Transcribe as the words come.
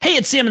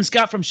it's Sam and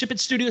Scott from Ship It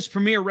Studios'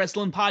 premier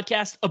wrestling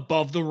podcast,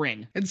 Above the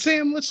Ring. And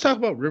Sam, let's talk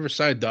about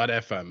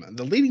Riverside.fm,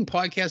 the leading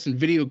podcast and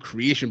video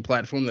creation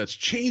platform that's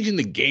changing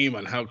the game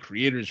on how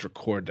creators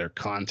record their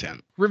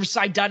content.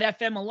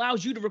 Riverside.fm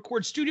allows you to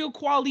record studio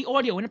quality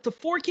audio and up to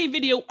 4K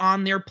video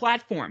on their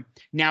platform.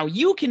 Now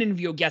you can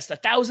interview a guest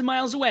 1,000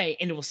 miles away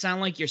and it will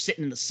sound like you're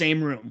sitting in the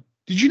same room.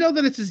 Did you know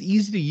that it's as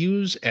easy to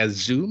use as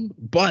Zoom,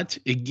 but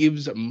it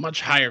gives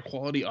much higher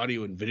quality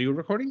audio and video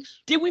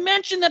recordings? Did we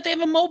mention that they have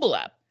a mobile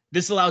app?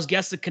 This allows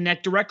guests to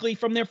connect directly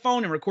from their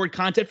phone and record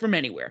content from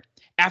anywhere.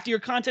 After your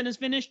content is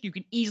finished, you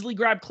can easily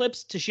grab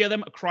clips to share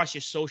them across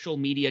your social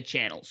media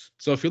channels.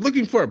 So if you're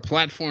looking for a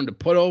platform to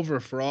put over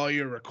for all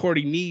your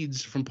recording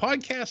needs, from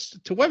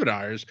podcasts to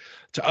webinars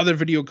to other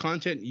video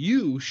content,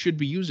 you should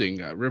be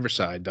using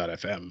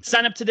Riverside.fm.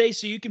 Sign up today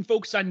so you can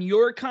focus on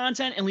your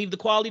content and leave the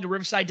quality to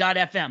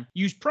Riverside.fm.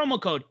 Use promo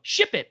code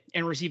SHIPIT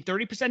and receive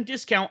 30%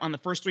 discount on the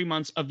first 3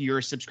 months of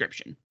your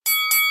subscription.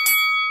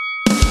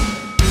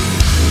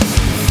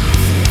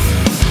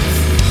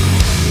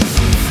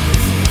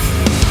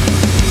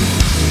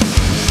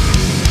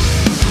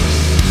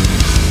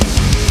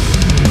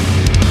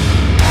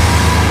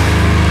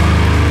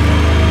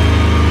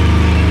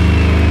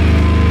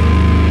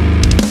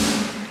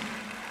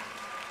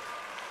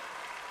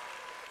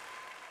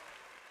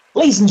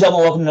 Ladies and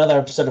gentlemen, welcome to another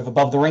episode of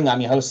Above the Ring.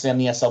 I'm your host, Sam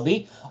the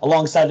SLB.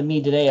 Alongside of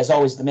me today, as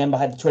always, the man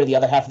behind the Twitter, the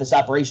other half of this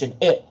operation,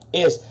 it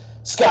is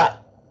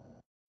Scott.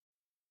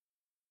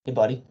 Hey,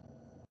 buddy.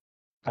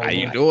 How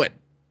you doing?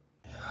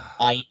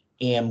 I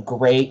am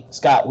great.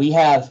 Scott, we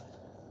have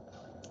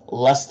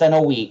less than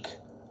a week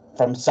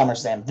from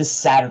SummerSlam. This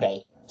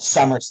Saturday,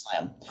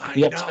 SummerSlam.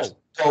 We have a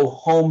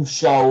go-home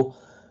show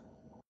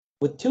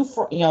with two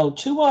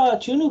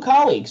new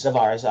colleagues of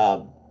ours,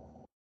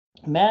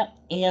 Matt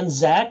and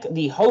Zach,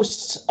 the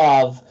hosts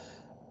of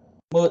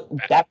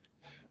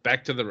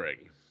Back to the Ring.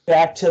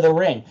 Back to the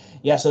Ring.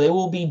 Yeah, so they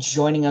will be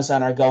joining us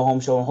on our go-home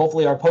show and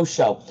hopefully our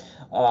post-show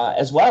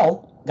as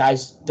well.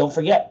 Guys, don't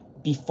forget,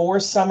 before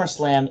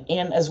SummerSlam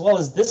and as well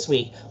as this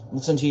week,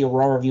 listen to your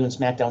Raw Review and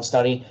SmackDown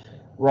Study.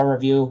 Raw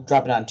Review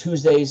dropping on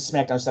Tuesdays,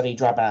 SmackDown Study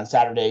dropping on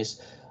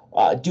Saturdays.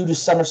 Due to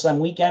SummerSlam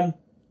weekend,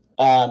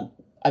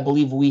 I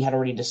believe we had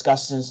already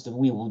discussed since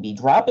we will be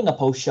dropping a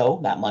post-show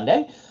that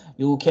Monday.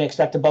 You can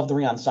expect Above the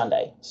Ring on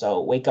Sunday.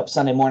 So wake up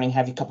Sunday morning,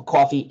 have your cup of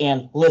coffee,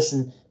 and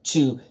listen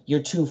to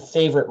your two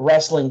favorite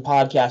wrestling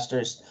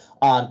podcasters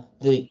on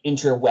the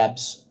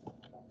interwebs.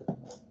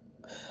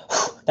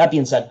 That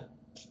being said,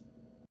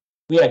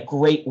 we had a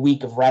great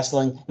week of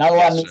wrestling. Not a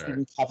lot of news we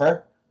can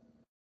cover,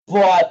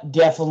 but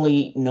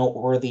definitely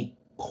noteworthy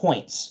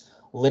points.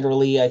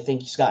 Literally, I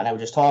think Scott and I were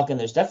just talking.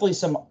 There's definitely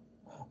some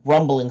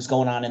rumblings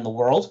going on in the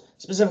world,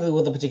 specifically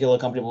with a particular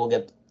company. We'll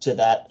get to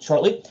that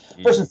shortly.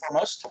 First and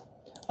foremost,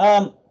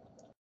 it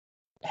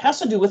has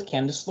to do with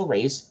Candice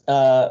LeRae's,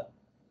 I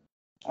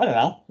don't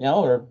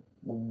know, or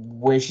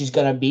where she's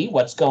going to be,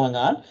 what's going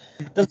on.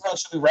 Doesn't know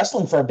she'll be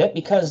wrestling for a bit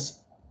because,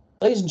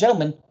 ladies and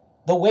gentlemen,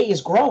 the way is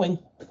growing.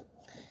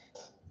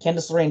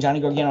 Candice LeRae and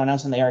Johnny Gargano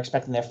announcing they are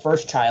expecting their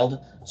first child.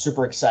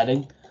 Super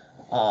exciting.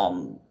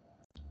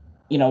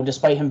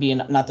 Despite him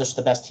being not just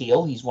the best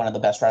heel, he's one of the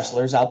best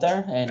wrestlers out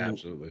there. And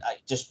absolutely,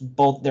 just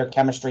both their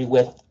chemistry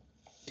with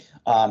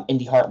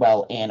Indy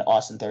Hartwell and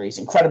Austin Theory is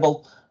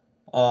incredible.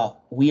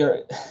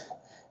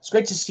 It's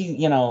great to see,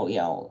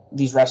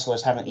 these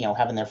wrestlers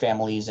having their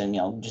families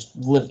and, just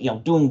live,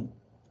 doing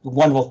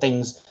wonderful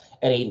things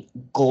at a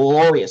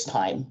glorious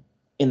time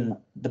in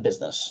the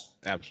business.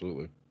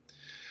 Absolutely.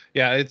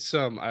 Yeah. It's,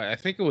 I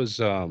think it was,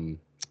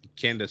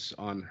 Candice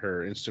on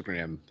her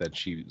Instagram that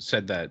she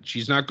said that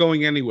she's not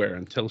going anywhere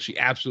until she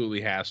absolutely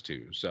has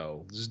to.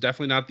 So this is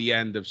definitely not the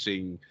end of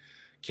seeing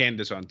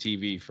Candice on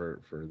TV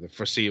for the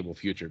foreseeable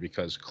future,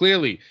 because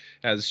clearly,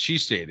 as she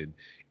stated,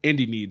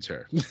 Indy needs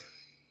her.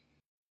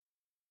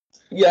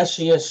 Yes,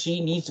 she is. She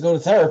needs to go to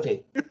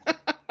therapy.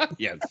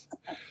 Yes.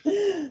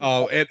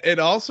 Oh, and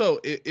also,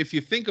 if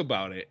you think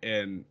about it,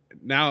 and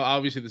now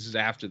obviously this is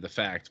after the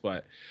fact,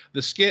 but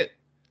the skit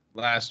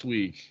last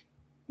week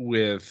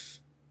with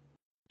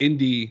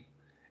Indy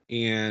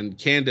and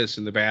Candice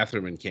in the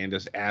bathroom and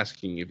Candice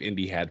asking if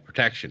Indy had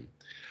protection.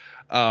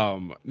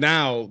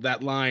 Now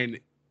that line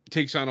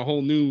takes on a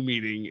whole new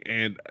meaning,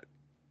 and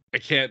I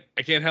can't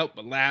help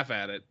but laugh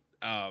at it.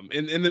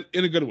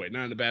 In a good way,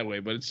 not in a bad way,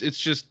 but it's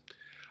just,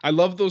 I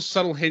love those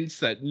subtle hints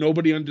that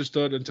nobody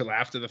understood until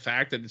after the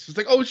fact, and it's just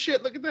like, oh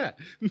shit, look at that.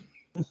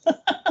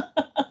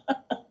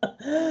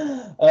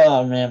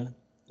 Oh man,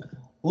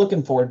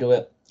 looking forward to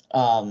it.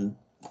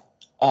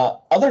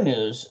 Other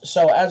news.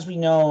 So as we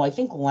know, I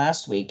think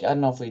last week, I don't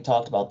know if we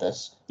talked about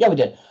this. Yeah, we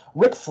did.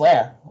 Ric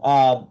Flair,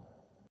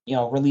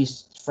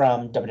 released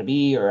from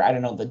WWE, or I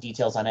don't know the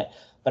details on it,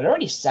 but it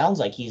already sounds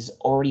like he's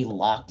already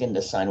locked in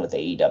to sign with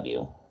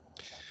AEW.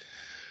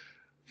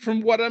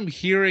 From what I'm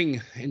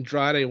hearing,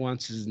 Andrade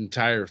wants his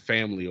entire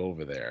family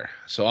over there.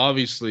 So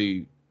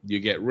obviously you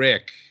get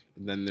Rick,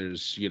 and then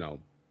there's,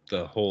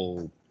 the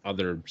whole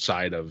other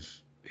side of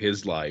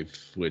his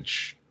life,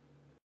 which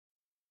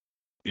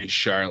is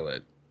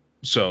Charlotte.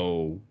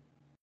 So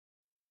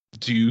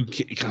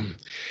can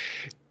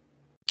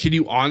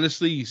you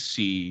honestly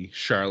see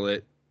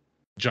Charlotte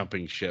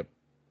jumping ship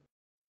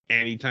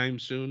anytime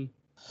soon?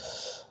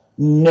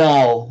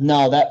 No,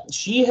 that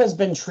she has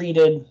been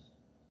treated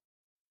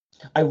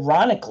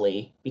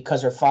ironically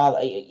because her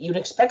father. You'd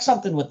expect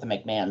something with the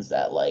McMahons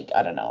that, like,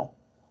 I don't know,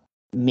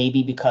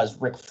 maybe because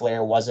Ric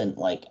Flair wasn't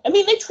like. I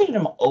mean, they treated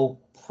him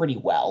pretty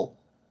well,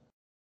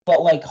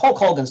 but like Hulk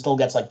Hogan still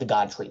gets like the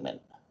God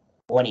treatment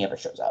when he ever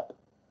shows up.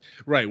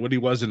 Right, when he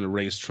wasn't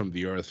erased from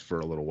the earth for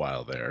a little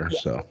while there. Yeah.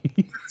 So,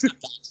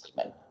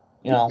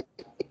 you know,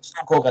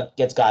 Stone Cold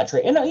gets God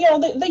treatment. And, you know,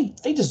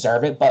 they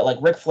deserve it, but like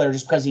Ric Flair,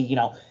 just because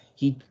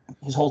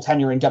his whole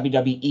tenure in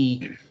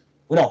WWE,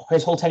 no,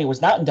 his whole tenure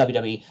was not in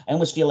WWE. I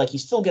almost feel like he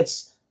still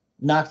gets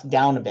knocked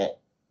down a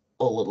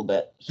little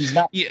bit. He's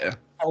not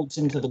held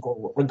into the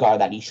regard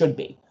that he should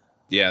be.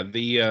 Yeah,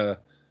 the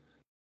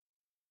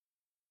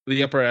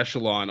upper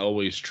echelon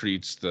always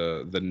treats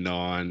the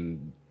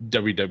non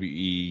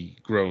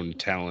WWE grown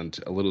talent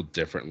a little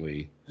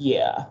differently.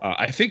 Yeah.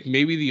 I think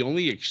maybe the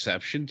only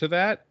exception to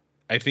that,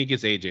 I think,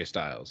 is AJ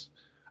Styles.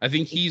 I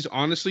think he's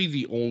honestly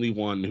the only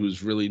one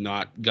who's really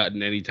not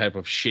gotten any type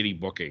of shitty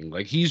booking.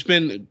 Like, he's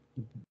been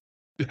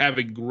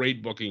having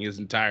great booking his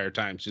entire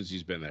time since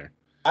he's been there.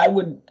 I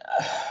would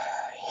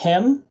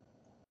him.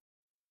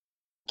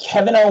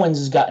 Kevin Owens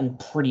has gotten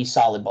pretty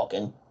solid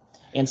booking,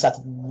 and Seth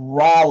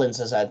Rollins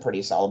has had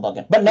pretty solid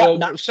booking. But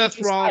not Seth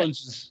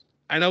Rollins.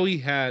 I know he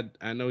had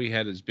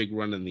his big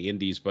run in the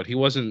Indies, but he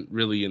wasn't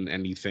really in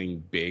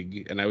anything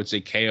big. And I would say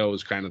KO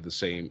is kind of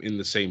in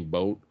the same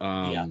boat.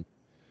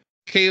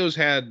 KO's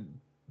had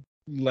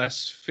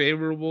less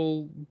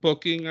favorable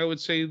booking, I would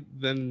say,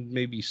 than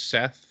maybe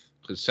Seth,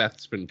 because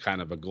Seth's been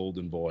kind of a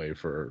golden boy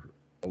for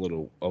a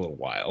little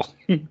while.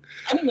 I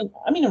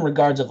mean, in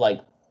regards of like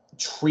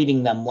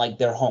treating them like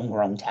they're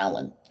homegrown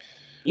talent,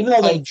 even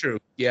though true,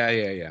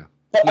 yeah.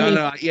 But,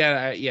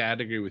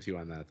 I'd agree with you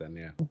on that then,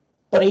 yeah.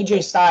 But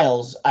AJ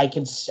Styles, I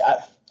can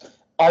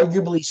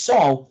arguably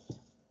so.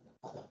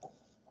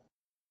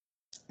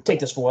 Take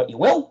this for what you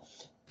will.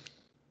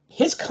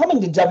 His coming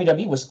to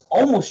WWE was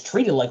almost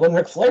treated like when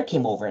Ric Flair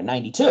came over in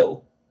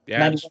 '92.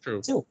 Yeah, that's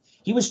true.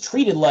 He was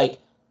treated like,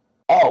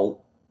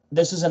 oh,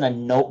 this isn't a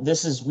note.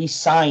 We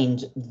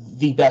signed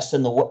the best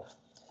in the world.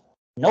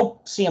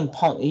 Nope, CM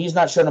Punk. He's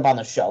not showing up on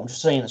the show. I'm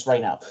just saying this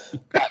right now.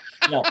 But,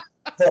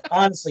 but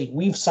honestly,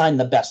 we've signed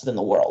the best in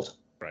the world.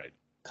 Right.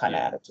 Kind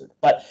of attitude.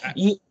 But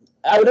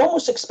I would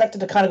almost expect it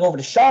to kind of go over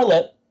to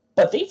Charlotte,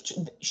 but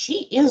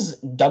she is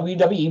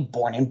WWE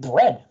born and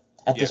bred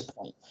at this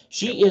point.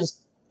 She is,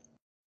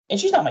 and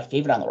she's not my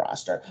favorite on the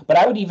roster, but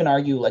I would even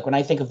argue, like, when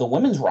I think of the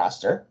women's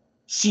roster,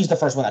 she's the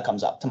first one that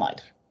comes up to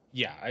mind.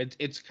 Yeah,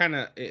 it's kind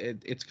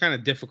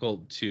of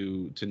difficult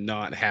to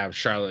not have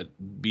Charlotte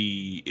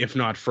be, if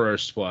not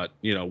first,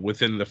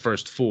 within the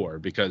first four,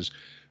 because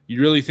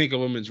you really think of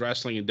women's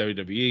wrestling in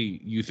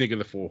WWE, you think of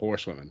the Four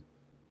Horsewomen.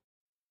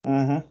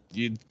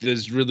 Mm-hmm.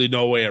 There's really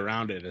no way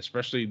around it,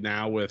 especially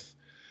now with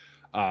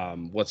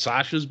what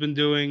Sasha's been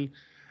doing,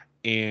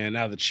 and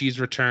now that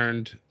she's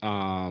returned,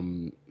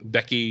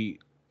 Becky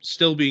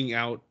still being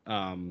out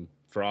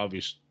for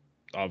obvious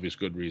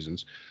good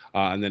reasons,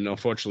 and then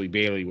unfortunately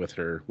Bayley with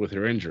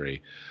her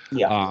injury.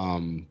 Yeah.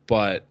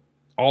 But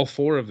all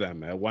four of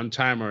them at one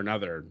time or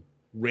another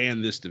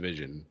ran this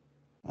division.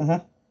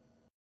 Mm-hmm.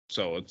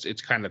 So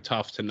it's kind of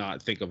tough to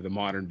not think of the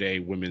modern day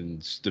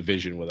women's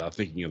division without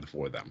thinking of the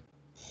four of them.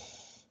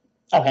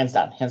 Oh, hands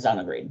down,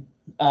 agreed.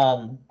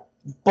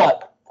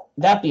 But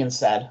that being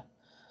said,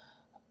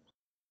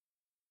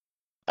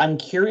 I'm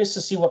curious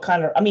to see what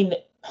kind of. I mean,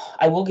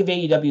 I will give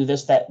AEW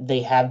this, that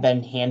they have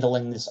been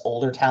handling this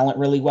older talent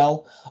really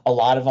well. A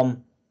lot of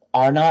them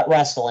are not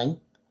wrestling.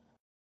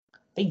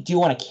 They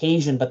do on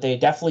occasion, but they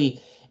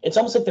definitely. It's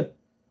almost like they're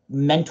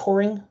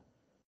mentoring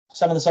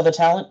some of this other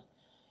talent.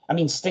 I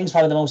mean, Sting's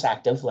probably the most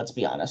active. Let's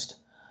be honest.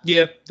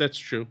 Yeah, that's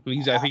true.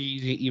 I think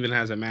he even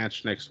has a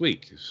match next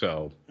week.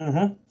 So.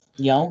 Mm-hmm.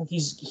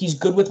 He's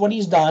good with what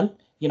he's done.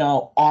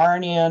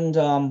 Arn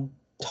and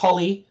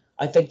Tully,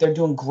 I think they're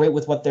doing great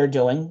with what they're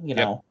doing.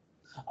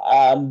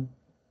 I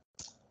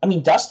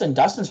mean,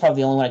 Dustin's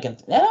probably the only one I can.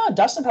 Yeah,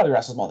 Dustin probably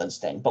wrestles more than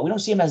Sting, but we don't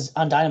see him as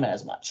on Dynamite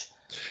as much.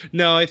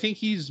 No, I think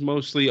he's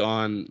mostly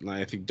on,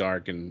 I think,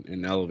 Dark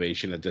and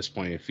Elevation at this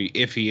point.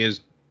 If he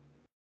is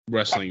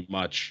wrestling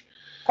much,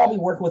 probably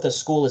working with a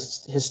school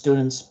as his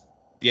students.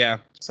 Yeah,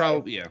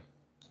 probably. Yeah.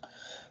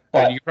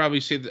 But you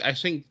probably see that. I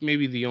think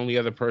maybe the only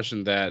other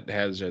person that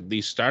has at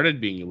least started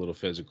being a little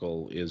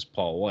physical is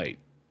Paul White.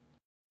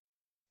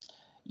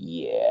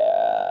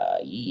 Yeah.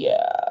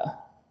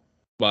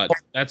 But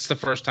that's the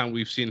first time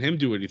we've seen him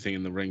do anything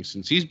in the ring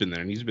since he's been there,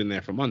 and he's been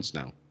there for months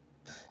now.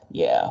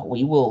 Yeah,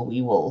 we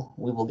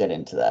will get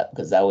into that,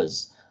 because that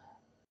was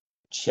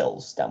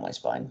chills down my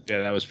spine.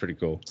 Yeah, that was pretty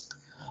cool.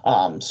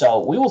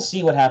 So we will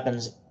see what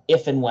happens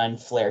if and when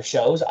Flair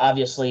shows.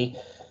 Obviously,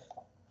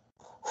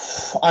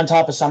 on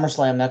top of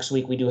SummerSlam next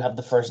week, we do have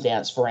the first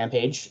dance for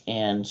Rampage,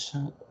 and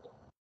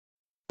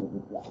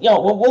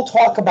we'll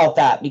talk about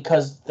that,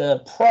 because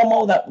the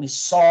promo that we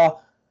saw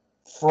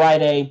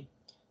Friday,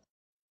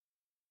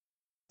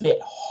 bit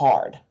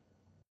hard.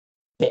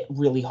 Bit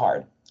really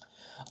hard.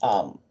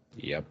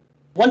 Yep.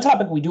 One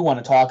topic we do want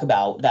to talk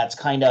about that's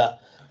kind of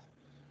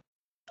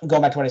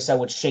going back to what I said,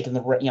 which shaking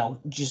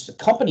just the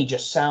company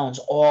just sounds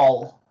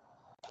all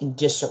in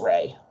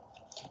disarray,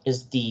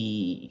 is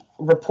the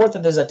report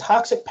that there's a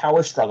toxic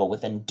power struggle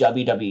within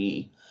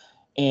WWE,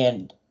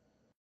 and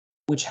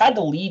which had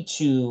to lead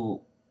to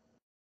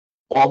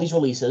all these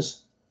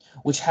releases,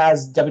 which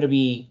has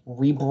WWE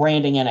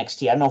rebranding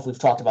NXT. I don't know if we've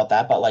talked about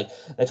that, but like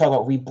they talk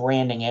about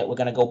rebranding it. We're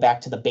going to go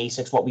back to the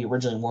basics, what we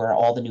originally were,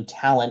 all the new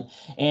talent,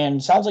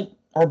 and sounds like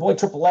our boy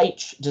Triple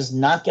H does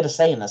not get a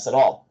say in this at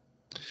all.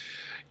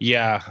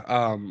 Yeah,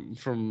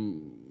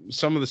 from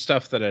some of the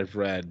stuff that I've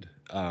read,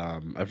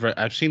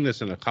 I've seen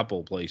this in a couple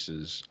of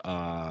places,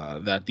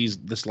 that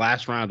this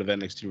last round of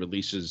NXT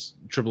releases,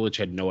 Triple H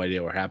had no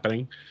idea what were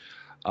happening.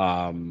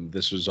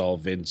 This was all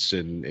Vince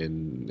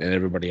and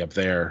everybody up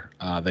there.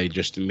 They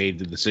just made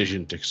the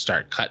decision to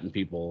start cutting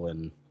people,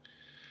 and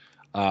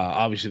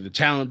obviously the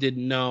talent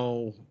didn't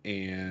know,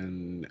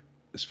 and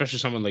especially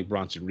someone like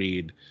Bronson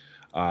Reed,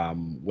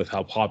 with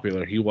how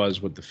popular he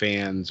was with the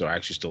fans, or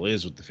actually still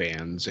is with the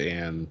fans,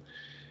 and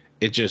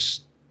it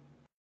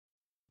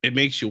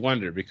makes you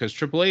wonder, because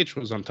Triple H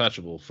was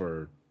untouchable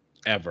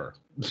forever.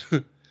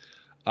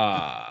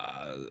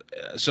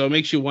 So it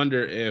makes you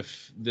wonder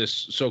if this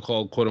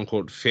so-called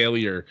quote-unquote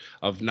failure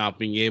of not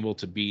being able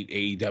to beat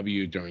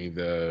AEW during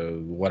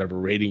the whatever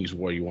ratings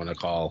war you want to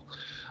call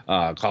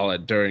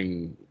it,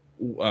 during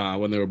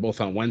when they were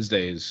both on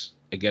Wednesdays.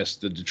 I guess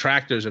the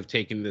detractors have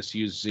taken this,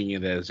 using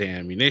it as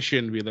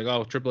ammunition to be like,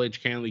 oh, Triple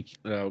H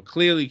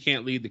clearly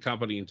can't lead the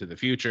company into the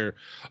future.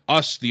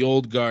 Us, the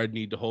old guard,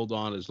 need to hold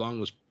on as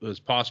long as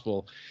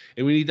possible,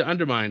 and we need to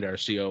undermine our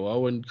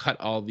COO and cut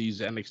all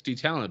these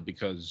NXT talent,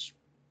 because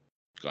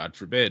God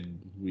forbid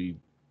we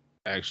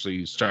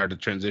actually start a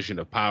transition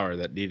of power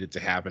that needed to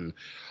happen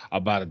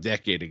about a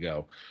decade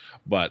ago.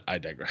 But I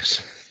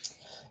digress.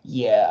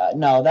 Yeah,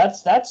 no,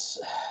 that's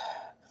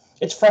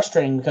it's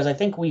frustrating, because I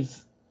think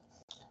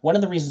one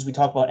of the reasons we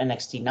talk about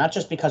NXT, not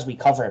just because we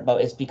cover it,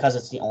 but it's because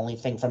it's the only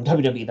thing from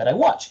WWE that I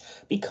watch,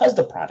 because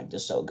the product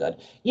is so good.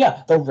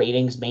 Yeah, the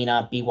ratings may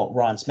not be what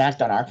Raw and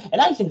SmackDown are,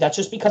 and I think that's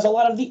just because a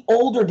lot of the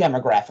older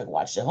demographic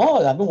watched it.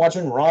 Oh, I've been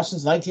watching Raw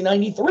since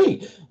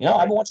 1993.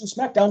 I've been watching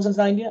SmackDown since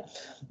 99.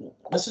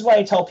 This is why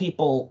I tell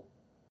people,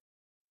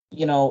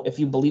 if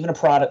you believe in a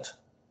product,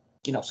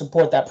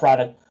 support that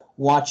product,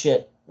 watch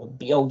it,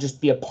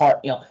 just be a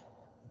part.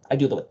 I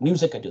do that with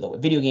music, I do that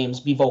with video games,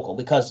 be vocal,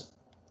 because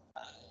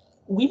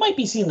we might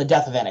be seeing the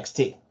death of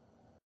NXT.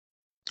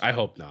 I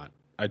hope not.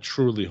 I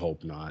truly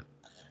hope not.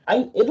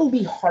 It'll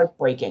be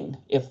heartbreaking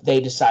if they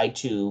decide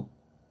to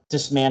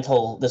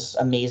dismantle this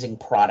amazing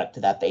product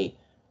that they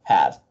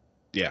have.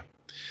 Yeah.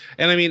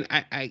 And I mean,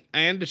 I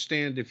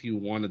understand if you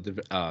want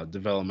a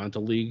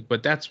developmental league,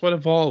 but that's what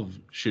Evolve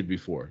should be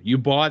for. You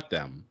bought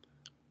them.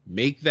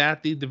 Make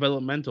that the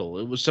developmental.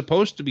 It was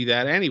supposed to be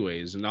that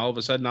anyways, and all of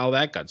a sudden all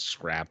that got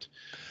scrapped.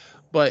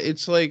 But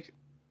it's like,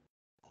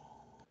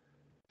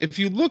 if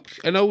you look,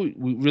 I know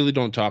we really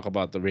don't talk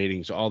about the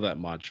ratings all that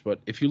much, but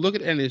if you look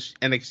at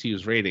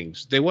NXT's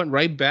ratings, they went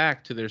right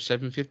back to their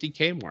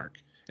 750K mark.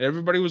 And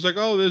everybody was like,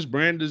 oh, this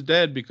brand is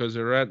dead because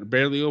they're at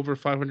barely over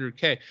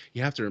 500K.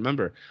 You have to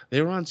remember,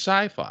 they were on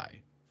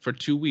Sci-Fi for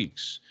 2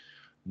 weeks.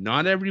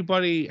 Not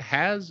everybody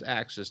has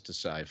access to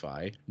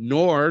Sci-Fi,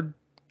 nor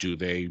do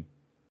they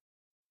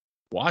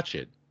watch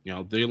it.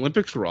 The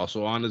Olympics were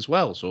also on as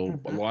well, so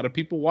a lot of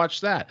people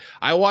watched that.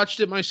 I watched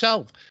it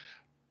myself.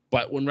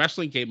 But when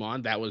wrestling came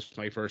on, that was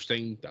my first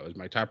thing. That was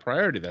my top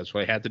priority. That's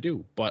what I had to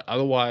do. But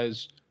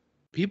otherwise,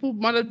 people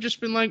might have just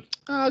been like,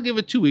 I'll give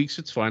it 2 weeks.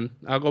 It's fun.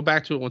 I'll go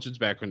back to it once it's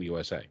back in the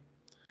USA.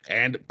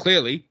 And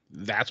clearly,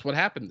 that's what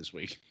happened this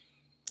week.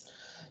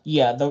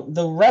 Yeah,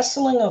 the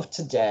wrestling of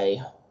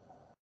today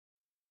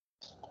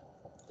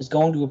is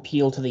going to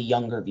appeal to the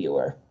younger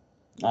viewer.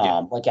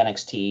 Like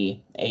NXT,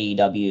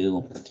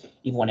 AEW,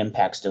 even what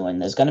Impact's doing.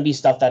 There's going to be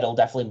stuff that'll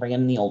definitely bring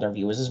in the older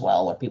viewers as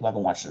well, or people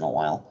haven't watched it in a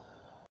while.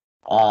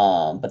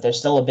 But there's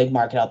still a big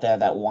market out there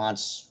that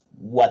wants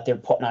what they're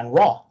putting on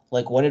Raw.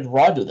 Like, what did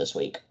Raw do this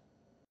week?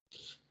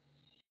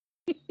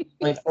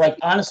 like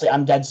honestly,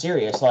 I'm dead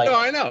serious. Like, no,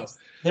 I know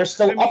they're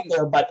still up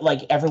there, but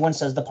like everyone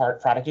says the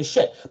product is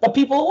shit, but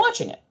people are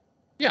watching it.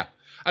 Yeah,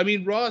 I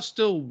mean, Raw is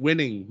still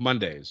winning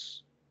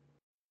Mondays.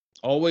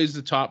 Always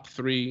the top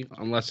 3,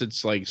 unless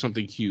it's like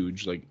something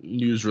huge, like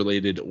news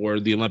related or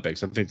the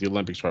Olympics. I think the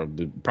Olympics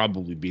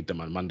probably beat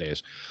them on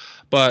Mondays,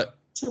 but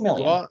 2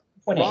 million.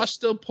 Raw's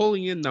still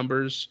pulling in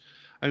numbers.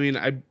 I mean,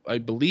 I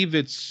believe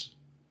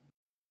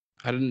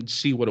I didn't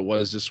see what it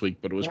was this week,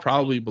 but it was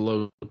probably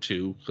below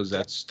 2, because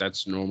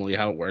that's normally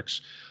how it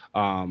works.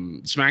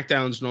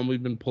 SmackDown's normally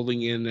been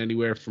pulling in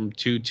anywhere from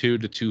 2.2 to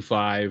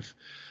 2.5.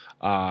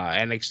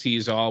 NXT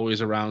is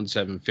always around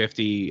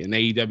 750, and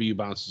AEW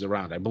bounces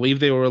around. I believe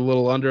they were a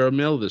little under a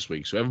mil this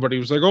week, so everybody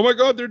was like, "Oh my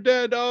God, they're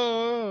dead!"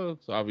 Oh,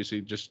 so obviously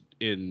just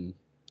in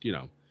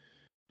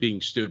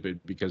being stupid,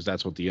 because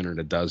that's what the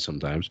internet does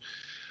sometimes.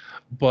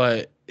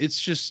 But it's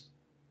just,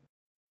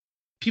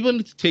 people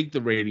need to take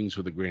the ratings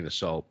with a grain of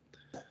salt.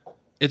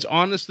 It's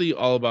honestly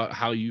all about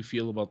how you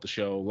feel about the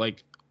show.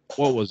 Like,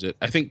 what was it?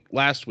 I think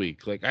last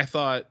week, like I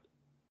thought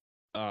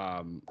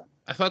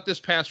this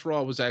past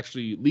Raw was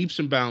actually leaps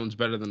and bounds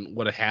better than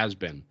what it has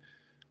been.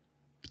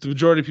 But the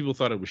majority of people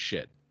thought it was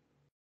shit.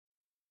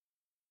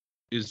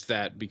 Is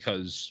that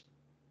because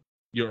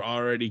you're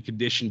already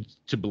conditioned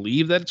to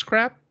believe that it's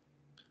crap?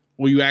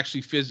 Or you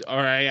actually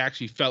I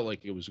actually felt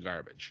like it was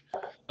garbage.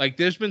 Like,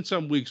 there's been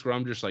some weeks where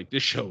I'm just like,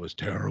 this show is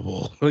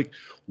terrible. Like,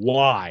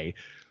 why?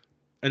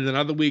 And then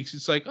other weeks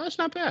it's like, oh, it's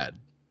not bad.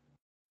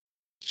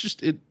 It's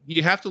just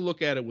you have to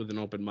look at it with an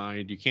open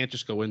mind. You can't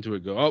just go into it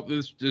and go, oh,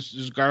 this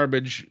is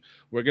garbage.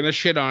 We're gonna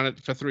shit on it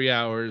for 3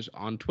 hours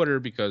on Twitter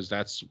because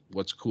that's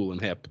what's cool and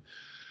hip.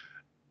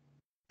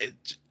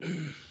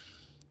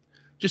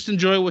 Just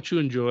enjoy what you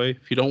enjoy.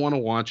 If you don't want to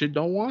watch it,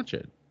 don't watch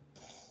it.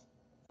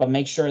 But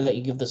make sure that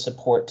you give the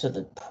support to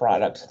the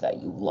product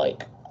that you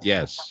like.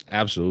 Yes,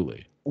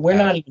 absolutely. We're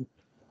not even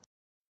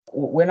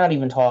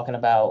talking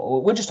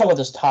about. We're just talking about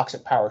this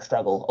toxic power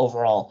struggle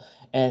overall,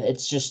 and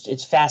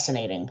it's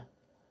fascinating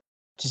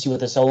to see what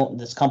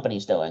this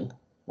company's doing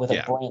with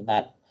a brand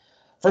that,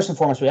 first and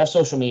foremost, we have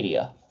social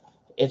media.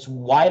 It's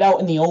wide out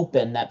in the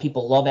open that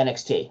people love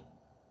NXT.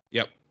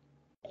 Yep.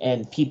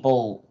 And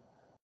people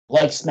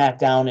like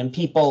SmackDown, and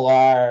people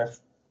are,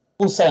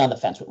 we'll say, on the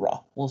fence with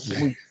Raw.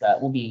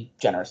 We'll be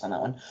generous on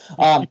that one.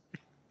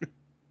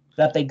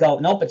 That they go,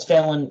 nope, it's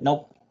failing.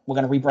 Nope,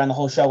 we're going to rebrand the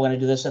whole show. We're going to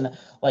do this. And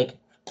like,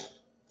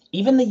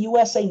 even the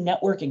USA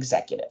Network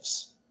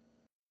executives,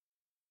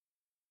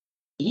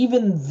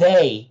 even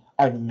they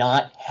are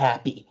not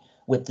happy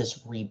with this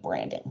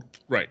rebranding.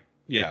 Right.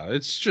 Yeah,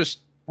 it's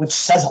just... Which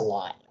says a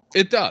lot.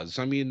 It does.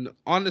 I mean,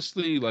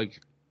 honestly, like,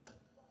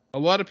 a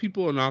lot of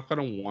people are not going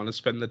to want to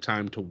spend the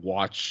time to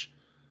watch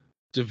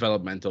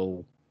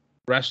developmental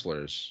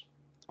wrestlers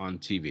on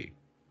TV.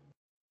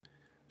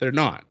 They're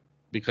not,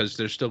 because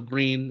they're still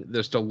green.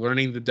 They're still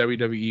learning the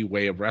WWE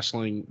way of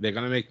wrestling. They're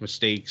going to make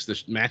mistakes. The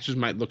matches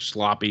might look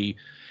sloppy,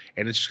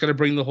 and it's just going to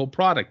bring the whole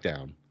product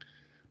down.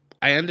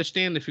 I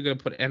understand if you're going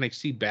to put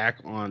NXT back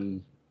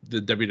on the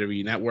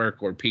WWE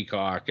Network or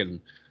Peacock and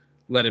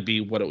let it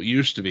be what it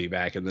used to be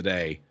back in the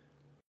day.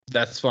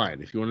 That's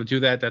fine. If you want to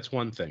do that, that's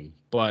one thing.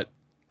 But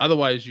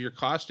otherwise, you're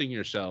costing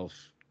yourself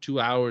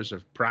 2 hours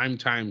of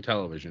primetime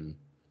television.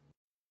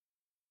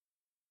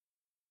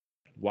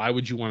 Why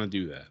would you want to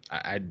do that?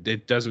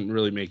 It doesn't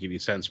really make any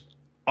sense,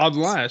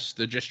 unless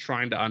they're just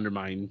trying to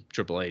undermine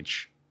Triple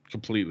H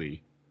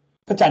completely.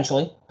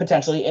 Potentially,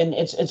 and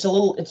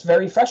it's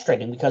very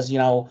frustrating because, you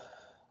know,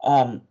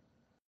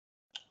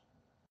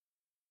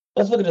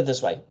 let's look at it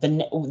this way: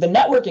 the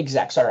network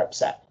execs are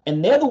upset,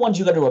 and they're the ones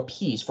you got to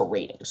appease for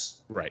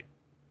ratings, right?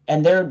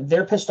 And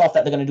they're pissed off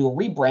that they're going to do a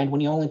rebrand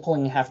when you're only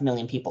pulling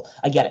 500,000 people.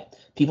 I get it.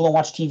 People don't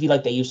watch TV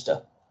like they used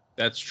to.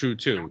 That's true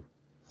too.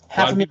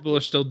 A lot of people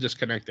are still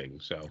disconnecting.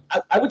 So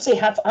I would say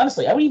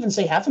honestly, I would even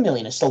say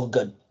 500,000 is still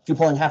good if you're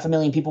pulling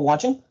 500,000 people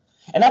watching.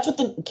 And that's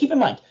what keep in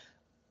mind.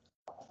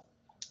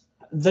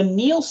 The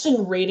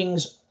Nielsen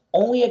ratings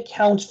only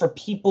accounts for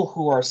people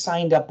who are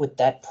signed up with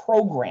that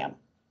program.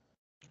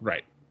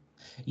 Right.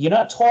 You're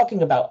not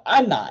talking about,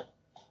 I'm not,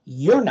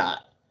 you're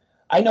not.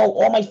 I know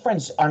all my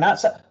friends are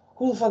not.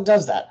 Who the fuck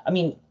does that? I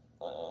mean,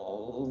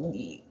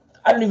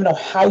 I don't even know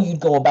how you'd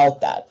go about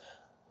that.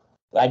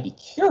 I'd be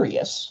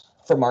curious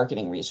for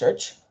marketing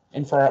research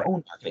and for our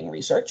own marketing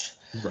research.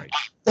 Right.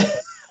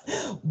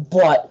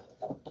 But,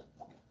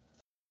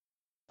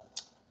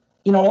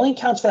 you know, it only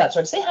accounts for that. So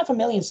I'd say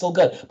 500,000 is still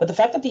good. But the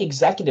fact that the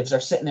executives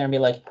are sitting there and be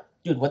like,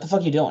 dude, what the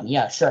fuck are you doing?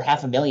 Yeah, sure,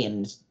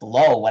 500,000 is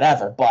low,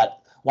 whatever.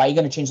 But why are you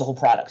going to change the whole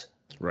product?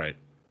 Right.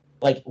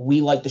 Like,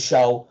 we like the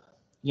show.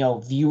 You know,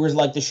 viewers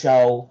like the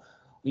show.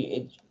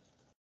 I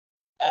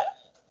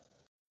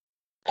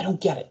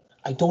don't get it.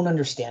 I don't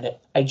understand it.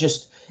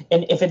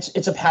 And if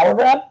it's a power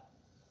grab,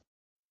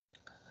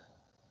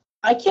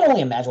 I can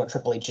only imagine what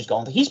Triple H is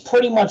going through. He's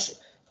pretty much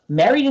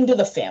married into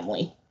the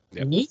family.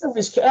 Yep. Neither of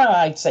his kids,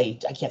 I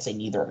can't say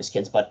neither of his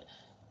kids, but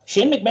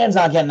Shane McMahon's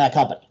not getting that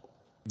company.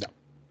 No.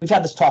 We've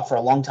had this talk for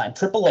a long time.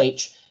 Triple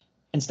H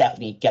and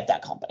Stephanie get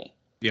that company.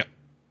 Yep.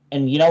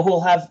 And you know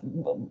who'll have,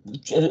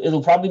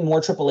 it'll probably be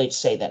more Triple H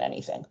say than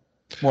anything.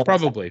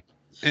 Probably.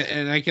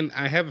 And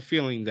I have a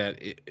feeling that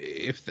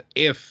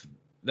if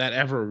that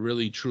ever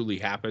really truly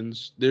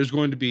happens, there's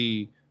going to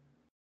be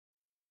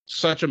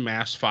such a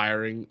mass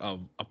firing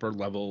of upper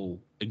level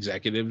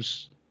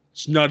executives.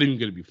 It's not even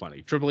going to be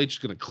funny. Triple H is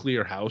going to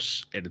clear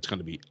house, and it's going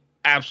to be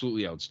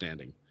absolutely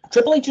outstanding.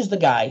 Triple H is the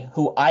guy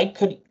who I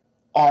could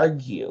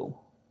argue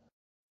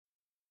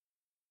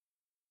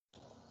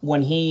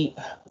when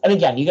and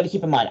again, you got to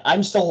keep in mind,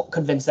 I'm still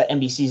convinced that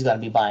NBC is going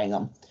to be buying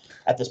them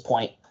at this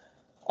point.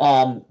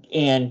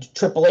 And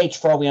Triple H,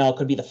 for all we know,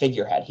 could be the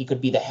figurehead. He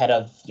could be the head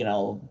of, you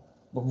know,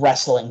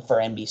 wrestling for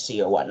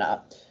NBC or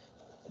whatnot.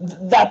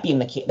 That being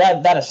the case,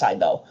 that aside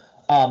though,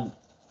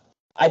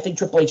 I think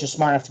Triple H is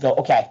smart enough to go,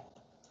 okay,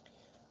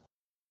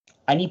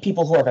 I need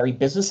people who are very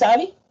business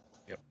savvy,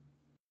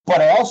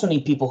 but I also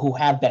need people who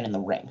have been in the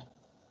ring.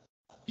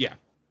 Yeah.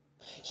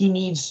 He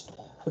needs,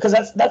 Because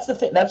that's the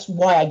thing. That's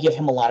why I give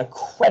him a lot of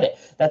credit.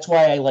 That's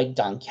why I like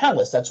Don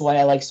Callis. That's why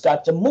I like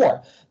Scott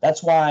D'Amore.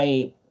 That's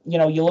why,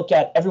 you look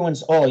at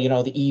everyone's, the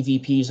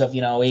EVPs of,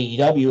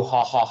 AEW,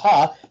 ha, ha,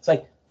 ha. It's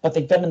like, but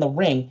they've been in the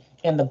ring,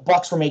 and the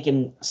Bucks were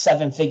making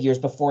 7 figures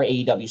before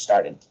AEW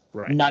started.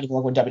 Right. Not even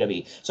working with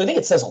WWE. So I think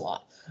it says a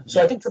lot.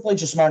 So I think Triple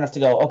H is smart enough to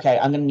go, okay,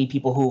 I'm going to need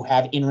people who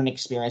have in-ring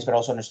experience, but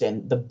also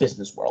understand the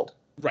business world.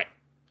 Right.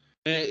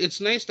 It's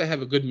nice to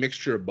have a good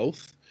mixture of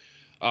both.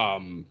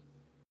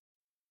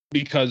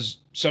 Because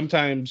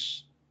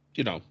sometimes,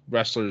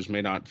 wrestlers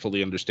may not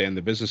fully understand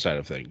the business side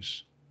of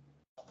things.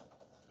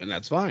 And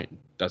that's fine.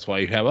 That's why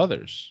you have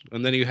others.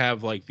 And then you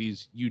have like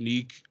these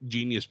unique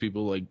genius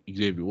people like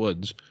Xavier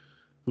Woods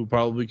who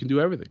probably can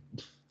do everything.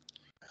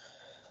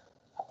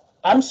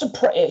 I'm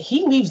surprised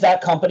he leaves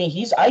that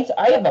company.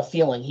 I have a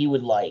feeling he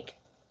would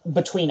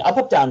between Up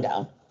Up Down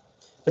Down,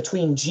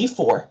 between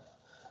G4,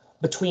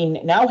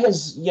 between now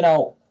he's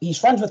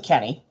friends with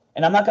Kenny.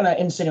 And I'm not going to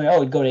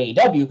insinuate, he'd go to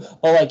AEW,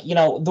 but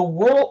the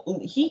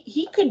world,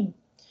 he could,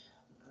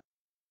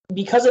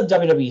 because of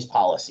WWE's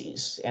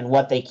policies and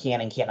what they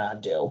can and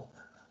cannot do,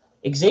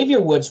 Xavier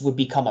Woods would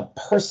become a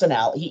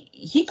personality.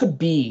 He could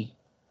be,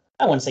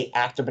 I wouldn't say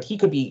actor, but he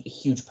could be a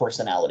huge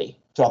personality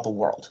throughout the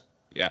world.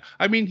 Yeah.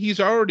 I mean, he's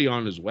already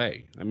on his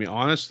way. I mean,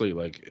 honestly,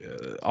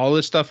 all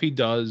this stuff he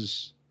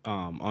does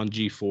on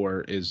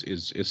G4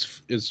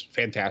 is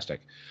fantastic.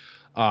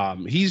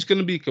 He's going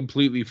to be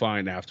completely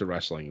fine after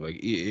wrestling. Like,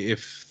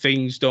 if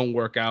things don't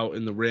work out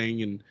in the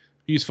ring, and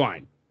he's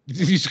fine.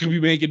 He's going to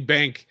be making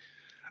bank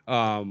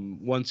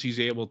once he's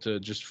able to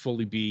just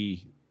fully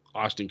be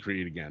Austin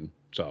Creed again.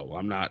 So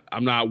I'm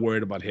not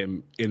worried about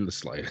him in the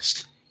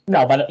slightest.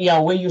 No, but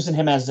we're using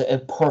him as a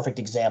perfect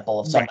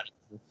example of somebody.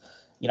 Right.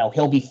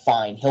 He'll be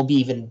fine.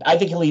 I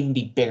think he'll even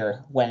be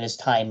bigger when his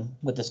time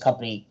with this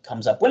company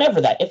comes up.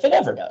 If it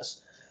ever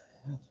does.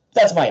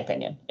 That's my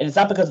opinion. And it's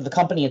not because of the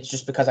company. It's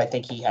just because I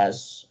think he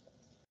has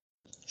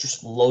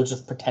just loads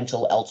of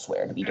potential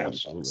elsewhere to be doing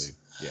things.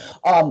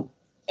 Yeah.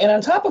 And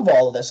on top of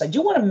all of this, I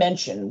do want to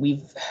mention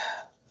we've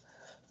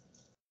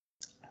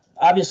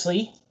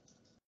obviously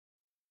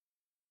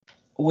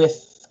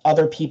with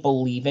other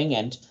people leaving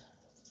and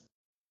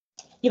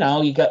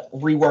you got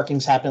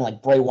reworkings happening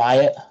like Bray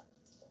Wyatt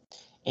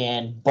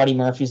and Buddy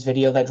Murphy's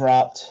video that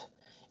dropped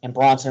and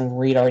Bronson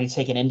Reed already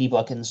taking indie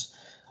bookings.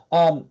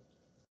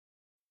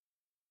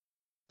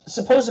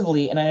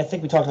 Supposedly, and I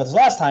think we talked about this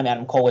last time,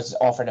 Adam Cole was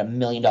offered $1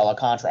 million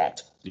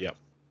contract. Yep.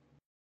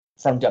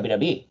 From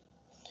WWE.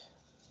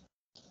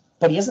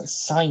 But he hasn't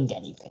signed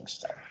anything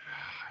still.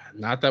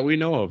 Not that we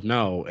know of,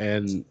 no.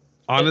 And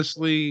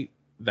honestly,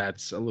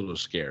 that's a little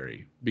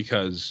scary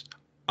because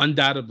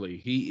undoubtedly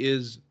he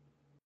is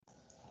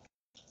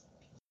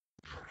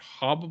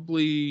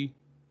probably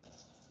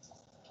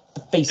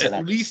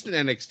at least in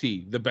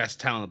NXT the best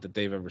talent that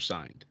they've ever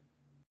signed.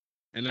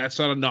 And that's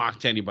not a knock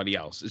to anybody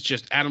else. It's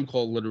just Adam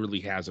Cole literally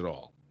has it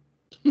all.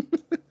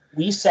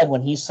 We said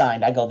when he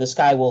signed, I go, this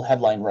guy will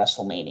headline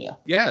WrestleMania.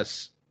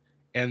 Yes.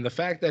 And the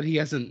fact that he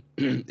hasn't,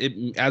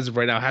 as of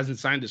right now, hasn't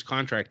signed his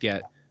contract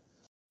yet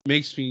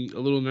makes me a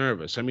little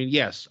nervous. I mean,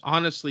 yes,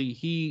 honestly,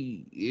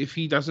 if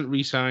he doesn't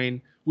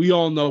re-sign, we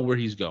all know where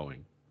he's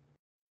going.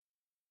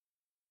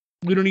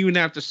 We don't even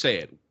have to say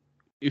it.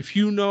 If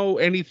you know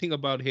anything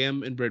about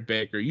him and Britt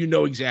Baker, you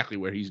know exactly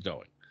where he's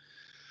going.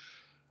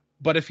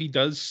 But if he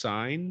does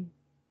sign,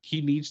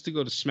 he needs to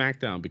go to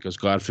SmackDown because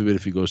God forbid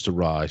if he goes to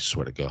Raw, I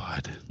swear to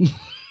God.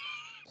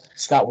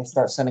 Scott will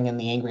start sending in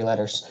the angry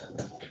letters.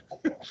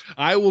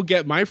 I will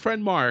get my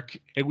friend Mark,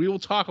 and we will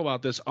talk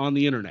about this on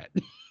the internet.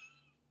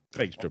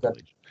 Thanks, Triple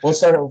H. We'll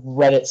start a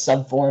Reddit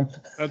subforum.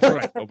 That's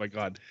right. Oh, my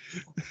God.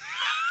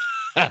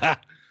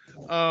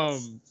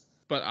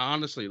 But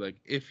honestly,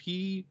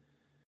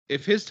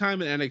 if his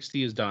time in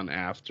NXT is done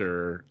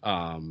after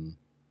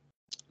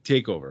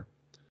TakeOver,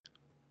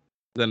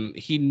 then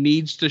he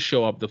needs to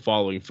show up the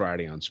following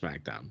Friday on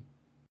SmackDown.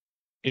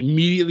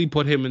 Immediately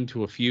put him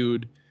into a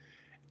feud,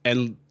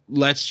 and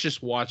let's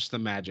just watch the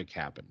magic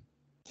happen.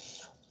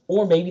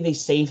 Or maybe they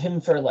save him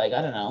for, I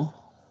don't know,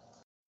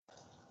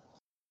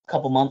 a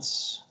couple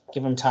months,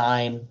 give him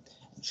time,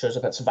 shows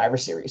up at Survivor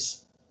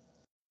Series.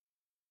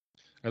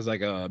 As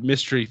a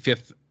mystery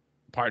fifth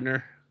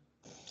partner?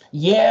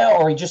 Yeah,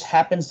 or he just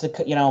happens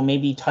to,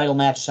 maybe title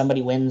match,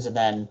 somebody wins, and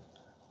then...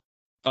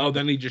 Oh,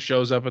 then he just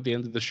shows up at the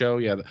end of the show?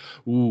 Yeah.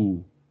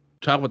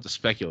 Talk about the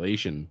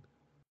speculation.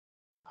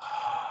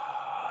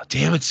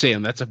 Damn it,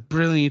 Sam. That's a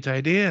brilliant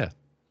idea.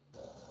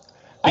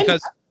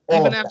 Because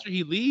even after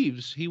he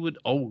leaves, he would...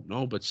 Oh,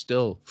 no, but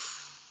still.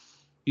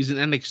 He's an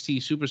NXT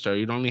superstar.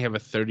 You'd only have a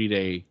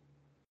 30-day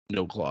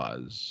no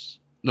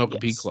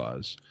compete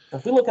clause.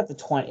 If we look at the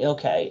 20...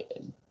 Okay,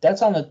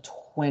 that's on the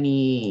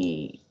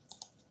 20...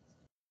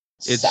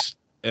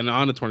 And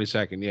on the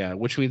 22nd, yeah,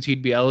 which means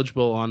he'd be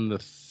eligible on the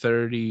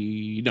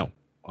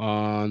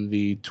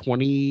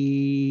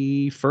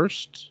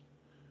 21st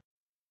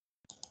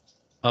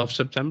of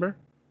September.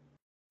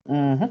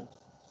 Mm-hmm.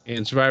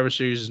 And Survivor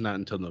Series is not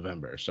until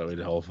November, so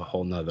it'd hold a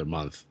whole nother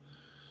month.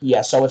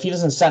 Yeah, so if he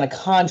doesn't sign a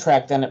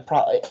contract, then it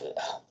probably...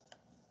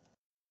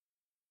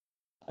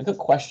 I got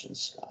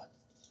questions, Scott.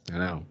 I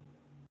know.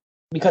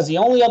 Because the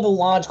only other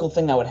logical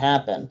thing that would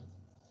happen.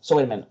 So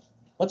wait a minute.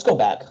 Let's go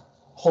back.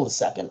 Hold a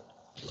second.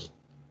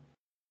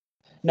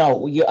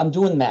 No, I'm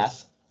doing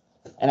math,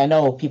 and I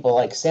know people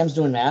like Sam's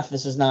doing math.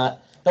 This is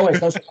not. No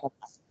worries. No.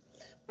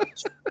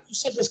 So you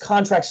said his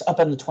contract's up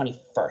on the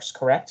 21st,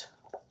 correct?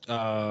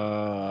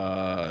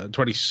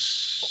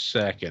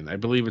 22nd. I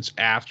believe it's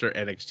after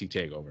NXT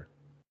Takeover.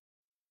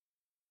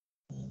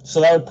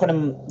 So that would put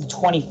him the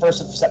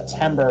 21st of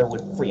September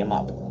would free him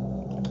up.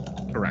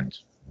 Correct.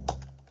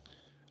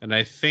 And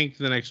I think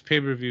the next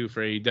pay-per-view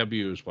for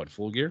AEW is what,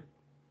 Full Gear?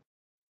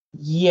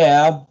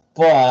 Yeah,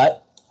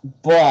 but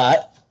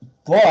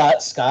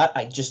Scott,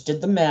 I just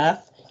did the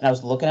math and I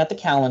was looking at the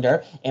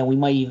calendar, and we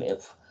might even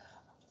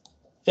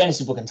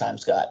fantasy booking time,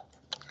 Scott.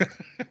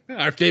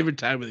 Our favorite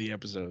time of the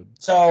episode.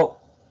 So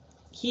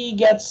he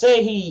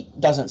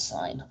doesn't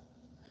sign,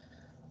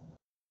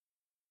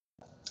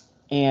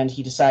 and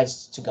he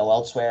decides to go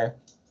elsewhere.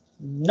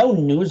 No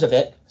news of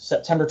it.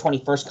 September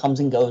 21st comes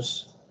and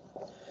goes.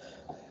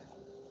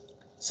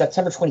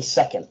 September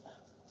 22nd.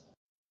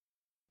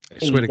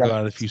 I swear to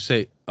God, if you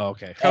say,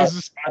 okay.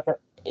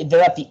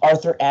 They're at the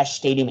Arthur Ashe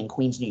Stadium in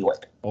Queens, New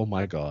York. Oh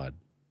my God.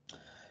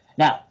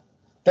 Now,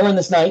 during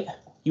this night,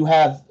 you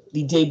have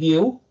the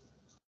debut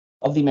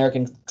of the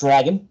American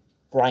Dragon,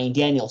 Bryan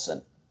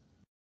Danielson.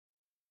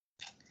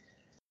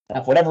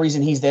 Now, for whatever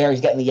reason, he's there.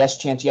 He's getting the yes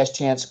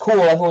chance.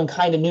 Cool, everyone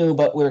kind of knew,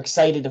 but we're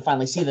excited to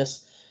finally see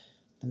this.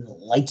 And the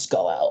lights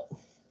go out.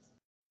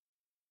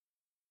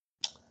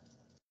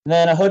 And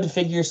then a hooded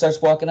figure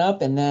starts walking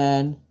up, and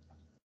then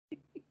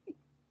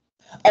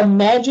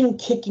imagine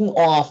kicking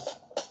off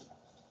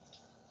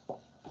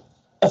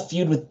a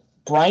feud with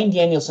Bryan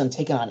Danielson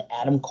taking on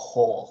Adam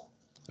Cole.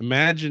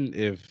 Imagine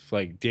if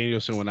like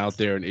Danielson went out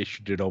there and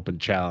issued an open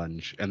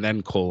challenge, and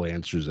then Cole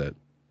answers it.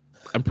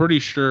 I'm pretty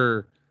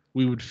sure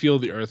we would feel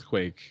the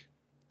earthquake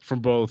from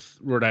both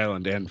Rhode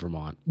Island and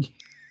Vermont.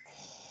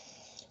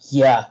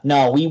 Yeah,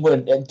 no, we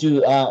would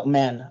do.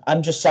 Man,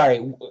 I'm just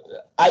sorry.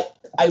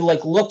 I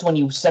like looked when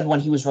you said when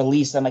he was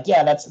released. I'm like,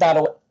 yeah, that's not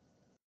a.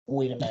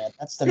 Wait a minute,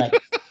 that's the night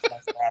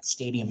that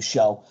stadium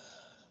show.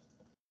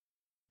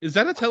 Is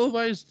that a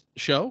televised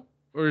show,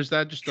 or is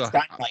that just a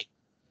Dynamite?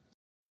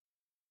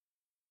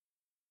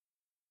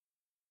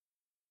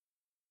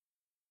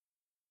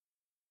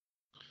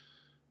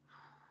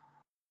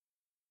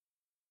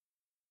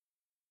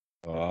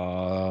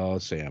 Oh,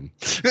 Sam.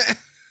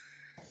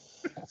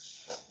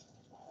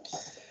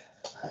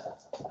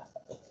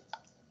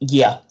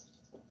 Yeah.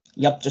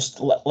 Yep. Just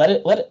let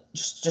it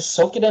just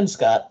soak it in,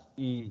 Scott.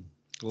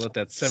 Let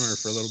that simmer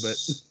for a little bit.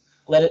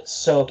 Let it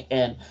soak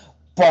in.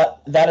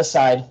 But that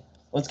aside,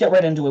 let's get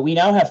right into it. We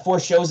now have 4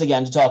 shows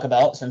again to talk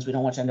about since we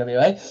don't watch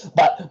NWA.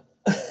 But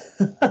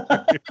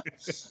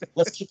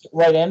let's kick it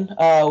right in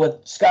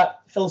with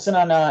Scott. Fill us in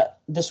on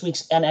this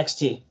week's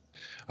NXT.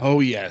 Oh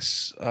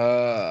yes,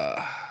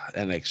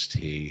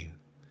 NXT.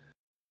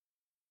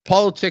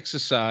 Politics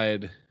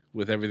aside,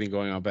 with everything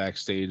going on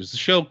backstage, the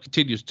show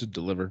continues to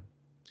deliver.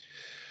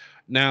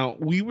 Now,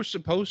 we were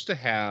supposed to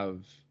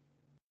have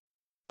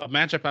a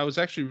matchup I was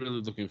actually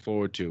really looking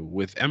forward to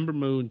with Ember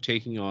Moon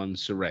taking on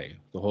Sarray.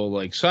 The whole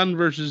like sun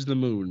versus the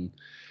moon.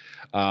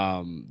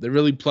 They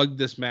really plugged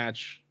this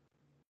match,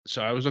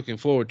 so I was looking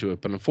forward to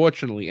it. But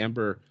unfortunately,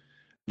 Ember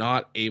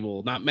not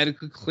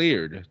medically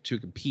cleared to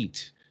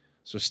compete.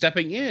 So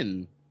stepping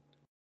in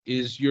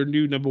is your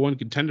new number 1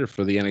 contender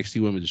for the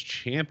NXT Women's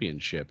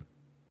Championship,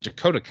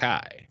 Dakota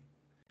Kai.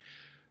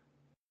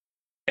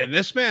 And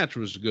this match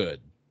was good,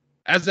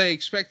 as I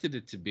expected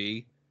it to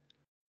be.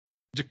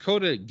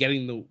 Dakota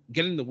getting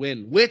the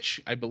win,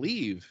 which I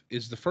believe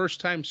is the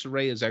first time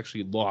Sarray has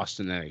actually lost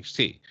in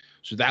NXT.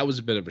 So that was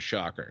a bit of a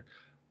shocker.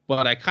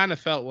 But I kind of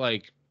felt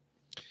like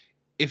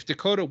if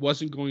Dakota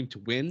wasn't going to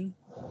win,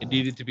 it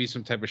needed to be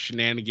some type of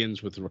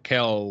shenanigans with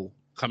Raquel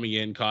coming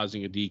in,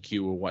 causing a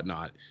DQ or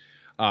whatnot.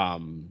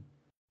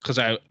 Because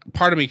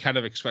part of me kind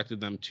of expected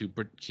them to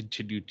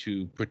continue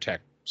to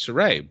protect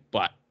Sarray,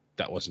 but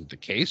that wasn't the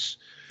case.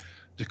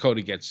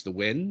 Dakota gets the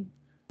win,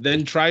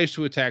 then tries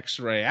to attack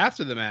Sarray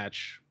after the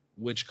match,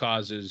 which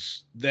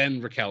causes then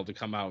Raquel to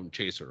come out and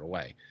chase her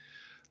away.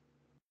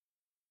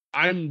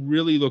 I'm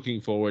really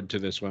looking forward to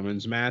this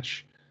women's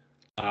match.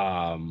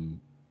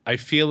 I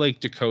feel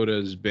like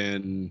Dakota's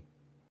been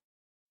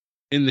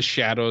in the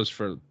shadows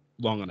for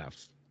long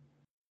enough.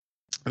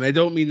 And I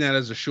don't mean that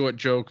as a short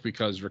joke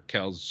because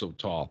Raquel's so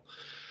tall.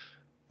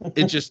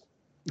 It just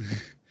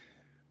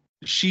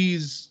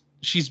she's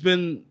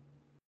been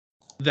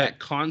that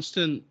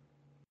constant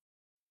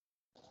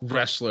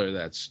wrestler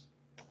that's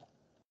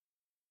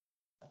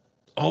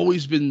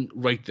always been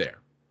right there,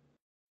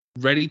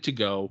 ready to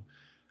go,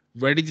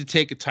 ready to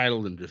take a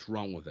title and just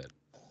run with it.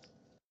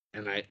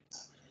 And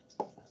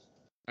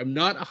I'm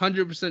not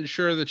 100%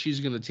 sure that she's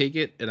going to take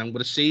it, and I'm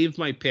going to save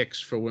my picks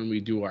for when we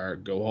do our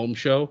go home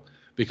show,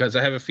 because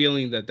I have a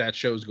feeling that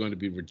show is going to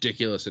be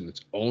ridiculous in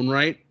its own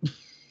right.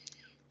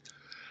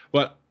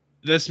 But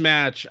this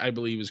match, I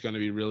believe, is going to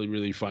be really,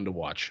 really fun to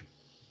watch.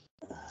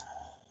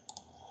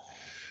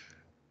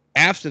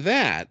 After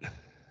that,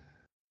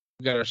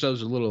 we got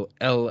ourselves a little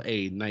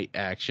LA Knight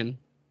action.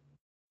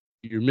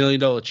 Your $1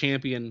 million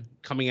champion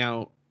coming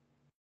out,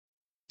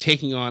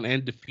 taking on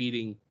and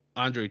defeating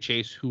Andre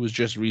Chase, who was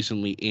just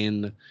recently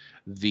in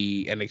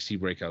the NXT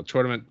Breakout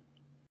Tournament.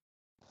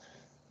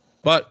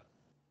 But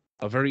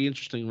a very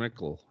interesting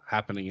wrinkle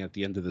happening at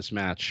the end of this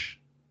match.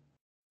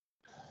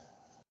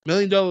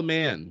 $1 Million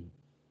Man,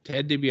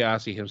 Ted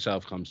DiBiase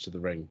himself, comes to the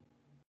ring,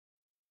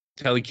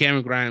 telling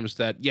Cameron Grimes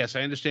that, yes,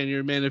 I understand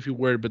you're a man of your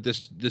word, but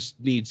this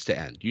needs to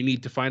end. You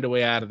need to find a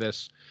way out of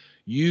this.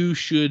 You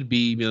should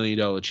be $1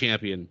 Million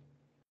champion.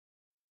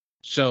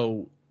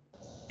 So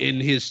in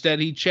his stead,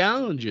 he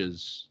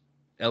challenges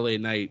LA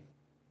Knight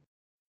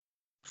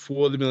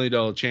for the $1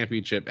 Million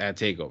championship at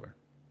TakeOver.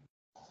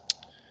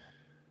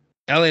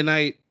 LA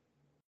Knight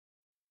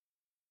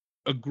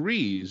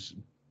agrees,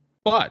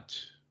 but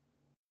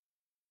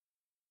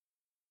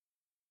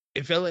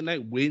if LA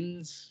Knight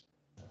wins,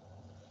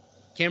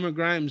 Cameron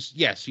Grimes,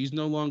 yes, he's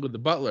no longer the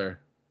butler,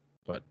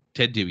 but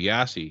Ted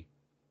DiBiase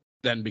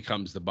then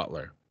becomes the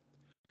butler.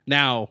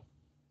 Now,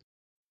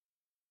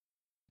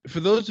 for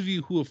those of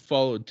you who have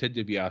followed Ted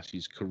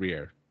DiBiase's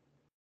career,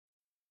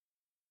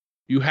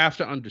 you have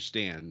to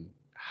understand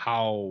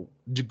how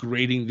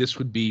degrading this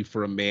would be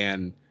for a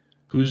man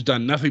who's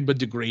done nothing but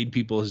degrade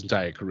people his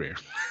entire career.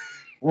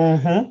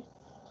 Mm-hmm.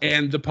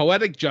 And the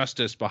poetic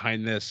justice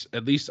behind this,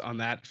 at least on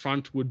that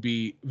front, would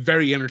be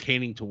very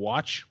entertaining to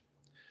watch.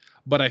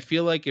 But I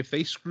feel like if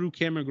they screw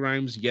Cameron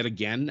Grimes yet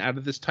again out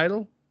of this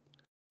title,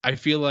 I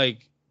feel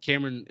like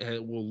Cameron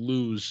will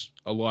lose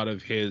a lot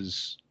of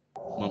his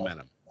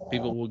momentum.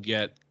 People will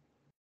get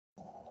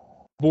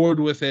bored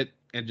with it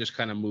and just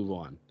kind of move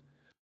on.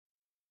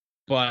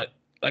 But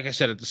like I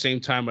said, at the same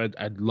time,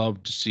 I'd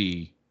love to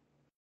see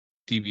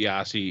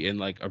DiBiase in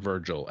like a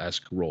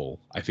Virgil-esque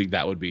role. I think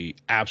that would be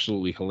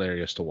absolutely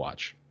hilarious to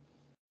watch.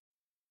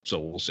 So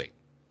we'll see.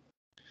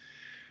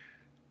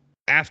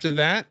 After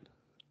that,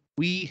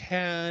 we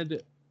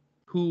had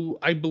who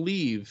I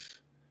believe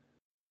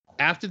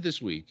after this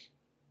week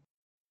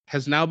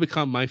has now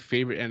become my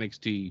favorite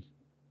NXT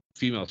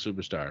female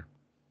superstar,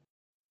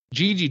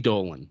 Gigi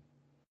Dolan.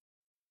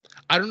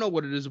 I don't know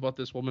what it is about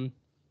this woman.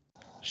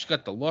 She's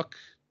got the look.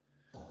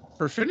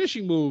 Her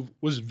finishing move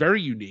was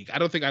very unique. I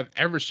don't think I've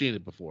ever seen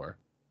it before.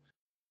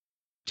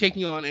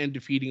 Taking on and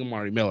defeating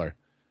Amari Miller.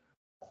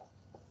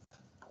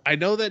 I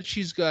know that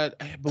she's got,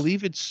 I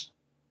believe it's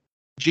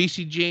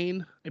JC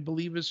Jane, I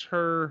believe is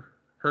her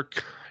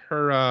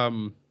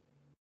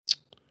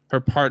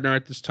partner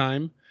at this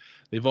time.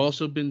 They've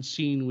also been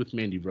seen with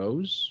Mandy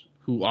Rose,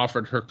 who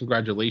offered her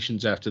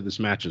congratulations after this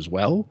match as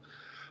well.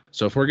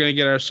 So if we're going to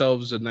get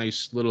ourselves a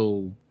nice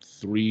little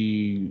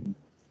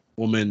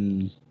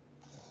 3-woman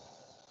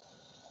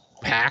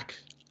pack,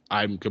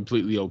 I'm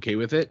completely okay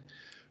with it.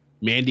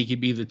 Mandy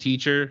could be the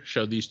teacher,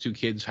 show these two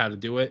kids how to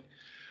do it.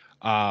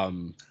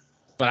 But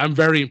I'm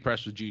very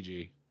impressed with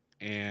Gigi,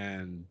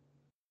 and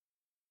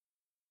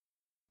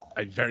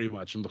I very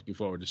much am looking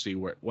forward to see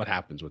what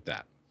happens with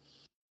that.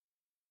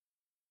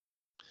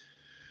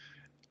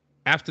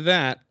 After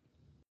that,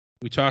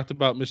 we talked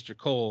about Mr.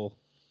 Cole,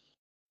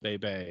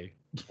 baby.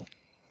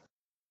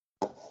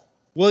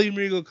 William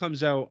Regal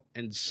comes out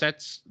and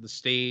sets the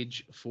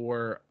stage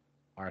for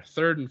our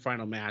third and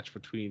final match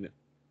between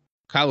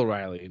Kyle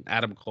O'Reilly and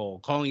Adam Cole,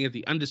 calling it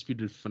the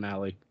Undisputed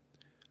Finale.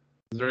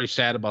 I'm very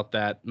sad about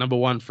that. Number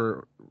one,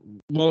 for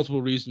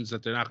multiple reasons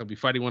that they're not going to be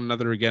fighting one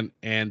another again.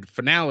 And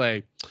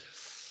finale,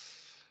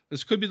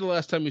 this could be the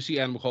last time we see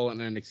Adam Cole on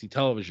NXT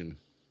television.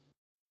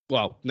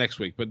 Well, next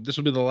week, but this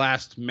will be the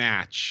last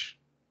match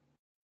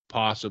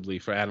possibly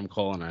for Adam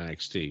Cole on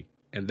NXT.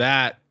 And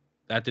that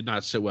did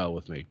not sit well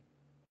with me.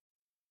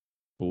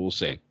 But we'll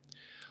see.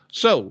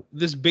 So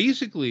this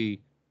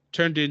basically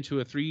turned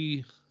into a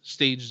 3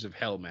 stages of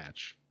hell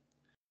match.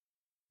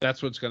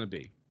 That's what it's going to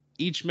be.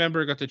 Each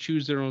member got to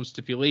choose their own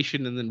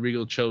stipulation, and then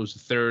Regal chose the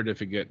third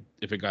if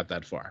it got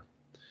that far.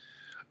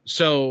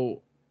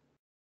 So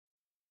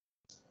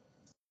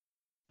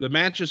the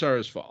matches are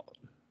as follows.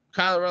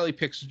 Kyle O'Reilly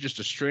picks just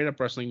a straight up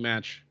wrestling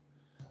match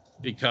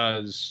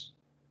because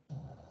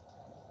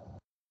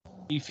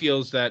he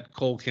feels that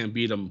Cole can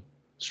beat him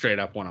straight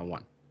up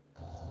one-on-one.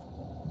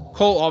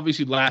 Cole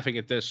obviously laughing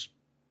at this,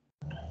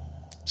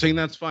 saying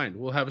that's fine.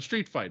 We'll have a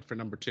street fight for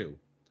number 2.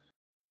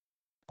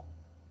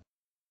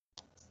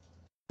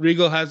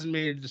 Regal hasn't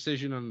made a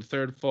decision on the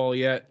third fall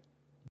yet.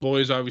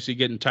 Boys obviously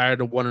getting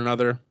tired of one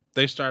another.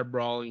 They start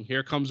brawling.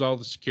 Here comes all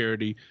the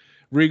security.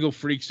 Regal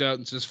freaks out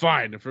and says,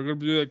 fine, if we're going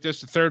to do like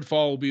this, the third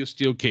fall will be a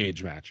steel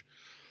cage match.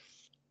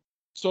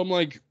 So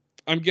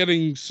I'm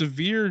getting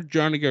severe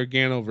Johnny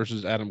Gargano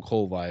versus Adam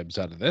Cole vibes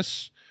out of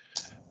this.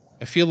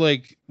 I feel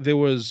like there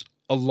was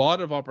a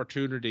lot of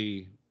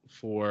opportunity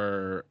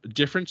for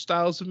different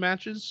styles of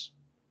matches,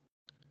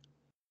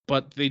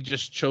 but they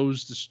just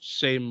chose the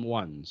same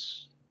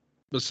ones.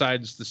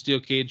 Besides the steel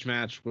cage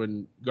match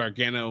when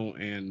Gargano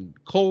and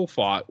Cole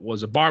fought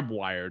was a barbed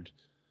wired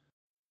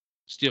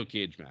steel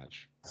cage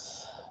match.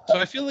 So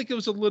I feel like it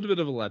was a little bit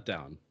of a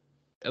letdown,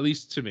 at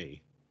least to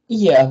me.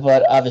 Yeah,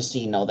 but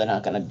obviously, they're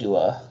not going to do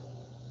a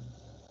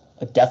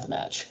death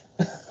match.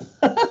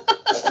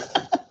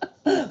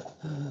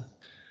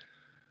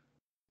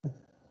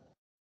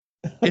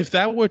 If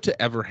that were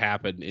to ever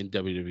happen in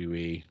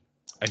WWE,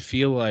 I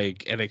feel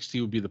like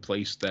NXT would be the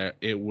place that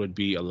it would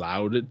be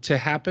allowed to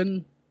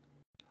happen,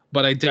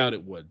 but I doubt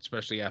it would,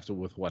 especially after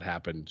with what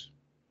happened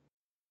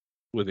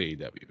with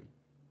AEW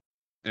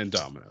and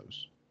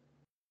Domino's.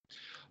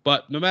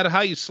 But no matter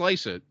how you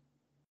slice it,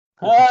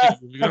 we'll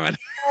continue moving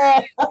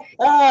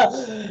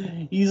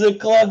on. He's a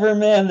clever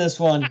man, this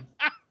one.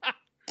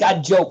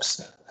 Got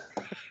jokes.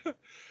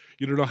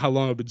 You don't know how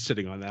long I've been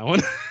sitting on that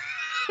one.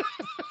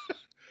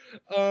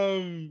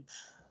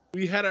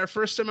 We had our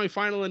first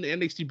semifinal in the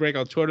NXT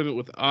Breakout Tournament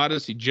with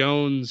Odyssey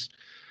Jones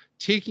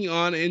taking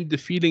on and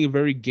defeating a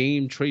very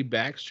game Trey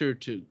Baxter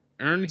to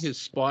earn his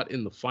spot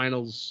in the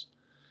finals.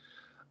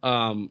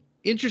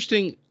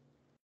 Interesting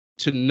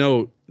to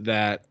note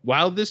that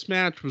while this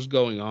match was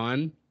going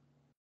on,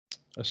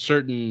 a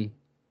certain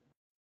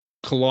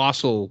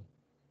colossal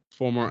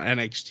former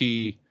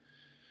NXT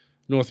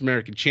North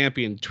American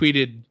champion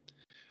tweeted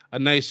a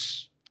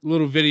nice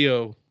little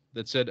video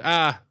that said,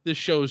 this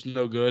show's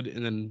no good,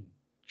 and then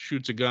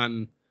shoots a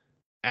gun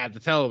at the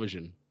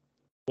television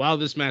while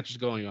this match is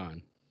going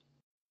on.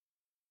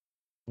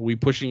 Are we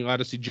pushing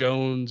Odyssey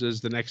Jones as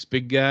the next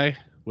big guy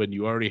when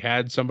you already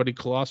had somebody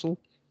colossal?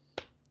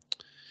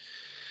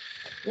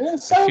 I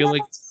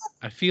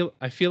feel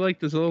like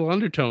there's a little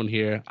undertone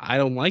here. I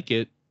don't like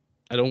it.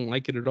 I don't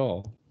like it at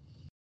all.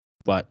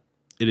 But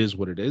it is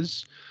what it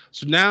is.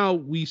 So now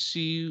we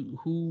see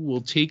who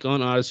will take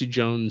on Odyssey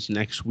Jones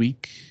next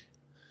week.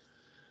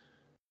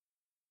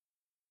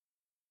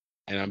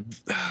 And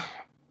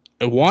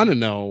I want to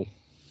know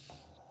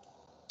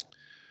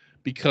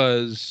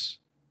because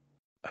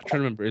I'm trying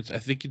to remember. I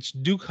think it's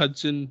Duke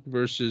Hudson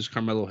versus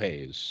Carmelo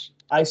Hayes.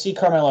 I see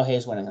Carmelo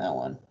Hayes winning that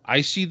one.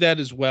 I see that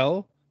as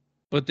well,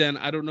 but then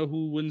I don't know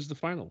who wins the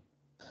final.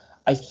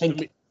 I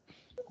think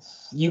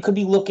you could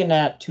be looking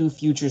at two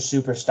future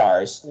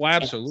superstars. Oh,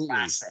 absolutely.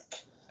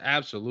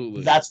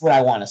 Absolutely. That's what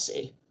I want to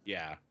see.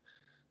 Yeah.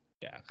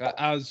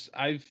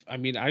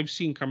 I've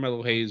seen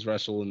Carmelo Hayes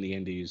wrestle in the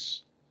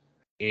Indies,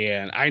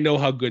 and I know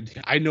how good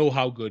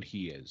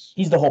he is.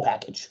 He's the whole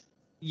package.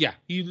 Yeah,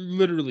 he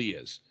literally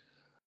is.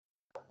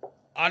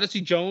 Odyssey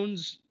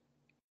Jones,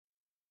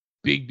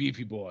 big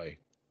beefy boy,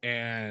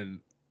 and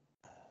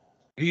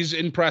he's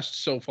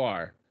impressed so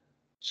far.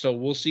 So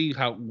we'll see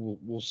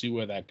we'll see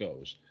where that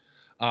goes.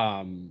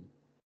 But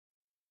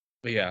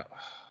yeah,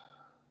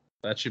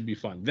 that should be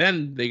fun.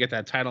 Then they get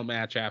that title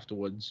match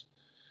afterwards.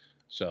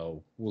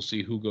 So we'll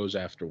see who goes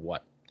after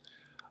what.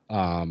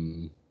 But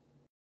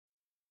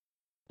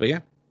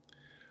yeah,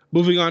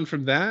 moving on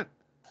from that,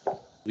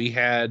 we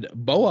had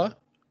Boa,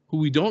 who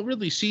we don't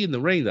really see in the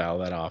ring all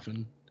that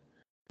often,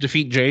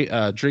 defeat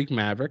Drake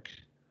Maverick.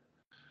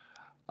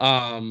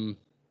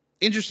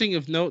 Interesting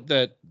of note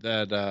that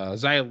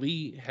Xia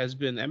Li has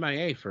been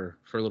MIA for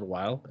a little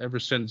while, ever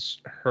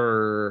since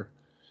her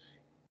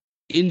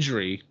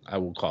injury, I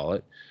will call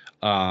it,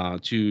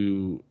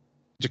 to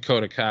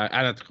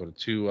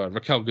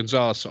Raquel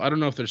Gonzalez. So I don't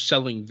know if they're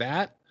selling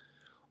that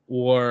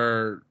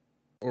or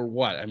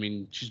what. I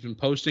mean, she's been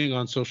posting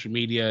on social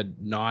media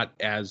not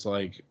as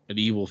like an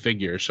evil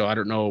figure, so I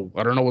don't know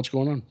what's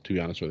going on, to be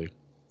honest with you.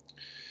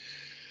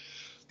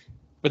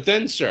 But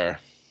then, sir,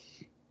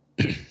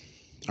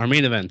 our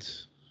main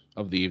event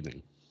of the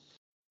evening.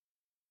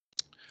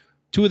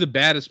 Two of the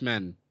baddest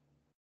men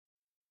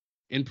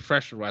in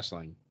professional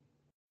wrestling.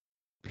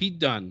 Pete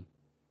Dunne,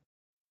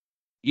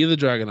 Ilya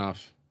Dragunov.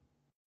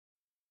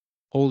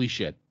 Holy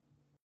shit.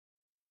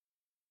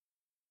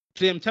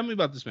 Sam, tell me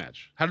about this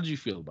match. How did you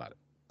feel about it?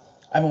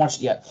 I haven't watched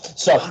it yet.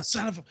 So,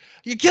 son of a...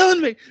 You're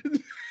killing me!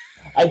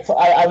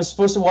 I was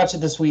supposed to watch it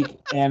this week,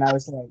 and I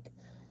was like,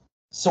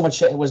 so much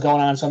shit was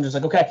going on, so I'm just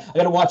like, okay, I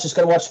gotta watch this,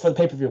 for the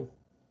pay-per-view.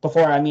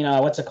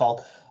 What's it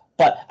called?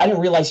 But I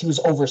didn't realize he was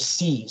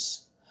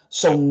overseas.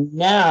 So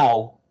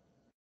now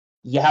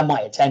you have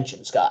my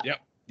attention, Scott.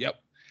 Yep.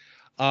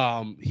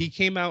 He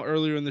came out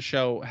earlier in the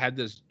show, had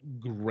this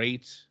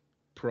great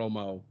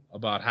promo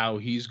about how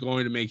he's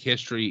going to make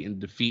history and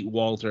defeat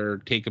Walter,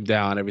 take him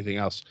down, everything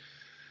else.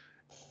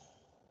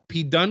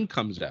 Pete Dunne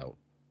comes out.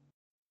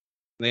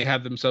 They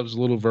have themselves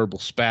a little verbal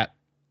spat.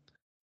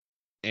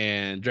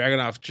 And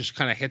Dragunov just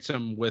kind of hits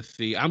him with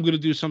the, I'm going to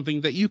do something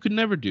that you could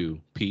never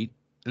do, Pete,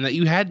 and that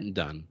you hadn't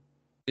done.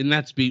 And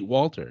that's beat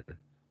Walter.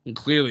 And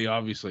clearly,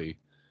 obviously,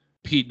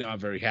 Pete not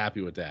very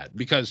happy with that.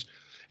 Because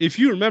if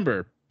you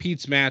remember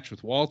Pete's match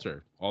with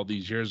Walter all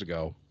these years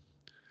ago,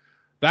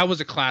 that was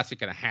a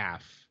classic and a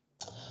half.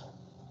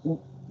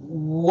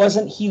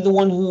 Wasn't he the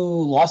one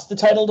who lost the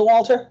title to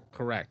Walter?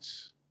 Correct.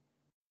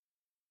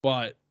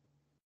 But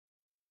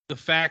the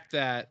fact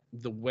that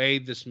the way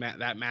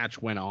that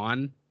match went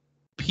on,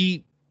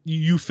 Pete,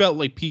 you felt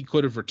like Pete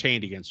could have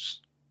retained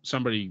against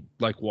somebody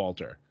like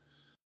Walter.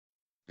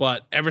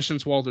 But ever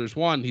since Walter's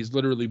won, he's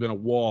literally been a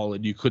wall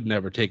and you could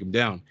never take him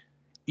down.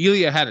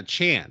 Ilya had a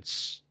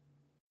chance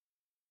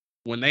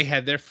when they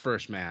had their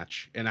first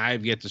match, and I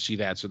have yet to see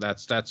that, so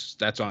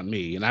that's on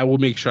me, and I will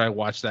make sure I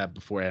watch that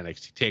before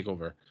NXT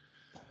Takeover,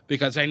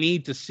 because I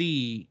need to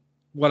see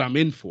what I'm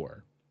in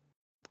for,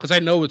 because I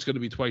know it's going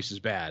to be twice as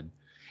bad,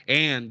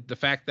 and the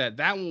fact that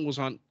that one was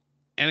on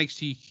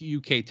NXT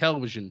UK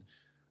television,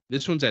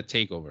 this one's at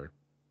Takeover.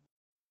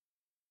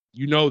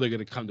 You know they're going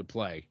to come to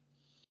play.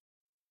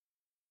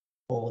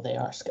 Oh, they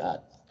are,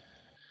 Scott.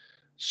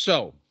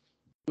 So,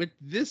 with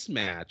this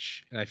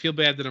match, and I feel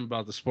bad that I'm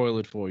about to spoil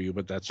it for you,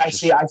 but that's I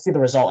see the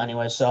result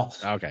anyway, so.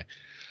 Okay.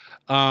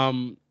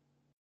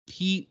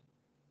 Heat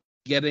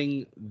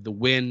getting the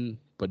win,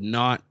 but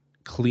not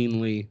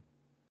cleanly.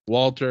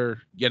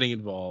 Walter getting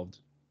involved.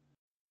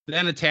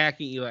 Then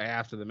attacking Eli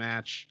after the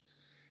match.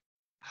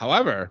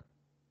 However,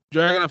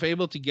 Dragunov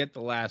able to get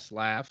the last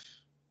laugh,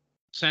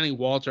 sending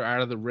Walter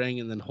out of the ring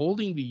and then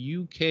holding the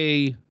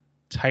UK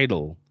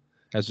title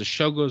as the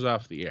show goes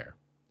off the air.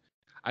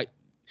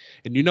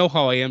 And you know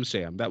how I am,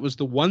 Sam. That was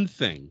the one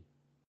thing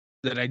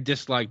that I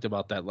disliked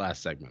about that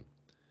last segment.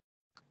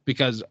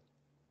 Because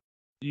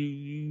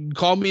you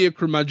call me a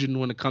curmudgeon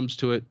when it comes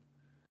to it,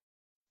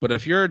 but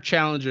if you're a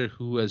challenger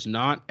who has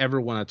not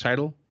ever won a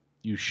title,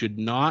 you should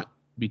not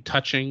be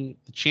touching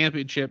the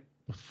championship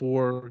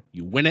before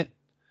you win it.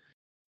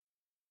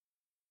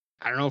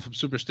 I don't know if I'm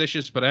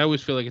superstitious, but I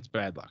always feel like it's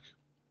bad luck.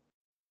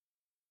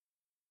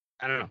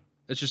 I don't know.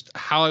 It's just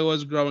how I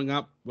was growing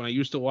up when I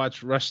used to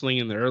watch wrestling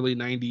in the early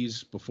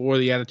 90s before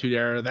the Attitude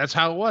Era. That's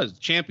how it was.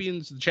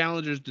 Champions, the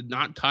challengers did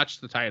not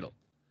touch the title.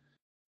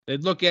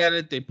 They'd look at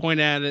it, they'd point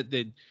at it,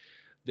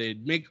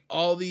 they'd make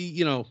all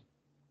the,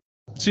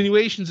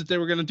 insinuations that they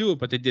were going to do it,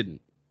 but they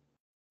didn't.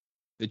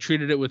 They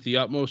treated it with the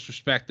utmost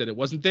respect that it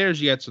wasn't theirs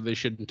yet, so they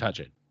shouldn't touch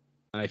it.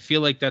 And I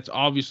feel like that's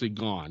obviously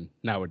gone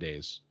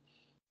nowadays.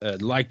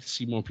 I'd like to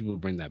see more people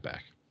bring that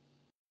back.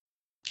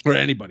 Or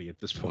anybody at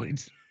this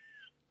point.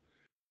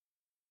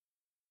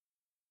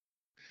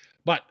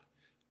 But,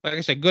 like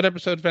I said, good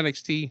episode of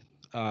NXT.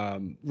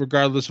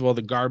 Regardless of all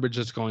the garbage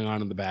that's going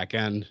on in the back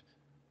end,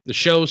 the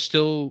show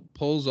still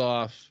pulls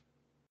off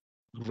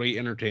great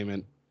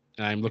entertainment.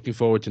 And I'm looking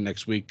forward to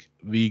next week,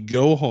 the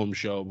go-home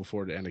show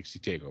before the NXT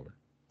TakeOver.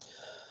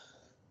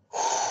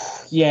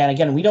 Yeah, and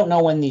again, we don't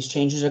know when these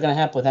changes are going to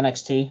happen with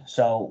NXT,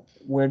 so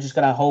we're just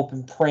going to hope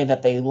and pray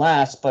that they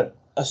last, but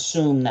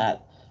assume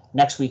that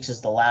next week's is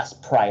the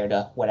last prior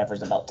to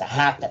whatever's about to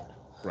happen.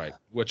 Right,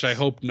 which I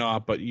hope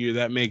not, but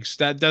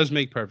that does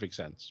make perfect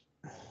sense.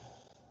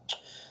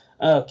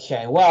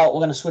 Okay, well, we're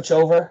going to switch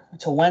over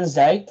to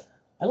Wednesday.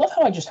 I love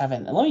how I just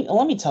haven't.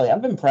 Let me tell you,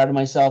 I've been proud of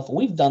myself.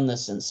 We've done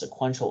this in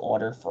sequential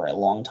order for a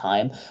long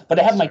time, but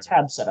I have my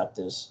tab set up.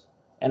 There's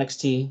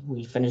NXT.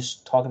 We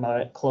finished talking about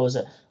it. Close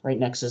it. Right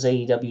next is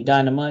AEW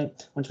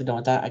Dynamite. Once we're done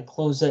with that, I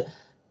close it.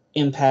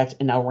 Impact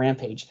and now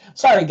Rampage.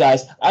 Sorry,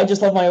 guys. I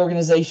just love my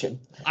organization.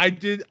 I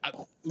did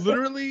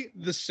literally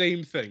the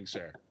same thing,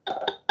 sir.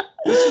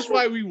 This is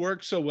why we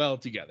work so well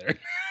together.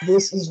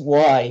 This is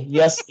why.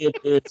 Yes, it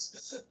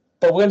is.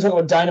 But we're going to talk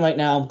about Dynamite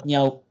now.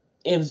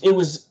 It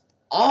was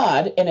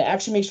odd, and it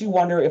actually makes me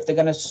wonder if they're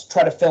going to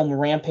try to film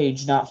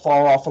Rampage not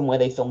far off from where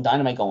they film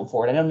Dynamite going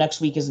forward. I know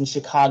next week is in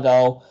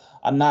Chicago.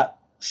 I'm not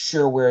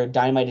sure where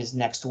Dynamite is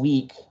next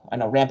week. I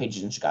know Rampage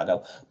is in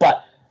Chicago,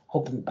 but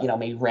hoping,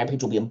 maybe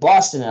Rampage will be in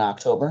Boston in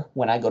October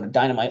when I go to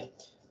Dynamite.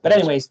 But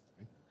anyways,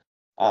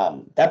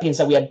 that being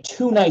said, we had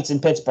 2 nights in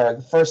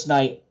Pittsburgh. First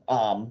night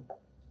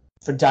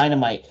for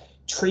Dynamite,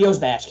 trios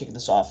match kicking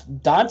this off.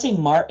 Dante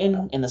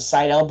Martin and the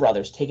Seidel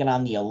brothers taking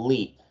on the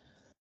Elite.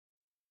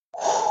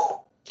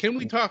 Can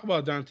we talk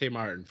about Dante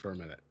Martin for a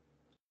minute?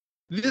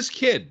 This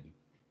kid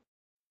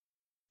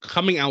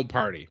coming out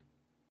party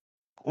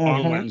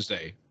on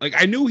Wednesday. Like,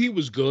 I knew he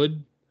was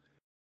good,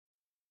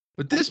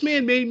 but this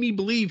man made me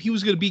believe he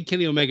was going to beat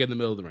Kenny Omega in the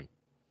middle of the ring.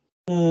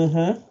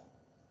 Mm-hmm.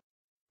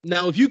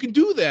 Now, if you can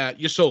do that,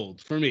 you're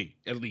sold, for me,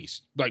 at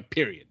least. Like,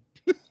 period.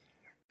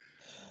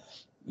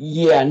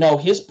 Yeah, no,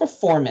 his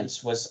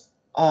performance was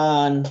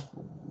unrivaled.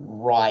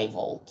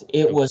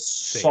 It was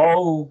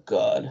so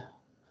good.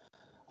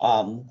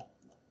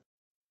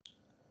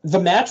 The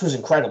match was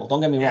incredible.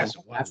 Don't get me wrong.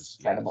 The match was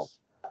incredible.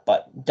 Yes.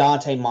 But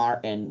Dante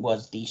Martin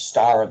was the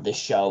star of this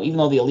show. Even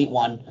though the Elite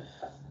won,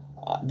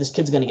 this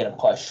kid's going to get a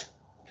push.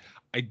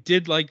 I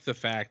did like the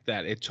fact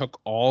that it took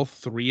all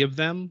 3 of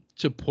them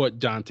to put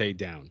Dante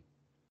down.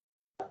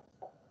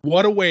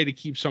 What a way to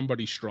keep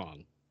somebody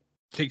strong.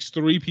 It takes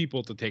 3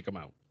 people to take him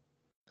out.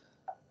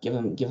 Give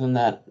him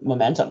that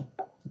momentum.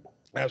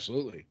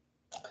 Absolutely.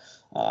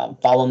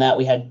 Following that,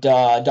 we had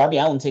Darby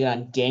Allin taking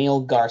on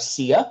Daniel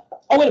Garcia.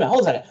 Oh, wait a minute.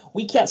 Hold on a second.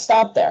 We can't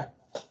stop there.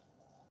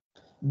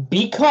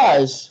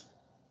 Because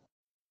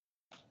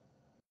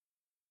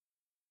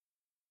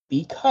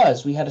we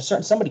had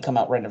somebody come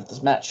out right after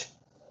this match.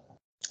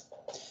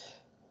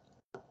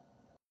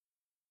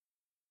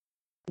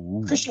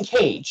 Ooh. Christian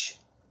Cage.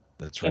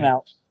 That's came right.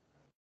 out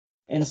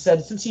and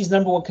said since he's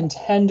number 1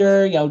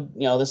 contender,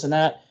 this and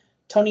that,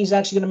 Tony's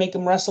actually going to make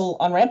him wrestle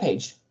on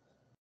Rampage.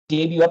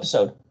 Debut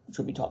episode, which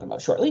we'll be talking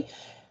about shortly.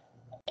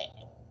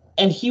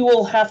 And he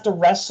will have to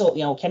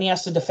wrestle, Kenny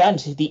has to defend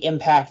the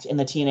Impact in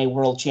the TNA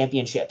World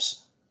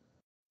Championships.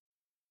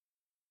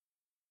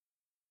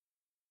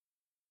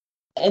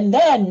 And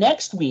then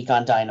next week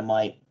on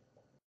Dynamite,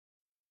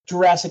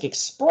 Jurassic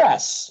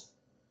Express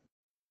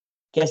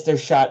gets their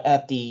shot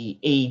at the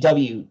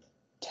AEW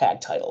tag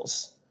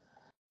titles.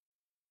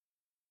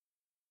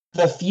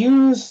 The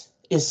fuse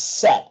is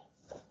set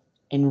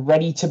and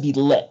ready to be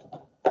lit.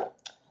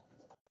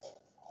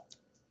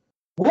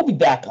 We'll be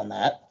back on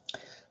that.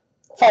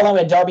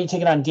 Following at Darby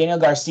taking on Daniel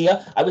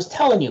Garcia. I was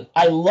telling you,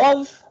 I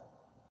love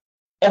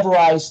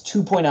Everrise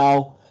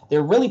 2.0.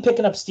 They're really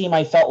picking up steam,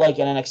 I felt like,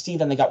 in NXT.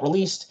 Then they got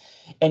released.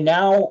 And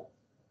now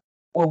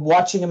we're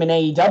watching them in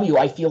AEW.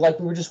 I feel like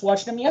we were just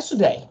watching them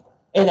yesterday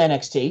in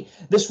NXT.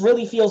 This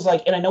really feels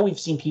like, and I know we've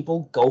seen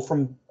people go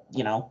from,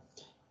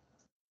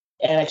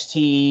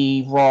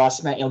 NXT, Raw,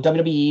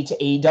 WWE to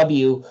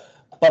AEW.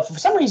 But for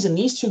some reason,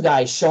 these two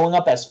guys showing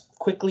up as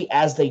quickly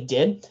as they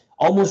did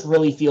almost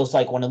really feels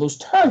like one of those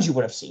turns you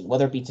would have seen,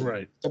 whether it be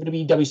WWE,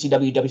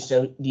 WCW,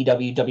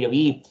 WCW,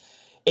 WWE.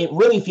 It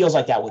really feels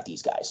like that with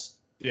these guys.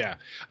 Yeah.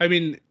 I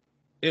mean,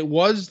 it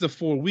was the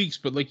 4 weeks,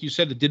 but like you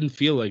said, it didn't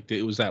feel like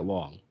it was that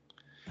long.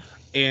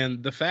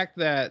 And the fact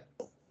that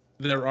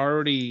they're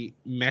already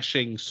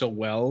meshing so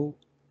well,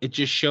 it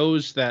just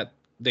shows that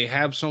they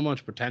have so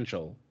much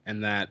potential,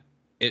 and that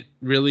it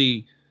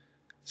really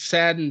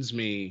saddens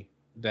me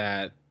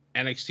that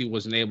NXT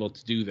wasn't able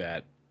to do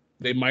that.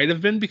 They might have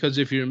been, because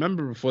if you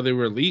remember, before they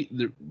were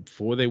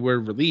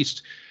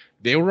released,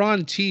 they were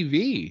on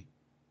TV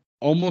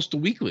almost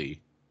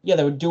weekly. Yeah,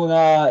 they were doing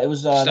it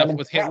was stuff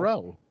with Hit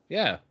Row.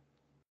 Yeah.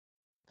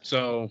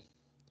 So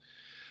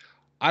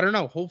I don't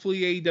know.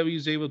 Hopefully AEW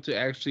is able to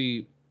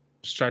actually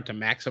start to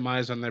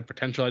maximize on their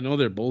potential. I know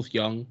they're both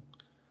young.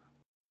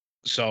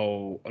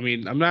 So, I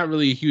mean, I'm not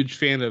really a huge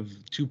fan of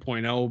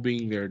 2.0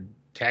 being their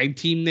tag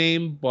team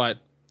name, but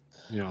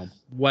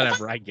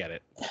whatever, I get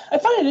it. I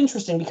find it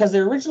interesting because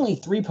they're originally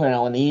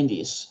 3.0 in the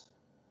Indies.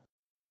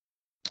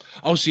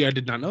 Oh, see, I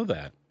did not know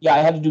that. Yeah, I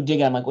had to do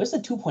digging. I'm like, where's the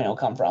 2.0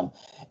 come from?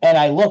 And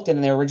I looked,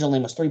 and their original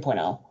name was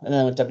 3.0. And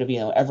then with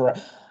WWE,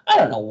 I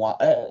don't know why.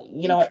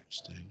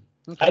 Interesting.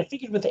 Okay. I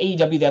figured with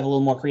AEW, they have a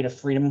little more creative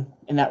freedom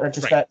in that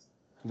retrospect.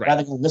 Right.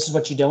 Rather than, this is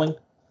what you're doing.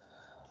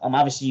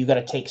 Obviously, you got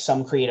to take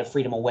some creative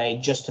freedom away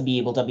just to be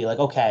able to be like,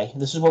 okay,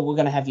 this is what we're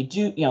going to have you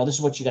do. This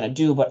is what you're going to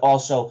do, but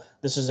also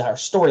this is our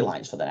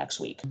storylines for the next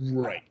week.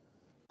 Right.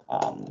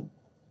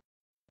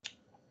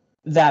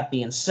 That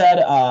being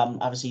said,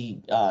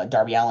 obviously,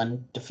 Darby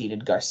Allin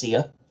defeated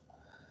Garcia.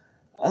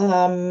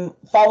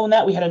 Following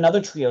that, we had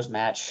another trios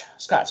match.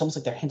 Scott, it's almost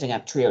like they're hinting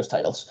at trios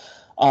titles.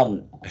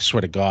 I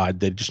swear to God,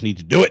 they just need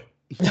to do it.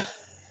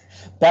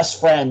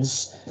 Best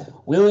friends,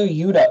 Wheeler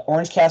Yuta,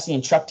 Orange Cassidy,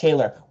 and Chuck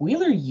Taylor.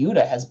 Wheeler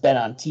Yuta has been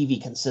on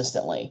TV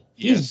consistently.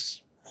 Yes.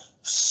 He's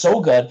so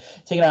good.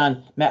 Taking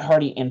on Matt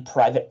Hardy and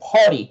Private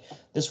Party.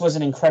 This was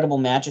an incredible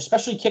match,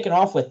 especially kicking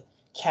off with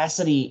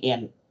Cassidy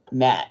and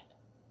Matt.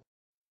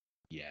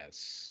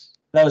 Yes.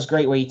 That was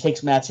great, where he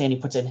takes Matt's hand, he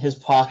puts it in his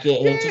pocket,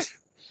 and it just...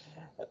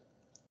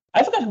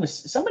 I forgot who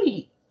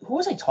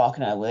was I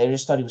talking to? They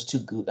just thought he was too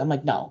good. I'm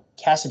like, no,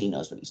 Cassidy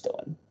knows what he's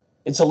doing.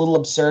 It's a little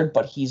absurd,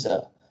 but he's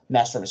a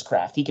master of his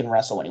craft. He can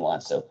wrestle when he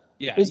wants to.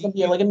 Yeah, he's gonna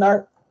be like a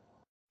nerd.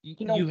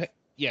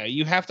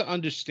 You have to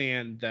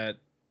understand that.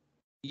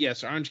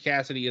 Yes, Orange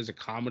Cassidy is a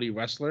comedy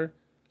wrestler,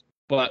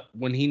 but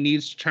when he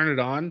needs to turn it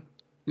on,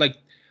 like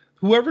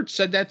whoever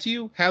said that to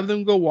you, have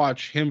them go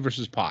watch him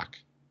versus Pac,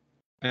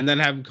 and then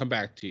have him come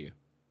back to you.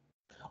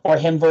 Or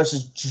him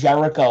versus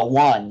Jericho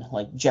 1,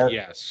 like Jericho.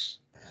 Yes.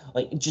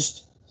 Like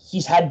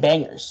he's had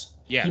bangers.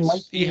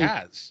 Yes, he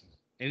has,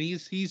 and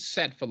he's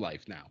set for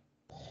life now.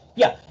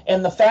 Yeah,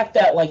 and the fact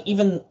that like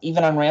even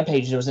on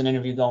Rampage there was an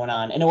interview going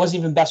on, and it wasn't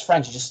even best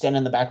friends; you just stand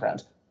in the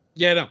background.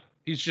 Yeah, no,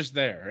 he's just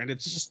there, and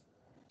it's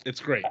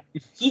great.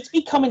 He's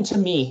becoming, to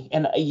me,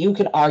 and you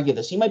can argue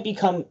this,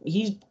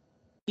 he's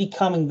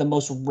becoming the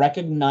most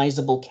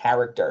recognizable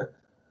character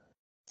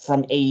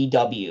from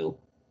AEW,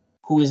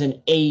 who is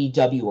an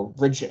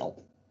AEW original.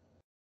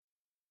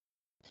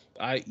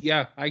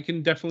 I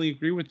can definitely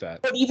agree with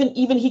that. But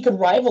even he could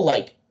rival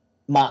like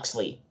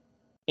Moxley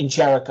and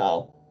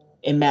Jericho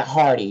and Matt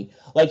Hardy.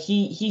 Like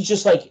he's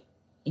just like,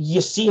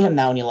 you see him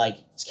now and you're like,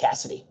 it's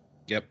Cassidy.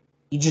 Yep.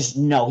 You just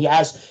know he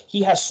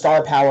has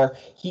star power.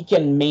 He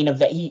can main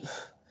event.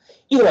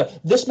 Either way,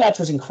 this match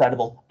was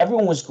incredible.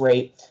 Everyone was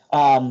great.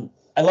 I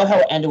love how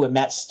it ended with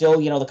Matt still,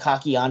 the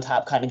cocky on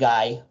top kind of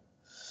guy.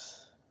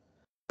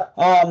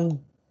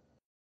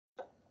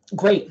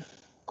 Great.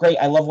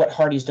 I love what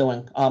Hardy's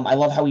doing. I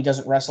love how he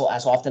doesn't wrestle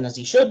as often as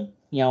he should.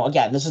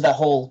 Again, this is that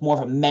whole more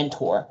of a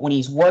mentor when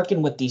he's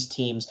working with these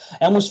teams.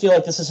 I almost feel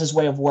like this is his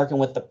way of working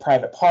with the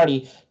Private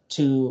Party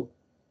to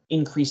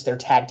increase their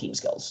tag team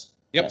skills.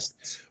 Yep.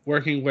 Yes.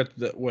 Working with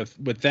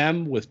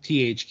them, with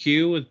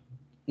THQ,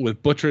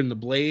 with Butcher and the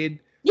Blade.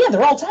 Yeah,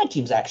 they're all tag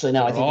teams actually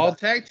now. They're all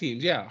tag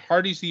teams. Yeah,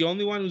 Hardy's the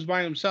only one who's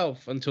by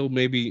himself until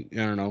maybe, I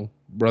don't know,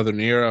 Brother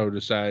Nero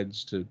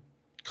decides to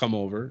come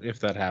over, if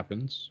that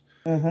happens.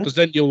 Because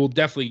then you'll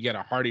definitely get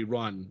a Hardy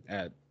run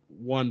at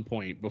one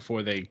point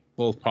before they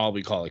both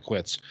probably call it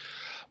quits.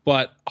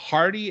 But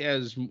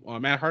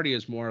Matt Hardy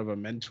as more of a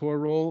mentor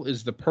role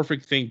is the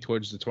perfect thing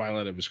towards the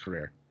twilight of his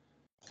career.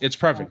 It's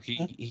perfect.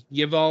 He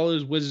give all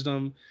his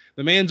wisdom.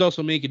 The man's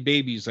also making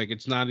babies. Like,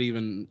 it's not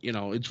even,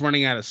 it's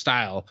running out of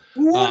style.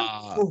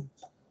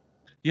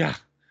 Yeah.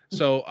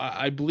 So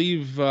I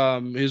believe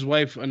his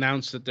wife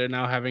announced that they're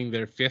now having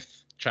their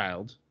 5th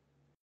child.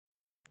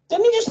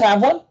 Didn't he just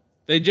have one?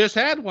 They just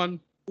had one.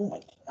 Oh my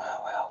God.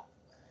 Oh, wow.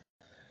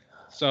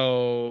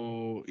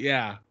 So,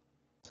 yeah.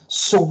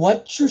 So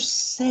what you're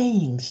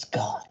saying,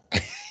 Scott,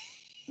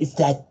 is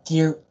that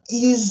there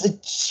is a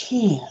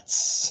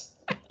chance.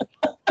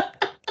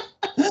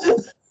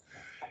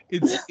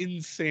 It's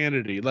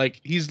insanity.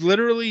 Like, he's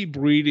literally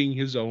breeding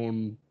his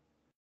own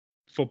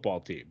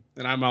football team,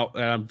 and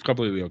I'm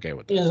completely okay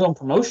with that. His own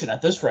promotion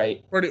at this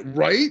rate.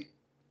 Right?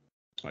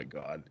 My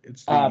God,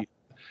 it's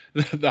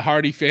the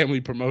Hardy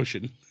family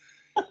promotion.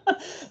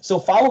 So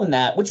following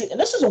that, and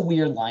this is a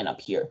weird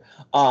lineup here.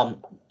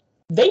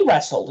 They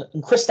wrestled,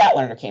 and Chris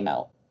Statlander came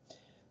out,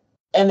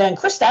 and then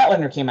Chris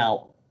Statlander came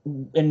out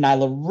in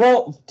Nyla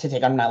Rose to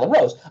take on Nyla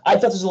Rose. I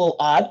thought this was a little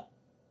odd.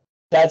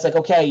 That's like,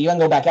 okay, you're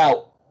gonna go back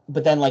out.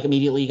 But then, like,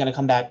 immediately you're going to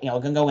come back, you're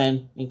going to go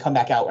in and come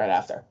back out right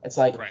after. It's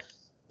like, right.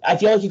 I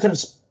feel like you could have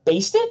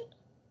spaced it.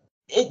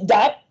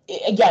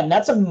 Again,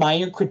 that's a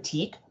minor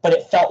critique, but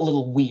it felt a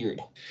little weird.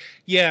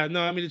 Yeah,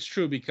 no, I mean, it's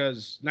true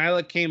because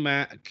Nyla came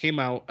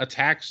out,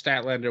 attacked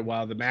Statlander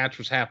while the match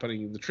was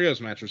happening, the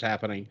trios match was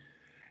happening,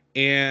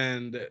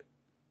 and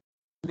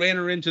ran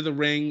her into the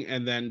ring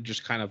and then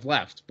just kind of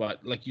left.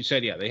 But like you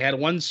said, yeah, they had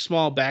one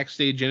small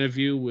backstage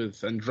interview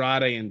with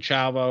Andrade and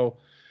Chavo,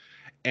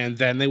 and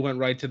then they went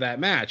right to that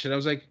match. And I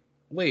was like,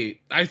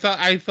 wait, I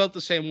felt the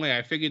same way.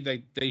 I figured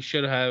that they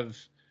should have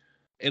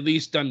at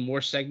least done more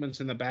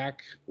segments in the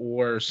back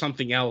or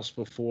something else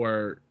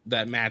before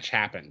that match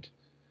happened.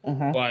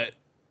 Mm-hmm. But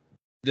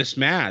this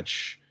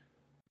match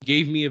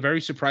gave me a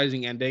very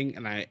surprising ending,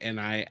 and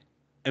I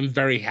am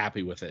very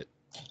happy with it.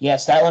 Yeah,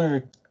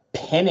 Statlander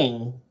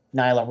pinning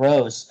Nyla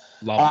Rose.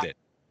 Loved it.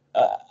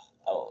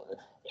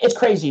 It's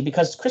crazy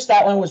because Chris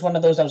Statlander was one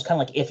of those I was kind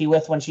of like iffy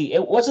with when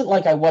it wasn't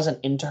like I wasn't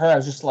into her. I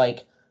was just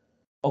like,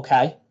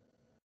 okay.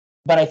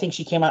 But I think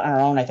she came out on her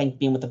own. I think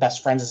being with the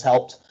best friends has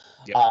helped.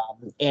 Yep.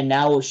 And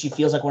now she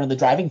feels like one of the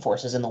driving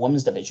forces in the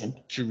women's division.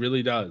 She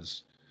really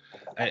does.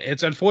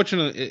 It's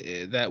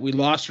unfortunate that we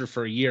lost her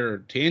for a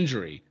year to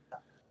injury.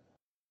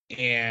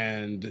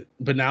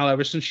 But now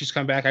ever since she's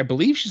come back, I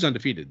believe she's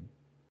undefeated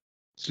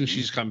since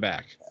she's come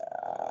back.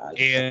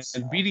 And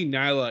beating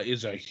Nyla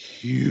is a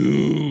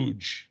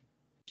huge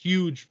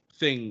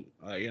thing,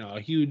 a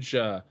huge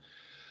I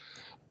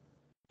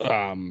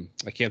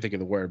can't think of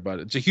the word, but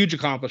it's a huge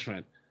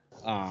accomplishment.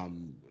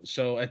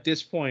 So at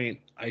this point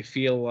I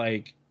feel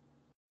like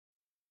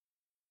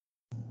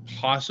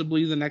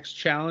possibly the next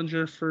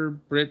challenger for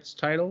Britt's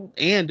title.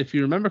 And if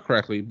you remember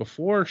correctly,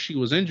 before she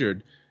was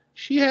injured,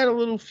 she had a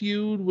little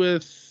feud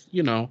with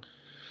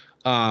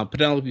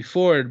Penelope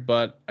Ford,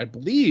 but I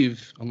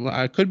believe,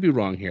 I could be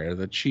wrong here,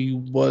 that she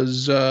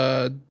was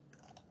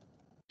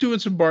doing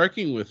some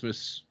barking with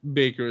Miss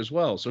Baker as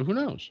well. So who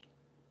knows?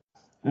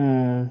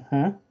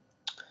 Mm-hmm.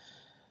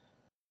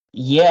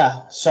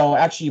 Yeah. So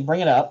actually, you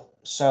bring it up.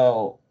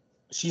 So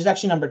she's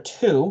actually number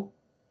 2.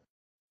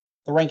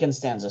 The ranking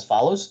stands as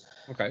follows.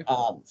 Okay.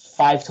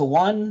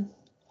 5-1.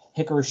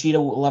 Hikaru Shida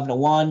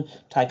 11-1.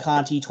 Tai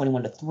Conti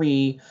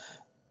 21-3.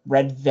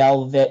 Red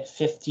Velvet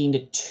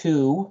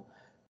 15-2.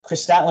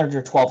 Chris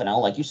Statlander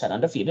 12-0, like you said,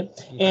 undefeated.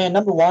 Okay. And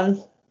number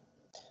 1,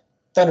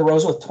 Thunder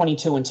Rosa with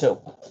 22-2.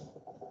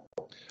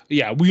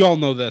 Yeah, we all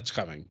know that's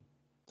coming.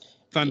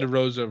 Thunder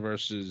Rosa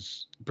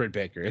versus Britt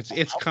Baker.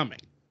 It's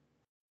coming.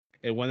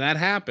 And when that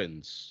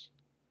happens,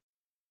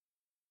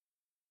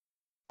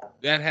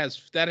 that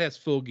has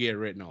Full Gear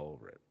written all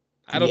over it.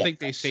 I don't think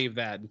they save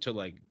that until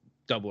like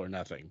Double or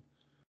Nothing.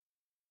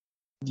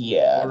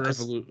 Yeah.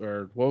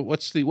 Or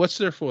what's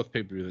their 4th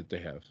pay-per-view that they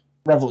have?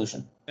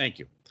 Revolution. Thank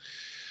you.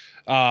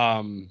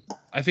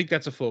 I think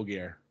that's a Full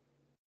Gear.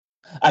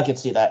 I could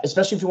see that,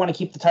 especially if you want to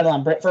keep the title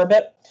on Britt for a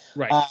bit.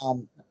 Right.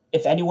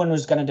 If anyone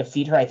was going to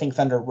defeat her, I think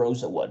Thunder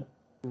Rosa would.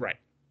 Right.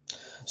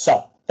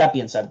 So, that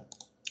being said,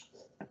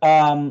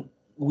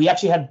 we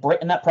actually had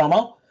Britt in that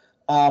promo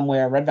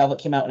where Red Velvet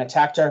came out and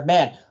attacked her.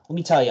 Man, let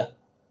me tell you.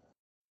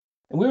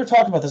 And we were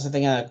talking about this, I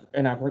think,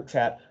 in our group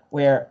chat,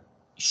 where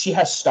she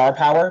has star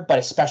power, but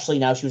especially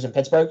now she was in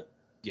Pittsburgh.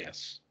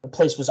 Yes. The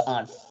place was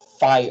on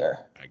fire.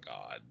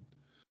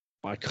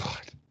 My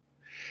God.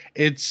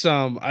 It's,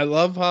 I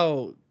love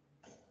how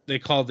they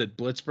called it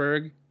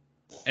Blitzburg.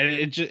 And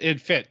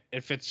it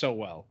fits so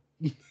well.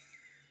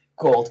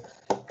 Gold.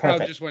 Perfect.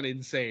 Crowd just went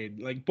insane.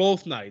 Like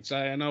both nights.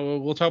 I know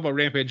we'll talk about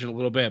Rampage in a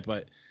little bit,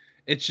 but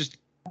it's just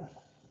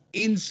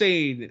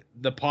insane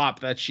the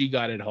pop that she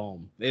got at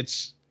home.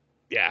 It's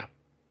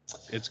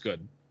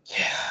good.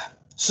 Yeah.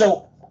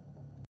 So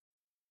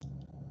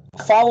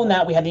following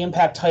that, we had the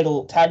Impact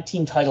tag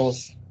team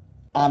titles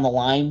on the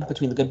line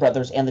between the Good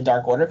Brothers and the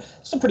Dark Order.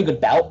 It's a pretty good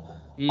bout.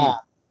 It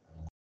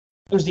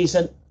was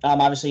decent.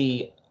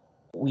 Obviously,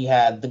 we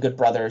had the Good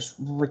Brothers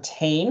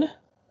retain.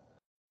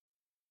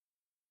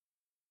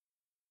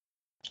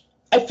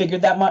 I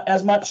figured that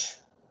as much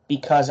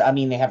because, I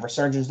mean, they have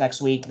Resurgence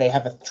next week. They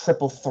have a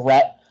triple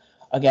threat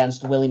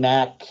against Willie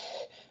Mack,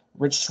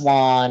 Rich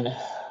Swann,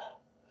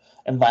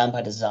 and Violent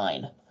by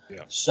Design.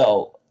 Yeah.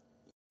 So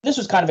this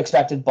was kind of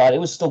expected, but it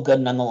was still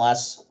good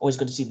nonetheless. Always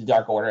good to see the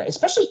Dark Order,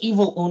 especially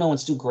Evil Uno and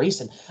Stu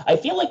Grayson. I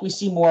feel like we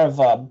see more of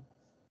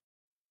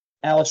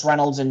Alex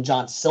Reynolds and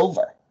John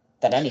Silver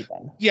than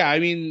anything. Yeah, I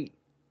mean,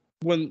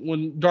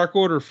 when Dark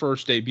Order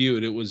first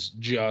debuted, it was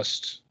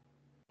just,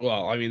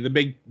 well, I mean, the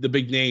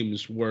big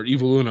names were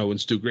Evil Uno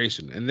and Stu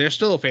Grayson, and they're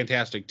still a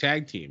fantastic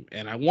tag team,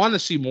 and I want to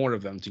see more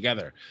of them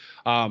together,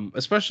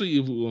 especially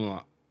Evil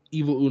Uno.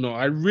 Evil Uno,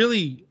 I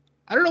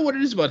don't know what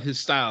it is about his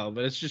style,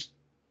 but it's just,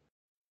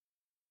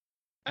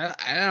 I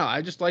don't know.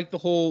 I just like the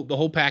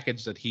whole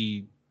package that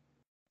he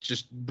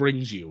just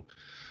brings you.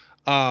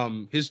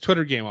 His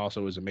Twitter game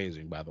also is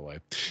amazing, by the way.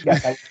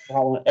 Yes,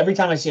 every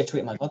time I see a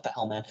tweet, I'm like, what the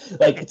hell, man?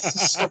 Like,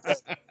 it's so good.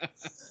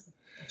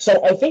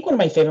 So I think one of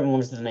my favorite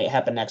moments of the night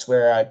happened next,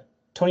 where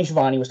Tony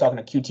Schiavone was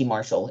talking to QT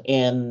Marshall,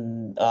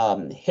 and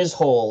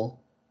the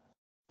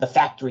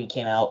factory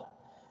came out,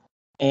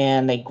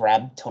 and they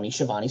grabbed Tony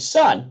Schiavone's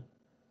son,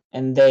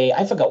 and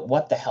I forgot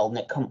what the hell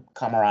Nick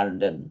Camarado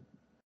did.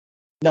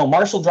 No,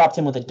 Marshall dropped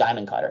him with a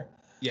diamond cutter.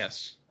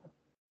 Yes.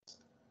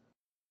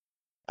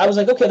 I was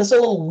like, okay, this is a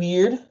little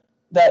weird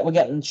that we're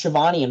getting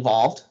Schiavone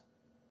involved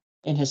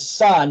and his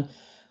son,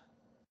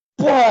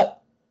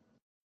 but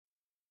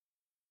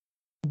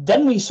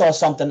then we saw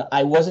something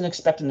I wasn't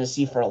expecting to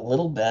see for a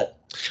little bit.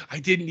 I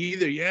didn't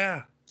either,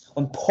 yeah.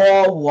 When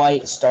Paul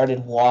White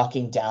started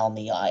walking down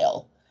the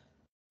aisle.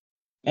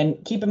 And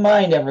keep in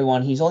mind,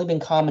 everyone, he's only been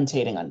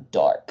commentating on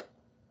Dark.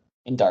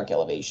 In Dark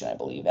Elevation, I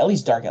believe. At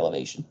least Dark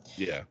Elevation.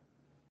 Yeah.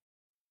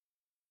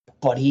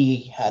 But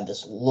he had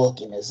this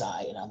look in his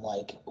eye, and I'm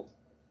like,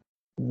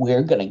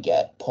 we're going to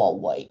get Paul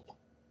White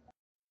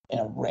in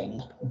a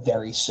ring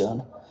very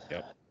soon.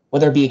 Yep.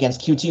 Whether it be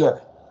against QT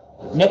or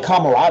Nick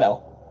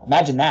Camarado.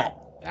 Imagine that.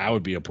 That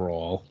would be a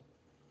brawl.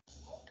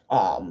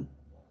 But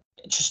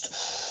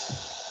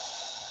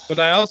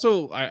I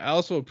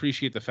also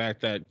appreciate the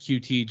fact that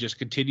QT just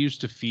continues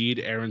to feed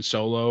Aaron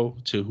Solo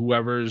to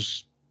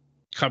whoever's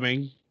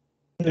coming.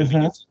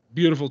 Mm-hmm.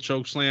 Beautiful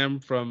choke slam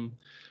from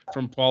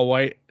Paul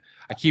White.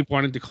 I keep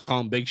wanting to call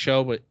him Big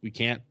Show, but we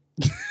can't.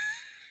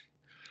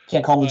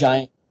 Can't call him the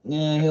Giant.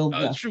 Yeah,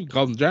 that's true.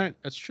 Call him Giant.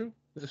 That's true.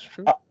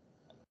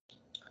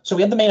 So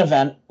we had the main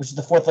event, which is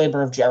the fourth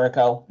labor of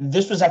Jericho.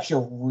 This was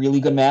actually a really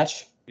good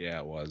match. Yeah,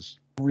 it was.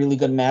 Really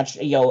good match.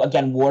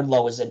 Again,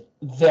 Wardlow is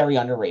very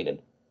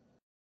underrated.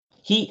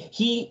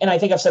 He and I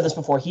think I've said this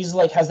before, he's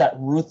like has that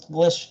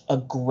ruthless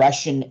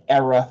aggression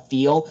era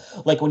feel.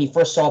 Like when you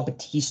first saw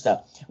Batista,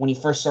 when you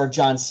first saw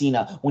John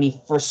Cena, when you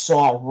first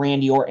saw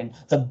Randy Orton,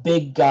 the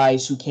big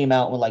guys who came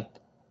out and were like,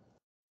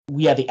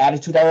 we had the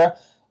Attitude Era,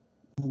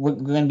 we're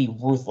going to be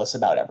ruthless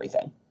about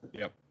everything.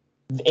 Yep.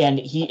 And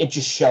it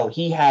just showed.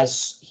 I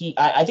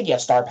think he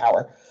has star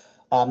power.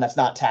 That's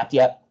not tapped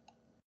yet.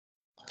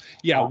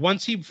 Yeah,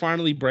 once he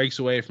finally breaks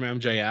away from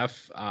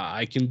MJF,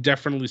 I can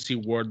definitely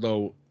see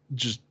Wardlow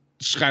just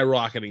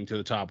skyrocketing to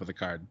the top of the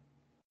card.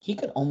 He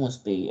could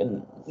almost be,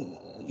 and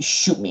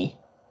shoot me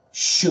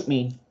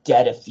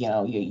dead if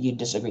you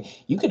disagree.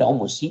 He could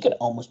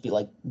almost be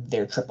like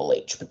their Triple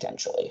H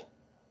potentially.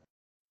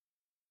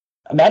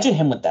 Imagine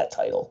him with that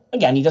title.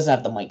 Again, he doesn't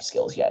have the mic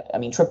skills yet. I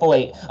mean, Triple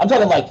H. I'm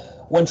talking like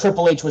when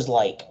Triple H was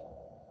like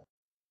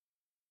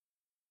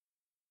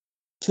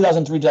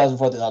 2003,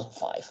 2004,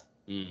 2005.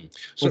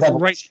 So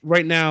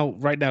right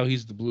now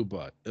he's the blue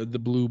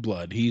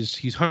blood.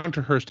 He's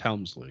Hunter Hearst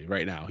Helmsley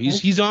right now.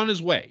 He's on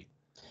his way.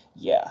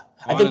 Yeah,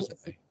 I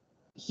think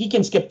he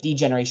can skip the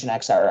Generation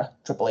X era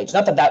Triple H.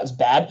 Not that was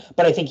bad,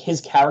 but I think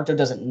his character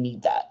doesn't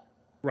need that.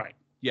 Right.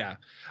 Yeah.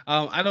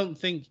 I don't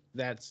think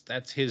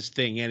that's his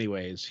thing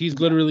anyways. He's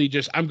literally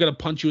just, I'm gonna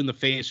punch you in the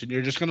face and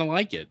you're just gonna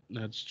like it.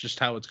 That's just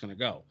how it's gonna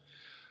go.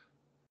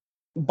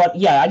 But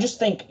yeah, I just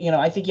think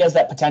I think he has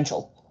that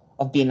potential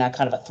of being that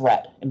kind of a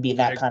threat and being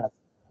that kind of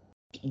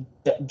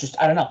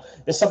I don't know.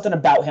 There's something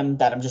about him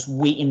that I'm just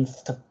waiting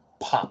to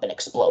pop and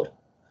explode.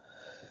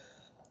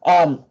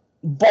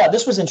 But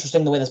this was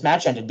interesting the way this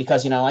match ended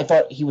because, I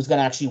thought he was going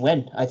to actually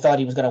win. I thought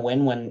he was going to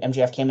win when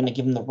MJF came in to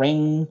give him the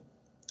ring.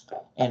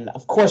 And,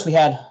 of course, we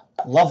had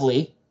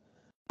lovely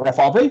Ref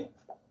Aubrey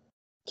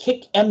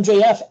kick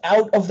MJF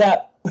out of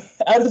the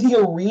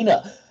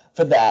arena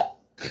for that.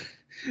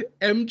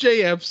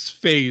 MJF's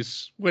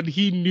face when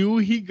he knew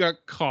he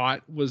got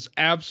caught was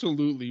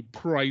absolutely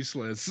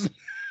priceless.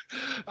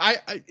 I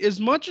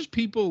as much as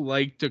people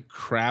like to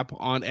crap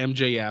on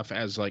MJF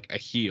as like a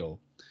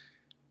heel,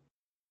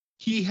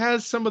 he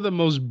has some of the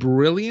most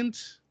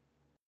brilliant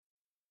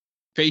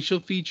facial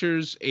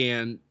features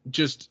and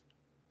just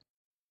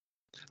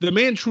the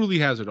man truly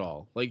has it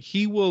all. Like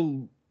he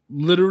will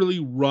literally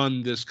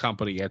run this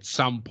company at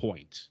some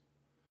point.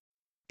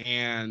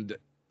 And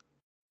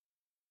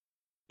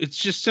it's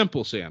just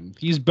simple, Sam.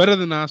 He's better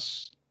than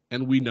us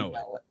and we know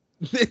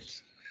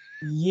it.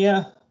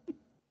 Yeah.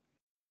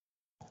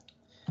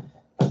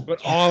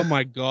 But oh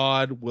my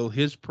God, will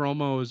his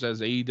promos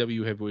as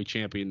AEW Heavyweight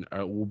Champion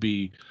will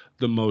be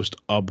the most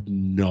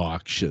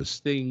obnoxious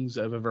things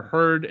I've ever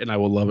heard, and I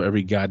will love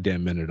every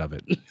goddamn minute of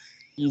it.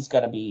 He's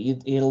gonna be.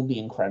 It'll be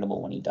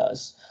incredible when he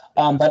does.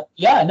 But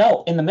yeah,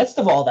 no. In the midst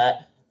of all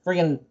that,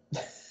 friggin'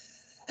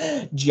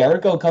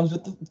 Jericho comes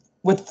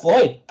with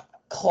Floyd,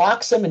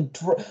 clocks him, and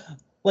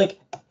like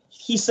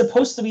he's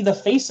supposed to be the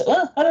face.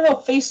 Well, I don't know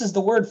if face is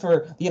the word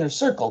for the inner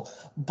circle,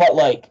 but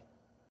like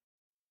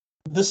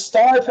the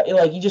star,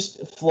 like you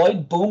just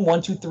Floyd, boom,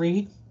 1, 2,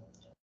 3.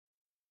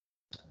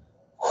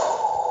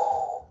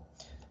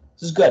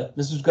 This is good.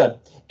 This was good,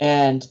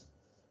 and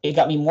it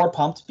got me more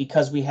pumped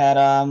because we had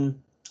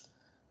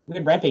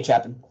Rampage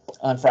happen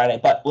on Friday.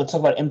 But let's talk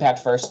about Impact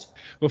first.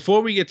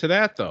 Before we get to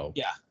that, though,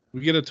 yeah,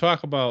 we got to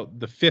talk about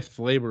the fifth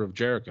labor of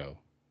Jericho.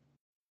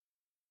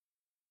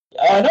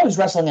 I know he's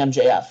wrestling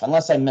MJF,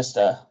 unless I missed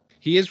a.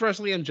 He is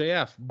wrestling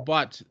MJF,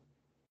 but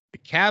the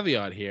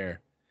caveat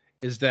here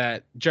is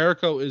that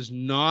Jericho is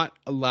not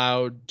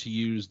allowed to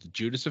use the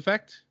Judas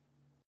effect,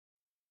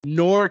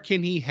 nor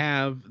can he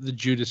have the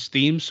Judas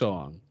theme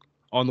song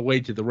on the way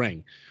to the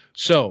ring.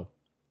 So,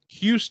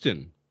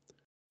 Houston,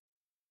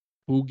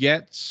 who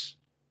gets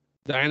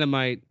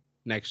Dynamite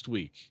next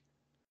week,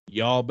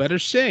 y'all better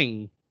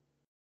sing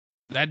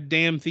that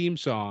damn theme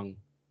song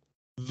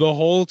the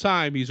whole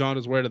time he's on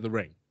his way to the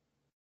ring.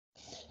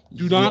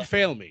 Do not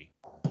fail me.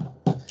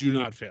 Do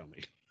not fail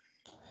me.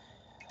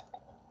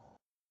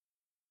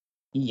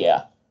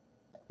 Yeah,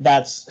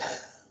 that's.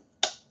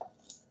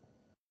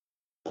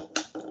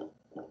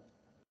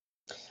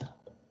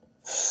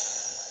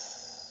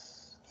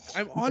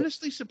 I'm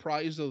honestly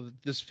surprised, though,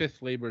 that this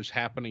fifth labor is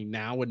happening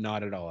now and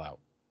not at All Out.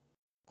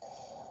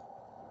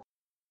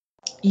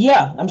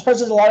 Yeah, I'm surprised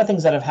there's a lot of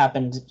things that have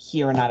happened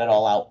here and not at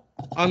All Out.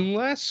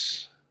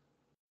 Unless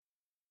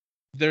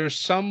there's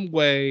some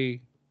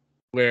way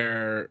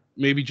where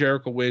maybe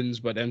Jericho wins,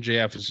 but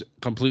MJF is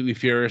completely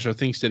furious or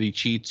thinks that he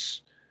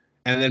cheats,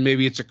 and then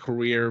maybe it's a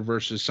career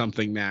versus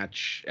something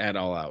match at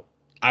All Out.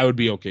 I would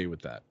be okay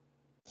with that.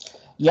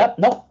 Yep,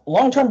 nope.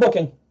 Long-term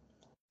booking.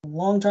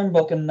 Long-term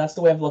booking. That's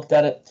the way I've looked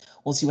at it.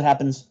 We'll see what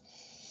happens.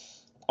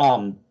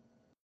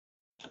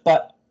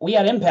 But we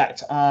had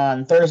Impact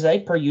on Thursday,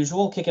 per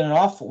usual. Kicking it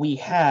off, we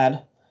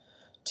had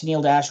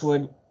Tenille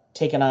Dashwood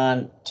taking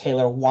on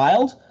Taylor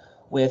Wilde,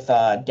 with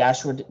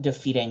Dashwood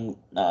defeating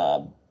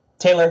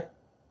Taylor.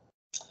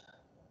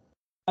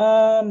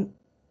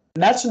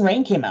 Madison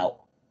Rayne came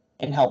out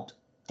and helped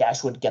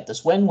Dashwood get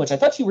this win, which I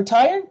thought she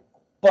retired,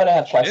 but I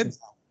have questions.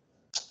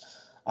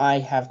 I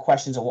have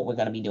questions on what we're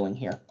going to be doing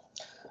here.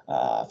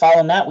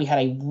 Following that, we had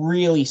a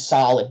really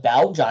solid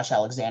bout. Josh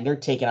Alexander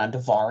taking on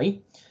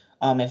Daivari.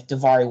 If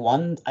Daivari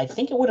won, I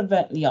think it would have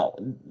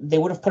been, they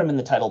would have put him in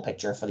the title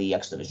picture for the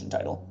X Division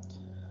title.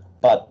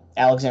 But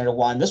Alexander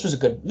won. This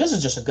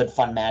is just a good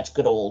fun match.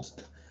 Good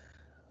old,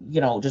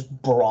 just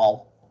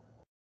brawl.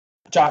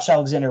 Josh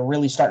Alexander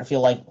really starting to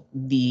feel like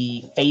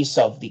the face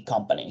of the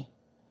company.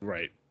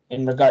 Right.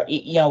 In regard,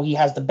 he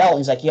has the belt. And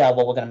he's like, yeah,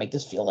 well, we're going to make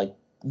this feel like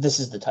this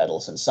is the title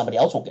since somebody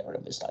else won't get rid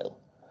of his title.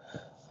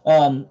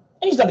 And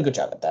he's done a good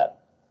job at that.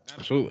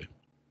 Absolutely.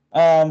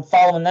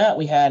 Following that,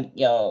 we had,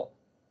 Kiera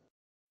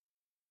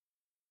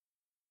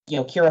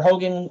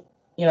Hogan,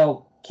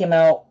 came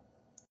out,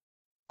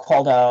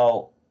 called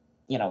out,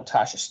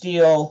 Tasha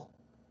Steele.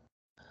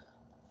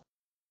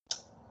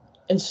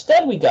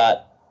 Instead, we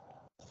got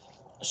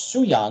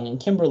Su Yung and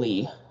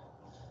Kimberly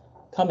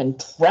come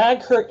and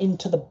drag her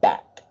into the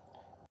back.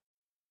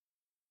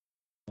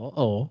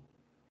 Uh-oh.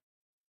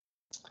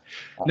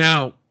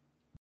 Now,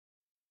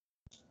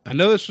 I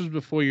know this was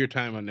before your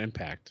time on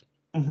Impact,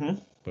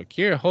 but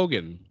Kiera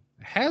Hogan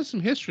has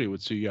some history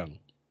with Su Yung.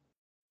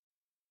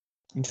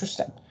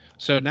 Interesting.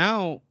 So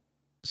now,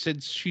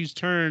 since she's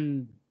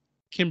turned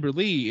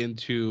Kimberly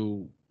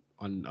into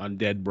an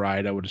undead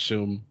bride, I would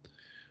assume,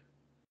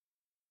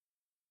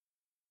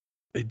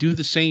 they do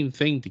the same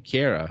thing to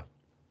Kiera.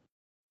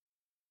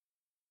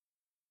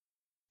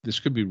 This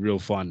could be real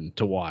fun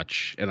to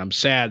watch, and I'm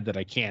sad that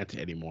I can't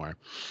anymore.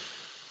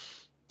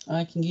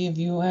 I can give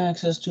you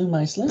access to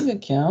my Sling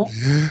account.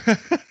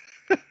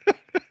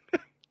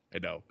 I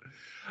know.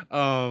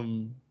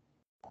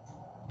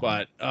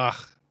 But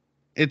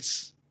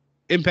it's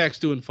Impact's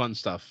doing fun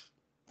stuff.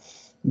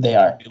 They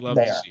are. You love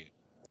to see it.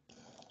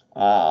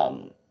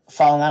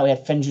 Following that, we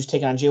had Finjuice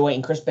taking on Jay White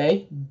and Chris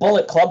Bay.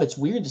 Bullet Club, it's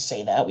weird to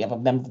say that. We have a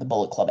member of the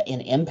Bullet Club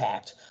in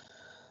Impact.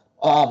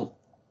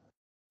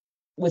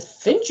 With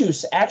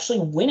Finjuice actually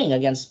winning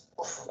against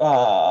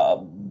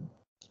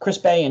Chris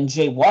Bay and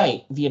Jay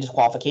White via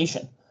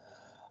disqualification.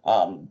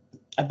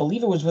 I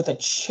believe it was with a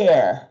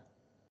chair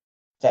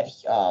that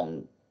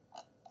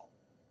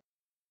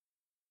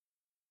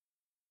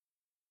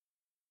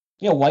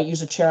White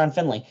used a chair on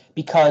Finlay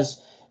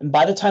because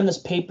by the time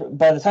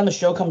the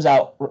show comes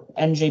out,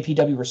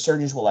 NJPW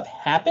Resurgence will have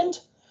happened,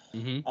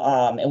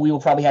 and we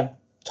will probably have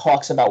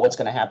talks about what's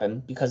going to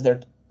happen because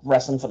they're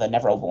wrestling for the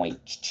Never Openweight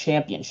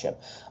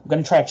Championship. I'm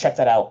going to try to check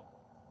that out.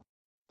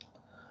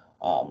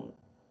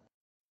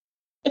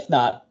 If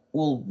not,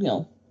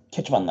 we'll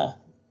catch them on the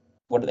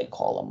what do they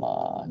call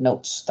them?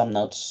 Notes, thumb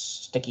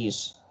notes,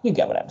 stickies. You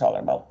get what I'm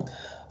talking about.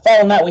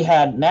 Following that, we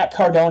had Matt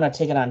Cardona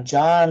taking on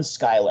John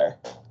Skyler.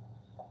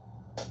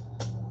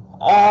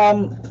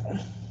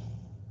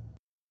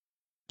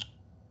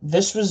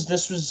 This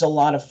was a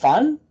lot of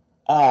fun.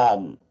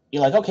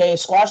 You're like, okay,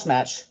 squash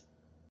match.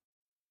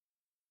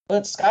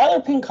 But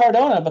Skyler pinned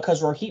Cardona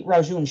because Rohit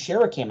Raju and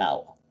Shera came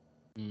out.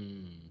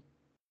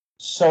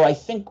 So I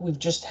think we've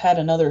just had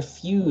another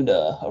feud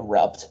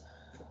erupt.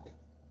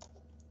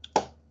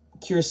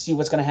 Curious to see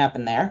what's going to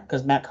happen there,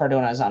 because Matt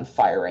Cardona is on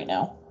fire right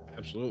now.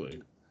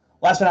 Absolutely.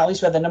 Last but not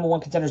least, we have the number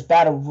 1 contenders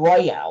battle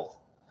royale.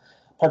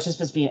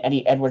 Participants being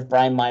Eddie Edwards,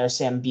 Brian Myers,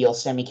 Sam Beal,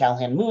 Sami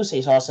Callihan, Moose,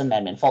 Ace Austin,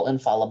 Madman Fulton,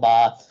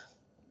 Falaba,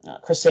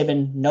 Chris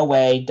Sabin, No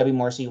Way, W.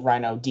 Morrissey,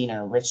 Rhino,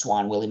 Diener, Rich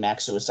Swann, Willie Mack,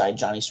 Suicide,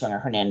 Johnny Swinger,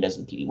 Hernandez,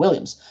 and P.D.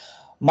 Williams.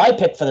 My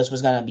pick for this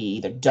was going to be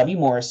either W.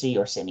 Morrissey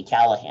or Sami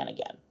Callihan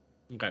again.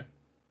 Okay.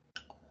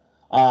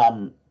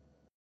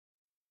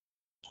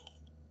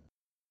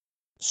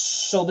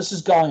 So this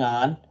is going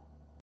on.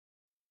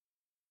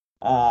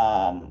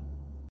 I'm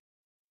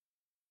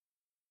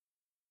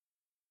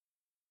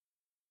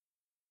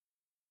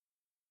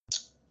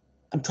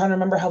trying to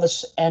remember how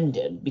this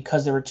ended,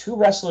 because there were 2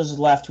 wrestlers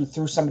left who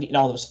threw somebody.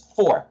 No, there was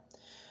 4.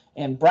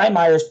 And Brian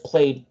Myers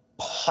played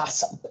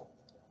possum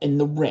in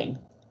the ring,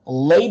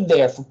 laid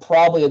there for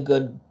probably a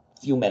good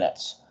few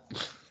minutes.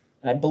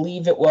 And I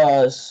believe it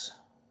was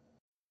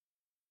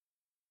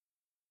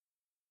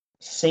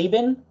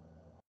Sabin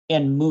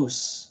and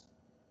Moose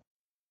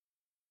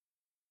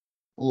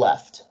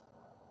left.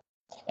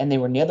 And they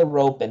were near the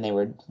rope and they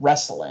were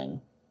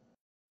wrestling.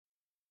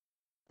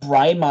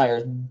 Brian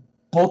Myers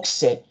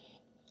books it,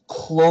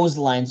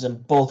 clotheslines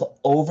them both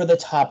over the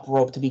top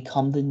rope to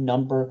become the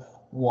number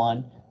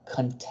 1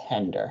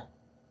 contender.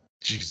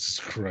 Jesus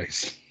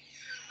Christ.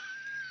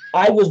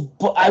 I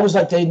was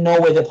like, there's no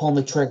way they're pulling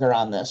the trigger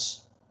on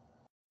this.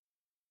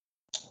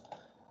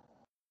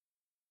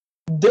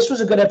 This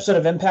was a good episode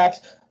of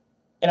Impact,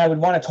 and I would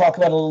want to talk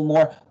about it a little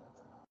more.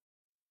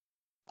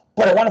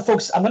 But I'm going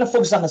to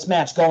focus on this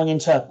match going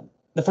into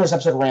the first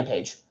episode of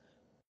Rampage.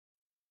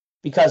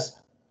 Because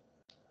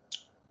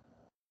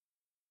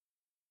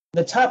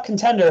the top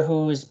contender,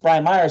 who is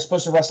Brian Myers, is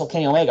supposed to wrestle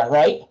Kenny Omega,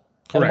 right?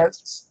 Correct.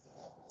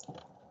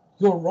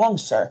 You're wrong,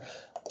 sir.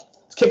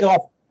 Let's kick it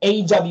off.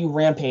 AEW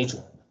Rampage.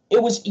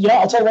 It was,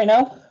 I'll tell you right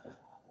now,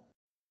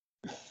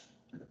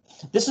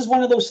 this is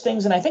one of those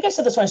things, and I think I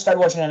said this when I started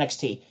watching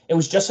NXT. It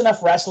was just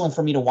enough wrestling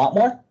for me to want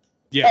more.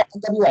 Yeah.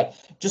 NWA.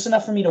 Just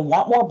enough for me to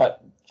want more,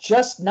 but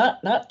just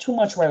not too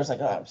much where I was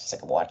like, oh, I'm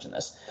sick of watching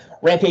this.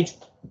 Rampage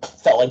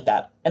felt like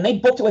that. And they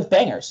booked it with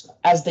bangers,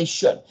 as they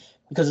should,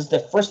 because it's the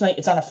first night.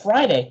 It's on a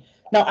Friday.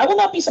 Now, I will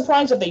not be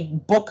surprised if they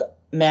book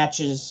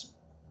matches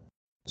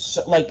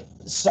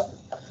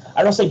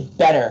I don't say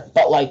better,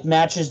 but like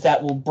matches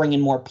that will bring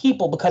in more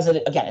people, because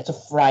again, it's a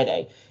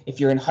Friday. If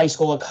you're in high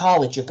school or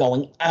college, you're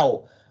going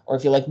out. Or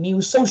if you're like me who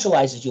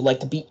socializes, you like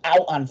to be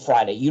out on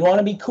Friday. You don't want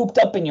to be cooped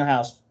up in your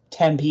house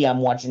 10 p.m.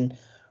 watching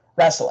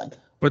wrestling.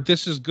 But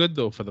this is good,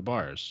 though, for the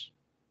bars.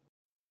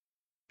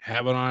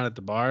 Have it on at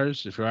the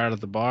bars. If you're out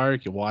at the bar, you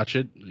can watch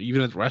it.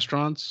 Even at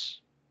restaurants,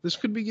 this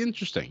could be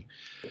interesting.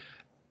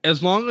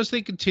 As long as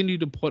they continue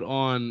to put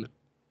on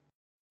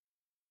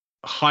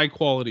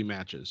high-quality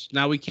matches.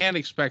 Now, we can't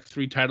expect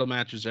 3 title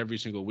matches every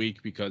single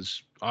week,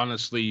 because,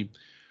 honestly,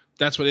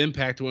 that's what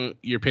Impact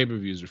your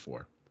pay-per-views are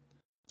for.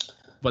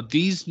 But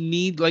these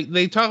need, like,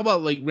 they talk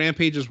about, like,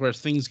 Rampages where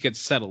things get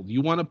settled.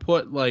 You want to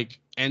put, like,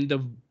 end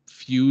of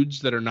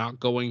feuds that are not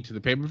going to the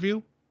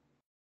pay-per-view?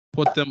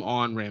 Put them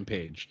on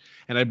Rampage.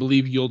 And I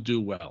believe you'll do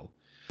well.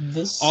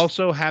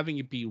 Also, having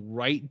it be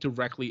right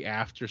directly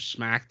after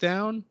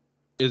SmackDown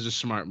is a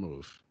smart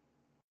move.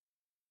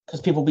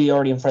 Because people be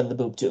already in front of the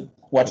boob tube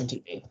watching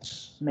TV.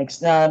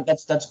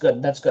 That's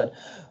good. That's good.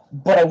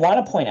 But I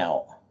want to point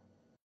out,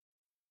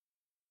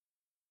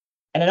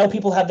 and I know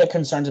people have their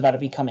concerns about it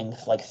becoming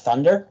like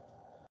Thunder.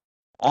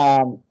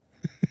 I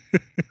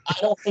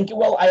don't think it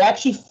will. I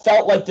actually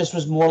felt like this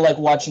was more like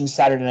watching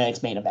Saturday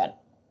Night's Main Event.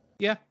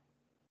 Yeah.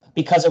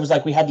 Because it was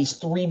like we had these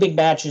 3 big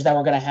matches that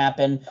were going to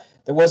happen.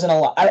 There wasn't a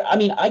lot. I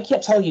mean, I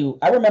can't tell you.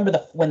 I remember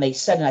when they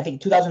said in, I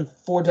think,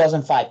 2004,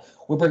 2005,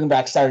 we're bringing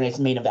back Saturday Night's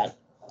Main Event.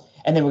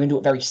 And then we're going to do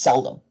it very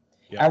seldom.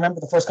 Yeah. I remember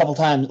the first couple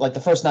times, like the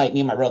first night,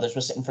 me and my brothers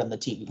were sitting in front of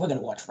the TV. We're going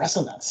to watch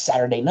wrestling on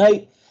Saturday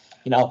night.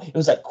 It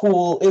was like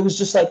cool. It was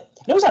just like,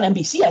 it was on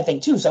NBC, I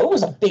think, too. So it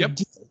was a big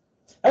deal.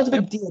 That was a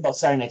big deal about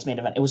Saturday Night's Main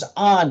Event. It was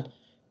on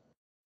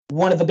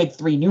one of the big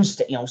 3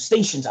 news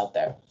stations out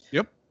there.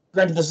 Yep.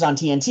 Granted, this is on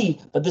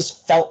TNT, but this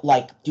felt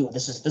like, dude,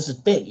 this is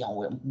big.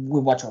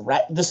 We're watching.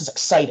 This is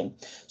exciting.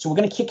 So we're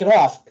going to kick it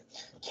off.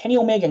 Kenny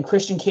Omega and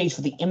Christian Cage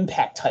for the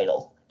Impact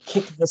title.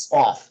 Kick this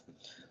off.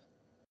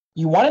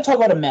 You want to talk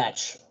about a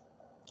match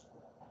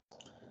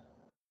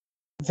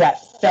that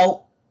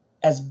felt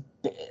as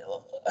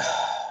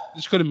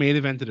this could have main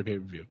evented a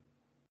pay-per-view.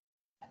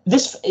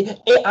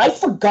 I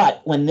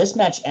forgot when this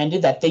match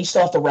ended that they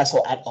still have to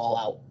wrestle at All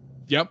Out.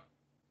 Yep.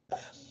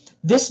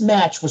 This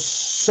match was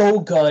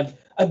so good.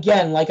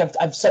 again, like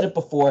I've said it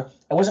before,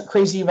 I wasn't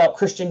crazy about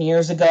Christian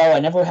years ago. I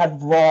never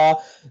had Raw.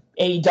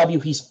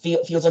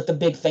 AEW, feels like the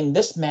big thing.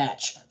 This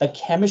match, the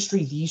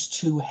chemistry these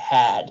two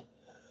had,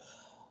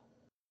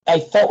 I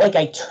felt like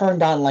I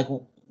turned on like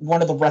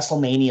one of the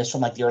WrestleManias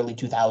from like the early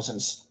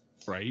 2000s.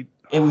 Right.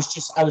 It was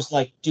just, I was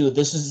like, dude,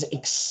 this is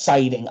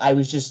exciting. I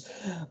was just,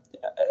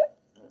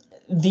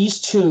 these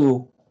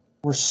two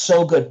were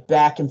so good,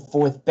 back and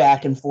forth.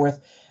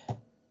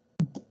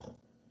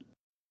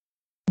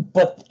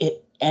 But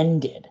it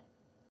ended.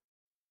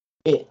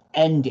 I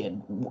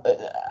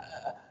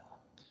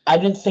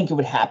didn't think it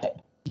would happen.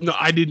 No,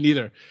 I didn't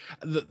either.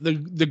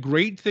 The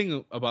great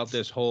thing about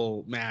this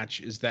whole match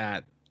is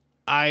that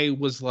I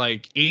was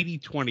like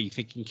 80-20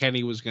 thinking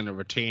Kenny was going to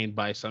retain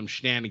by some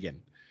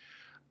shenanigan.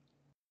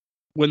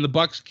 When the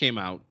Bucks came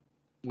out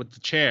with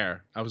the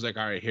chair, I was like,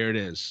 all right, here it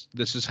is.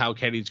 This is how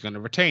Kenny's going to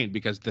retain,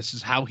 because this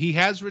is how he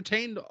has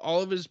retained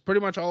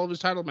pretty much all of his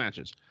title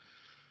matches.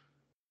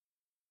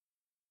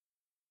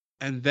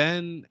 And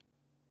then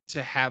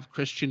to have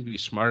Christian be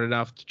smart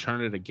enough to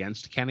turn it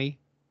against Kenny,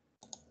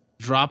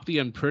 drop the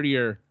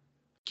unprettier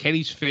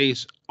Kenny's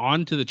face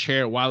onto the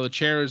chair while the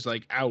chair is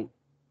like out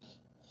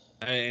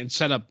and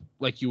set up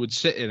like you would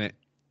sit in it.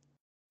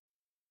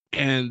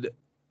 And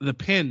the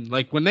pin,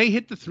 like when they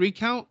hit the 3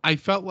 count, I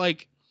felt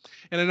like,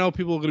 and I know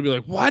people are going to be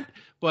like, what?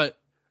 But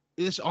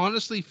this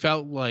honestly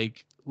felt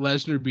like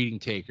Lesnar beating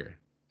Taker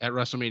at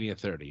WrestleMania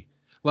 30.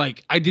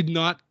 Like, I did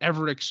not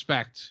ever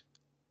expect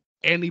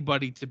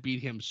anybody to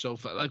beat him so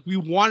fast. Like, we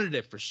wanted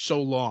it for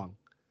so long.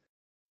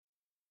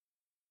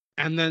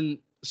 And then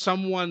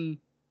someone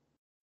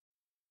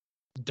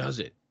does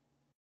it.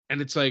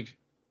 And it's like,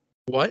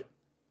 what?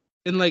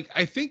 And like,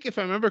 I think if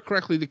I remember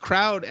correctly, the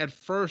crowd at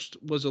first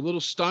was a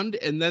little stunned,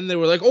 and then they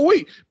were like, oh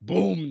wait,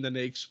 boom, and then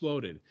they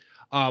exploded.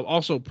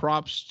 Also,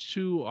 props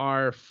to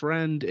our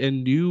friend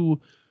and new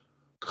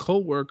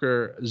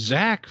co-worker,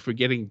 Zach, for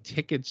getting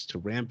tickets to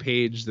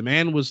Rampage. The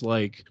man was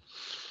like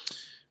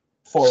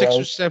 6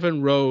 or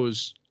 7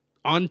 rows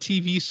on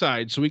TV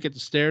side, so we get to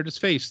stare at his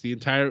face the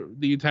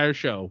entire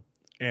show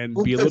and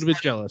be a little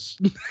bit jealous.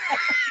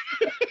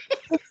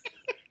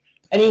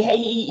 And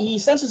he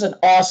sent us an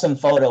awesome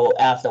photo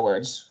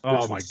afterwards.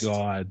 Oh my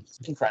God.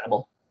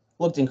 Incredible.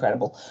 Looked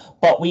incredible.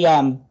 But we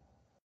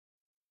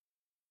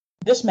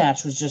this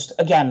match was just,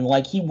 again,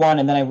 like, he won,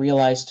 and then I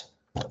realized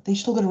they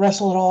still got to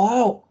wrestle it all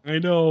out. I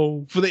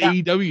know. For the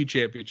AEW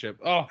championship.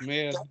 Oh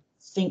man. I don't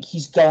think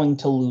he's going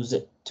to lose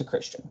it to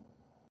Christian.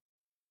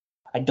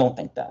 I don't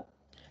think that.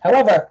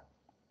 However,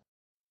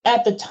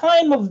 at the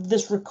time of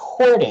this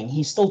recording,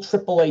 he's still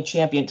AAA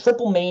champion.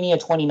 Triple Mania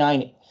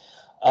 29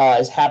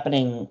 is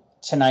happening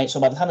tonight,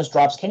 so by the time this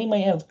drops, Kenny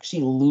might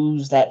actually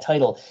lose that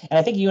title. And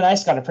I think you and I,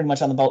 Scott, are pretty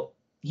much on the boat.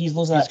 He's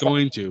losing that title.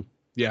 He's going to.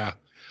 Yeah.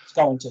 He's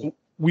going to.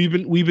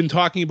 We've been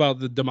talking about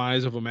the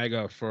demise of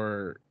Omega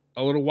for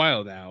a little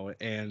while now,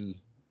 and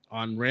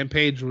on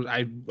Rampage,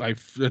 I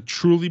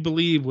truly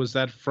believe was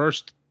that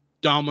first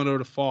domino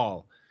to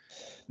fall.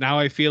 Now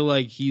I feel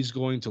like he's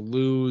going to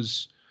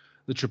lose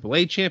the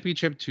AAA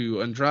championship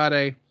to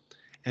Andrade,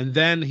 and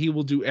then he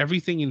will do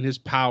everything in his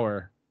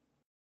power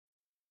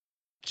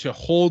to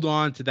hold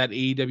on to that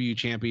AEW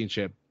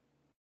championship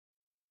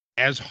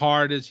as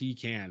hard as he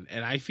can.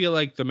 And I feel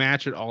like the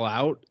match at All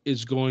Out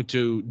is going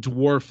to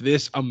dwarf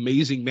this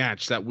amazing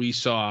match that we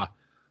saw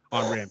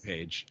on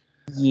Rampage.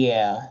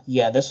 Yeah,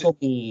 this will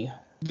be...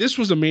 This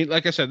was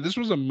like I said, this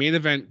was a main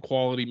event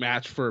quality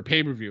match for a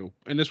pay-per-view,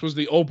 and this was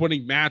the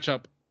opening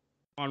matchup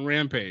on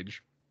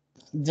Rampage.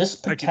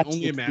 I can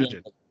only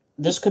imagine.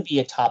 This could be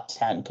a top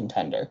 10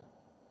 contender.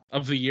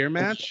 Of the year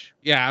match?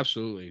 Yeah,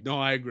 absolutely. No,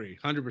 I agree.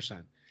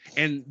 100%.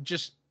 And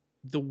just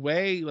the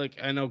way, like,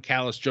 I know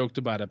Callis joked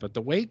about it, but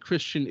the way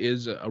Christian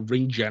is a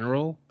ring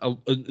general,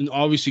 and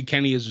obviously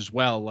Kenny is as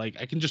well, like,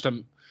 I can just,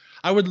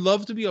 I would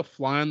love to be a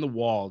fly on the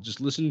wall,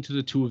 just listening to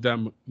the two of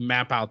them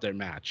map out their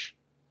match.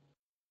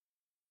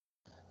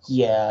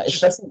 Yeah,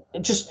 especially,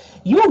 just,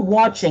 you're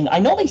watching, I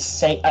know they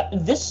say,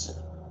 this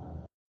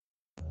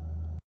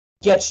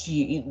gets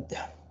used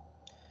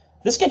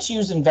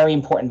in very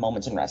important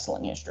moments in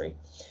wrestling history.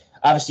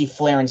 Obviously,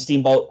 Flair and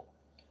Steamboat,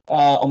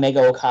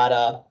 Omega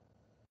Okada,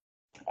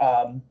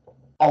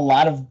 a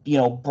lot of,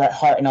 Bret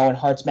Hart and Owen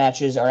Hart's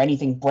matches, or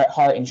anything Bret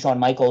Hart and Shawn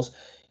Michaels.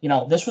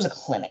 This was a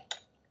clinic.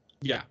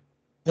 Yeah.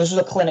 This was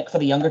a clinic for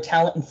the younger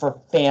talent and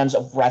for fans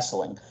of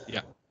wrestling.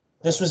 Yeah.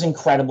 This was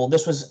incredible.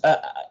 This was...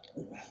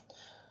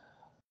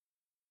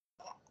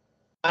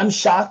 I'm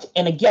shocked,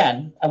 and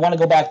again, I want to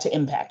go back to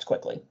Impact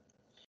quickly.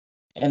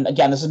 And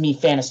again, this is me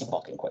fantasy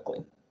booking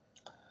quickly.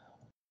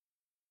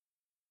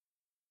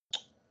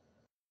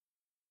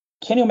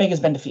 Kenny Omega's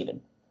been defeated.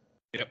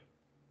 Yep.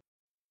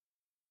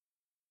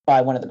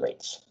 By one of the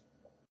greats.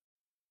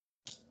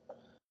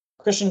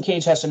 Christian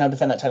Cage has to now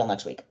defend that title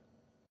next week.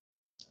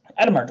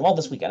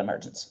 This week at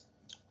Emergence.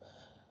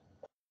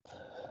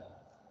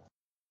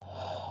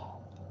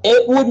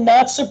 It would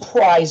not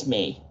surprise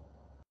me,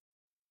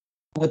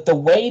 with the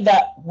way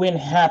that win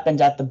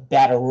happened at the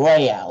Battle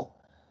Royale,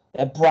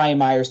 that Brian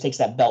Myers takes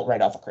that belt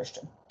right off of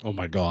Christian. Oh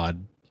my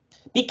God.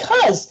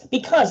 Because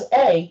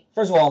A,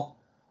 first of all,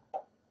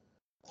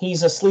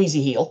 he's a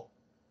sleazy heel.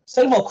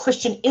 Second of all,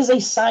 Christian is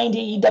a signed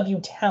AEW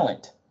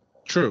talent.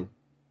 True.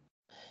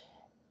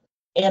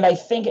 And I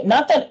think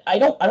not that I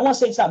don't want to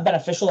say it's not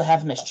beneficial to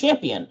have him as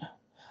champion.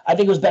 I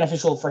think it was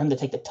beneficial for him to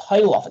take the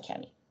title off of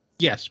Kenny.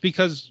 Yes,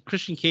 because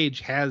Christian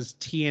Cage has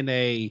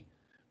TNA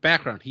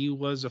background. He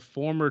was a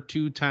former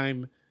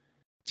 2-time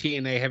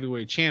TNA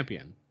heavyweight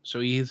champion. So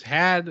he's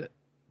had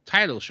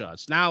title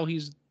shots. Now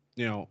he's,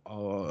 a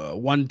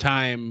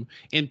 1-time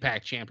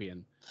Impact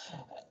champion.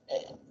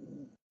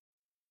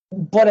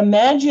 But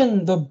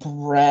imagine the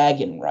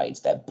bragging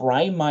rights that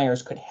Brian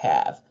Myers could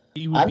have.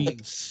 He would be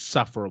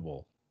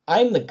insufferable.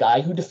 I'm the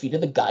guy who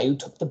defeated the guy who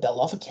took the belt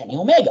off of Kenny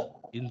Omega.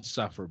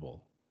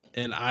 Insufferable.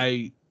 And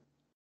I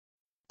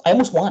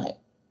almost want it.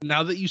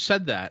 Now that you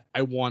said that,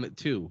 I want it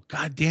too.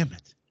 God damn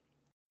it.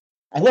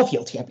 I love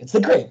heel champions.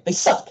 They're great. They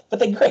suck, but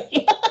they're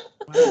great.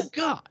 My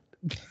God.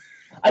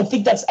 I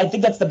think that's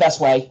the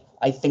best way.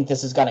 I think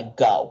this is gonna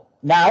go.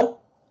 Now,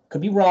 could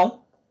be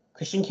wrong.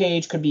 Christian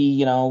Cage could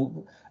be,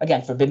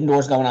 again, Forbidden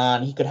Doors going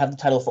on. He could have the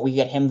title for. We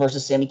get him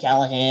versus Sami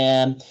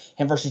Callihan,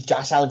 him versus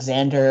Josh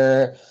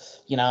Alexander.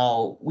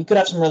 We could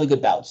have some really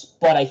good bouts.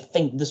 But I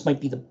think this would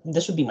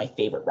be my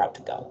favorite route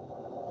to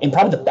go, and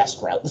probably the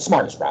best route, the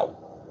smartest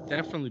route.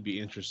 Definitely be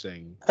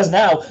interesting. Because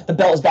now the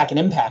belt is back in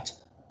Impact,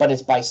 but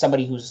it's by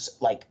somebody who's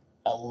like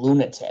a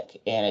lunatic,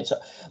 and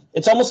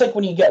it's almost like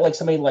when you get like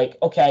somebody like,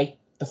 okay,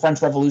 the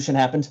French Revolution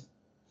happened,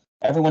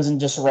 everyone's in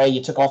disarray.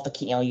 You took off the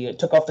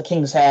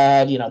king's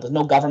head. There's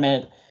no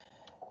government,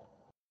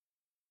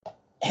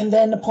 and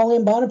then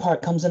Napoleon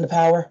Bonaparte comes into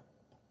power.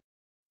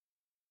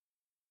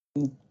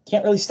 You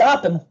can't really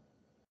stop him.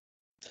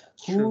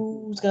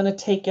 True. Who's gonna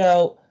take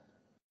out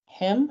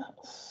him?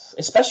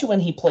 Especially when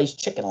he plays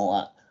chicken a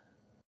lot.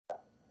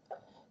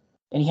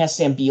 And he has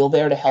Sam Beal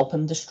there to help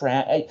him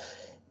distract.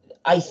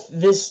 It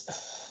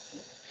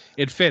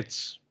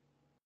fits.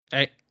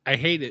 I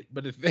hate it,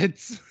 but it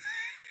fits.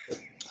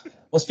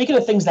 Well, speaking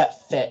of things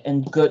that fit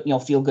and good,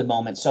 feel good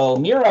moments. So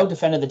Miro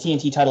defended the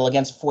TNT title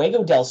against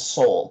Fuego del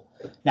Sol.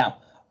 Now,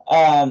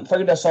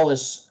 Fuego del Sol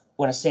is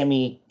one of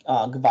Sammy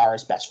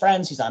Guevara's best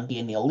friends. He's on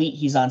Being the Elite.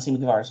 He's on Sammy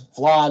Guevara's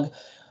vlog.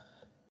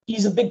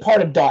 He's a big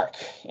part of Dark,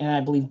 and I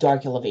believe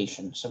Dark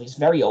Elevation. So he's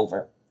very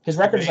over. His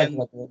record is like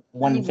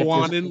 1 in 50.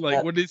 What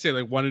did he say?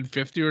 Like 1 in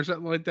 50 or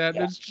something like that?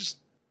 Yeah. It's just.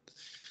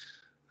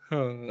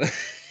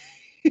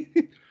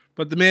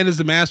 But the man is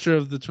the master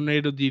of the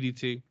tornado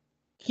DDT.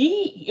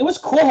 It was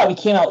cool how he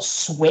came out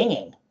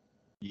swinging.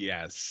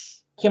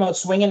 Yes. Came out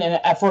swinging,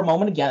 and for a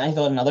moment again, I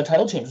thought another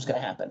title change was going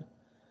to happen.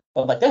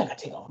 But I'm like, they're going to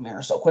take off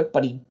Miro so quick,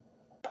 but he.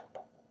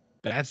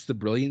 That's the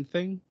brilliant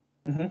thing.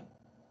 Mm-hmm.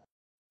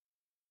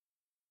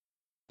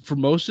 For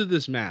most of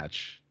this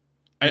match,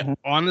 I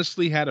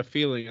honestly had a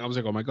feeling, I was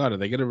like, oh my God, are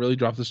they going to really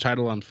drop this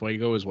title on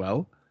Fuego as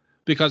well?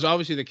 Because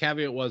obviously the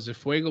caveat was if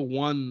Fuego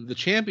won the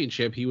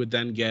championship, he would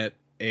then get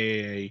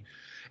a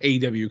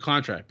AEW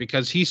contract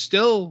because he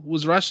still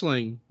was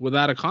wrestling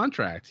without a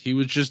contract. He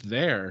was just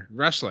there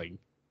wrestling.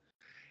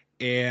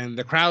 And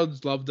the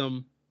crowds loved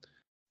him.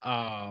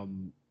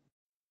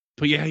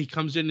 But yeah, he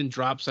comes in and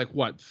drops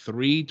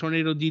 3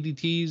 tornado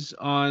DDTs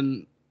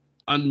on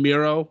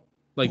Miro.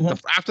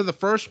 After the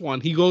first one,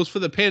 he goes for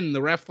the pin. And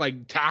the ref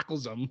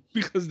tackles him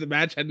because the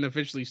match hadn't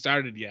officially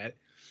started yet.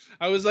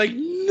 I was like,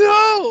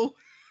 no.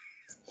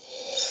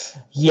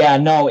 Yeah,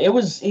 no, it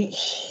was funny.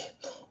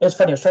 I was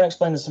trying to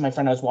explain this to my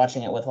friend I was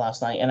watching it with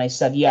last night, and I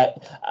said,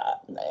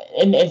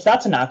 and it's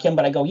not to knock him,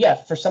 but I go, yeah,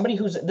 for somebody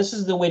this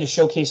is the way to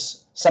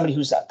showcase somebody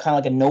who's kind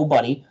of like a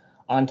nobody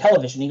on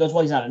television. He goes,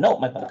 well, he's not a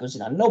nobody. My buddy goes, he's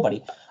not a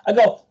nobody. I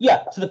go,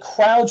 yeah, to the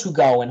crowds who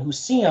go and who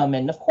see him,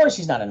 and of course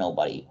he's not a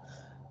nobody.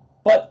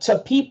 But to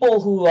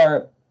people who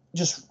are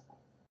just,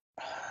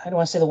 I don't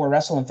want to say the word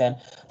wrestling fan,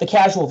 the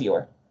casual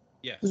viewer,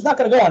 who's not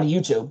going to go on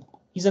YouTube,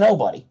 he's a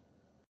nobody.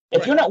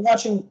 If you're not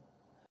watching,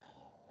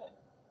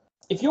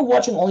 if you're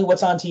watching only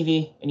what's on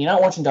TV, and you're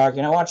not watching Dark,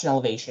 you're not watching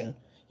Elevation,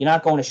 you're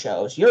not going to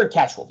shows, you're a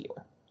casual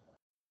viewer.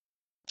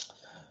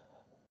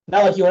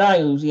 Not like you and I,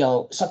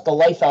 who suck the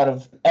life out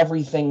of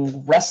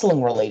everything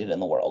wrestling related in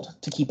the world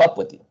to keep up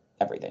with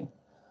everything.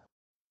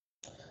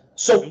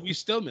 So we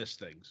still miss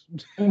things.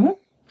 Mm-hmm.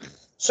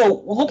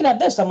 So looking at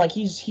this, I'm like,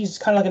 he's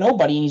kind of like a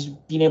nobody, and he's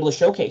being able to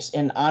showcase.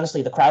 And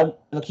honestly, the crowd,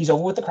 look, he's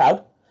over with the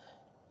crowd.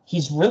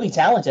 He's really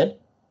talented.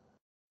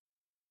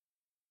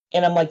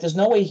 And I'm like, there's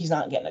no way he's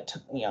not getting it.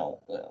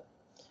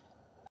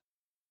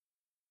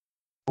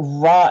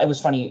 Raw. It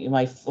was funny.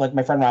 My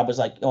friend Rob was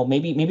like, oh,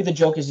 maybe the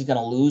joke is he's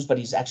gonna lose, but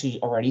he's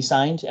actually already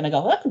signed. And I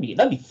go, well, that'd be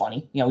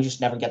funny. He just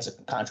never gets a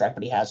contract,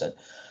 but he has it.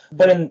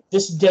 But in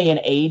this day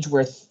and age,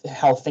 where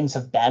how things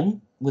have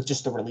been with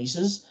just the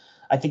releases,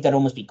 I think that'd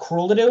almost be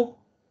cruel to do.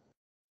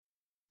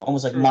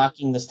 Almost like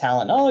mocking this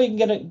talent. Oh, you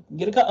can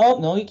get a cut. Oh,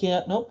 no, you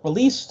can't. Nope,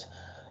 released.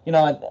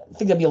 I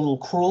think that'd be a little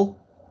cruel.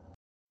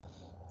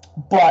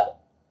 But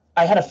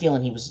I had a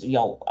feeling he was,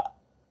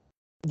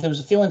 there was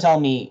a feeling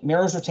telling me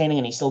Miro's retaining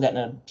and he's still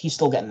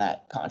getting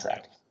that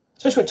contract.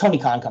 Especially with Tony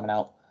Khan coming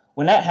out.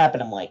 When that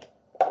happened, I'm like,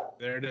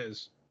 there it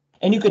is.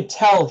 And you could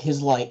tell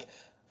his, like,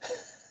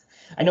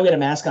 I know he had a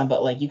mask on,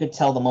 but, like, you could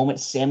tell the moment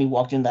Sammy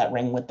walked into that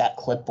ring with that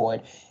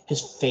clipboard,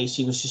 his face,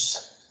 he was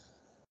just,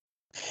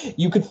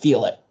 you could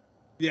feel it.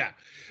 Yeah.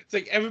 It's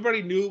like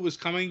everybody knew it was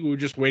coming. We were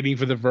just waiting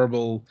for the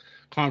verbal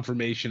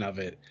confirmation of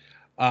it.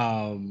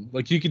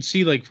 Like you could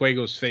see like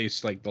Fuego's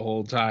face like the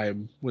whole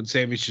time when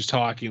Sammy's just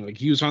talking, like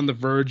he was on the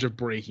verge of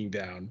breaking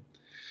down.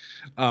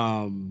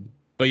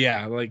 But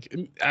yeah, like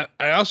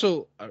I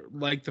also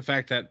like the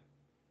fact that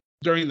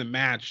during the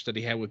match that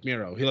he had with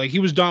Miro, he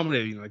was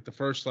dominating like the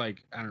first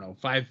like I don't know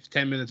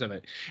 5-10 minutes of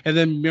it, and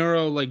then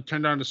Miro like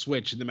turned on the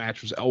switch and the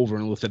match was over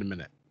in within a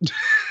minute.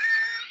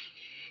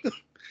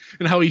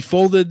 And how he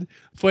folded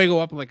Fuego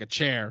up like a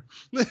chair.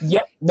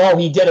 Yep. No,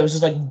 he did. It was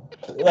just like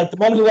the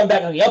moment he went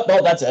back, like, yep,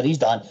 no, that's it. He's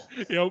done.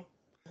 Yep.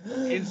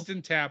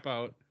 Instant tap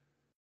out.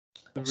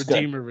 The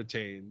Redeemer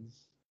retains.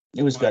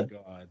 It was good.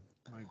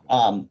 My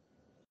God.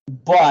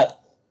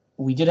 But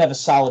we did have a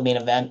solid main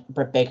event.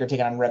 Britt Baker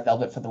taking on Red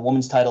Velvet for the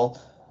women's title.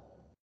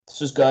 This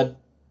was good.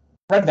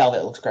 Red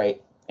Velvet looks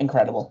great.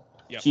 Incredible.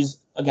 Yep. She's,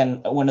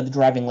 again, one of the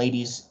driving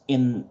ladies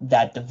in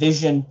that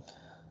division.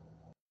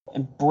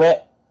 And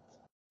Britt,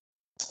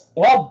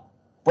 well,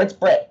 Britt's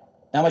Britt.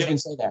 Not much you can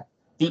say there.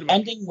 The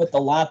ending with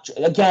the lock,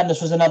 again, this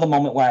was another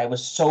moment where I'm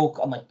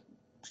like,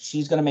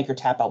 she's going to make her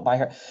tap out by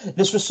her.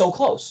 This was so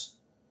close.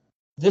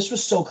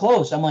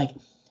 I'm like,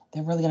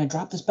 they're really going to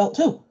drop this belt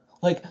too.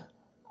 Like,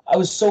 I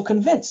was so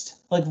convinced.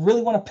 Like,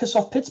 really want to piss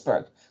off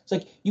Pittsburgh. It's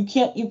like, you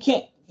can't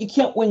beat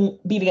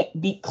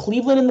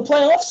Cleveland in the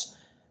playoffs,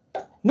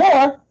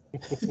 nor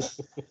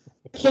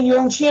can your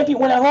own champion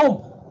win at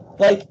home.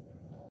 Like,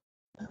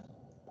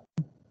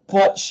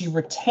 but she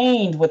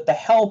retained with the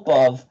help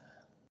of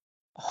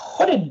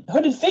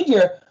hooded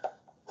figure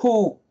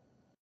who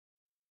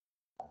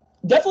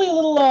definitely a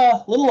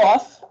little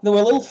off. There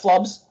were little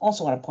flubs.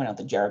 Also want to point out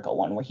the Jericho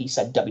one where he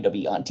said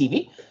WWE on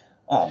TV.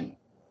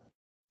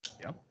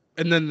 Yep.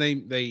 And then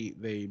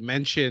they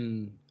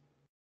mention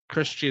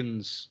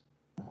Christian's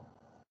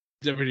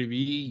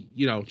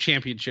WWE,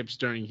 championships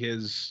during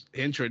his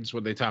entrance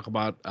when they talk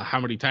about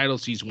how many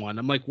titles he's won.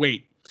 I'm like,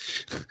 wait.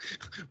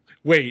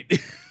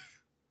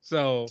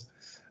 So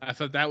I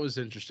thought that was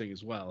interesting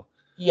as well.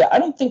 Yeah, I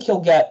don't think he'll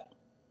get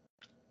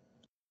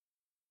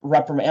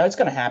reprimanded. It's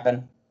going to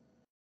happen.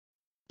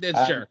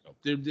 It's Jericho.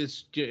 It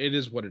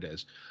is what it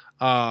is.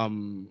 I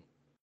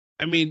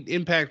mean,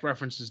 Impact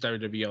references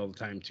WWE all the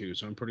time too,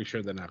 so I'm pretty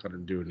sure they're not going to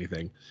do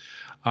anything.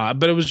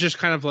 But it was just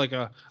kind of like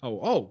a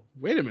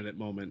wait a minute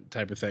moment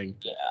type of thing.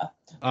 Yeah.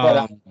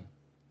 But,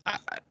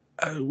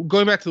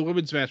 going back to the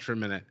women's match for a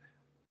minute,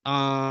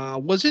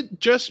 was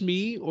it just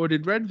me or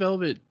did Red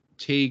Velvet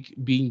take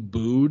being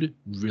booed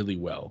really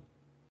well?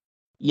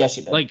 Yes,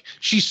 she did. Like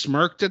she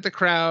smirked at the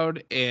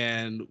crowd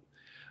and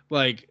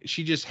like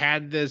she just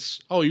had this,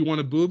 oh, you want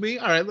to boo me?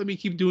 All right, let me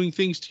keep doing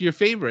things to your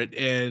favorite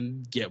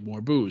and get more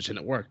boos, and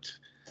it worked.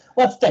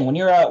 Well, that's the thing. When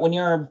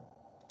you're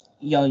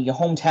your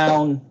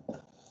hometown,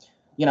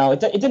 it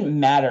didn't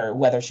matter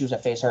whether she was a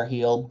face or a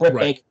heel. Britt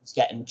Baker was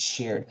getting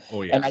cheered.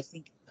 Oh yeah. And I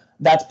think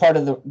that's part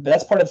of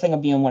the thing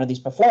of being one of these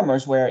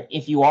performers where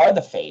if you are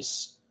the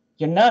face,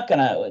 there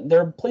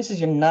are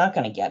places you're not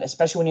gonna get,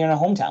 especially when you're in a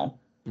hometown.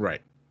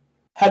 Right.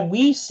 I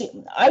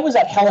was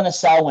at Hell in a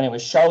Cell when it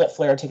was Charlotte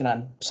Flair taking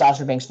on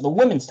Sasha Banks for the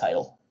women's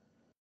title.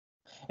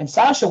 And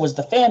Sasha was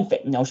the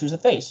she was the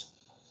face.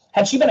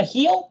 Had she been a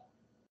heel,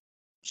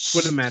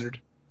 wouldn't have mattered.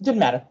 Didn't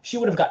matter. She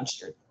would have gotten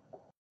cheered.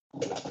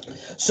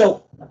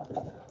 So,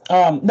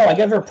 no, I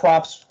give her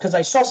props because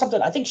I saw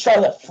something. I think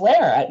Charlotte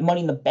Flair at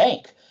Money in the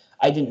Bank.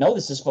 I didn't know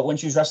this, but when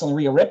she was wrestling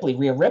Rhea Ripley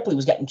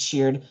was getting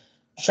cheered.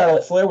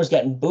 Charlotte Flair was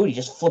getting booed. He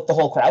just flipped the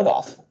whole crowd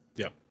off.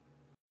 Yep.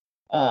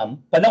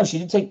 But no, she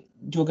did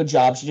do a good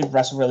job. She did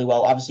wrestle really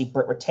well. Obviously,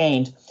 Britt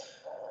retained.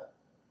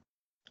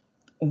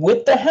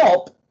 With the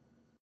help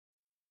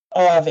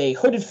of a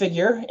hooded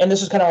figure, and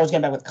this is kind of what I was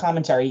getting back with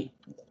commentary.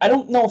 I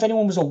don't know if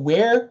anyone was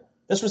aware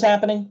this was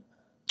happening.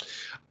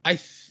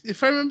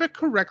 If I remember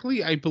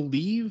correctly, I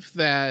believe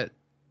that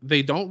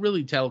they don't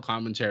really tell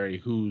commentary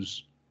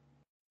who's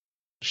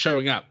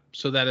showing up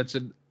so that it's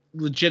a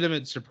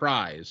legitimate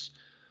surprise.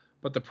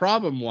 But the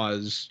problem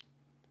was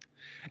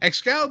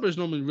Excalibur is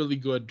normally really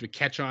good to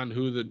catch on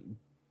who the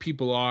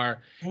people are,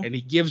 and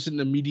he gives an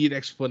immediate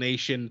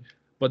explanation.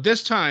 But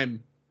this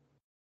time,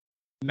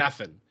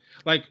 nothing.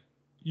 Like,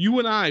 you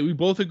and I, we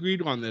both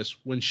agreed on this.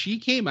 When she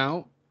came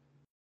out,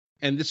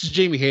 and this is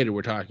Jamie Hayter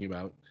we're talking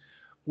about,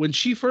 when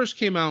she first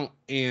came out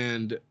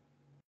and,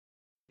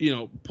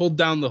 pulled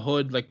down the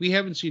hood, like, we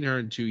haven't seen her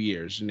in 2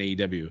 years in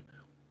AEW.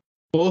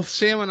 Both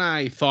Sam and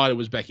I thought it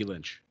was Becky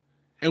Lynch.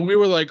 And we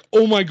were like,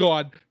 oh my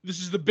God, this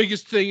is the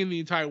biggest thing in the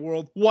entire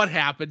world. What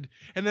happened?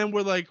 And then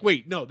we're like,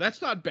 wait, no, that's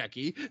not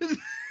Becky.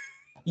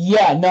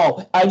 Yeah,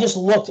 no. I just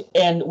looked,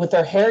 and with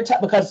her hair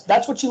tie, because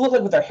that's what she looked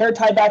like with her hair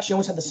tied back. She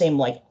almost had the same,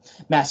 like,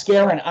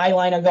 mascara and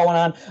eyeliner going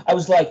on. I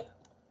was like,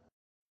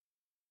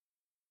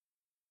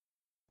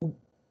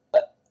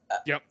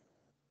 yep.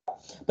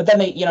 But then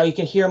you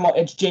could hear more,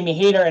 it's Jamie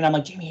Hayter, and I'm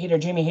like, Jamie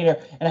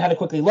Hayter. And I had to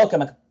quickly look. I'm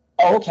like,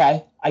 oh,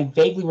 okay. I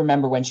vaguely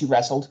remember when she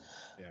wrestled.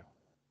 Yeah.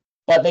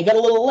 But they got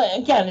a little,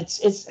 again,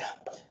 it's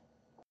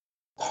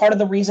part of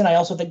the reason I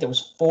also think there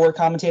was 4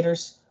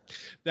 commentators.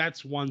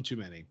 That's one too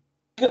many.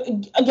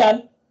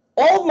 Again,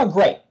 all of them are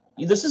great.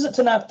 This isn't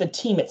to knock the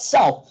team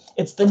itself.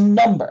 It's the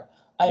number.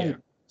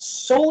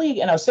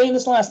 Solely, and I was saying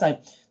this last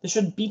night, there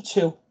should be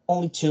 2,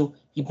 only 2.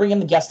 You bring in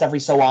the guest every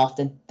so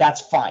often.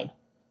 That's fine.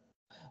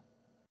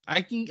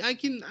 I can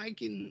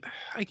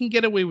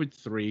get away with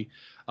 3.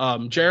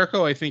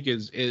 Jericho, I think,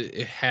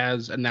 it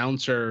has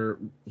announcer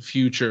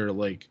future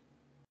like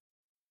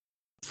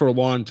for a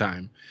long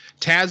time.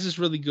 Taz is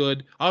really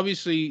good.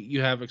 Obviously, you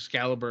have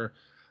Excalibur.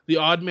 The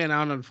odd man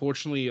out,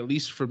 unfortunately, at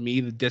least for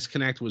me, the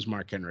disconnect was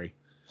Mark Henry.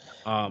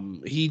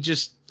 He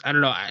just, I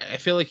don't know. I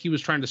feel like he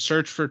was trying to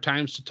search for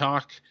times to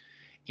talk,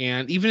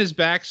 and even his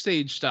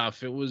backstage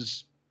stuff, it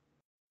was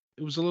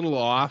a little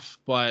off.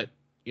 But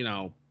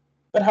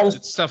but how was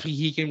it's stuff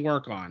he can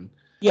work on.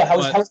 Yeah, how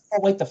was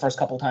Paul White the first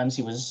couple of times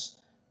he was?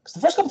 Because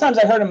the first couple of times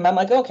I heard him, I'm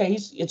like, okay,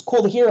 it's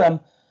cool to hear him.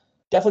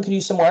 Definitely could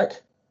use some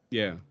work.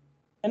 Yeah.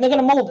 And they're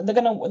gonna mold it. They're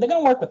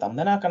gonna work with them.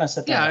 They're not gonna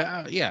sit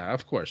there. Yeah,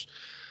 of course.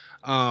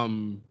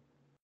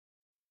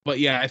 But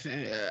yeah,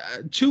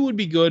 2 would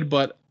be good.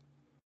 But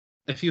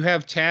if you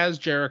have Taz,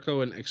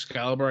 Jericho, and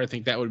Excalibur, I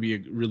think that would be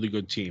a really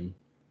good team.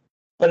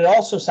 But it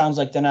also sounds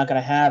like they're not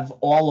gonna have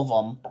all of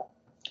them.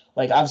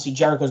 Like, obviously,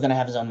 Jericho's going to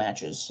have his own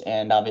matches,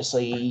 and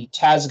obviously,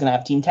 Taz is going to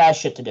have Team Taz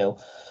shit to do.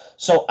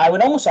 So I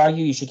would almost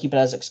argue you should keep it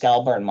as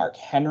Excalibur and Mark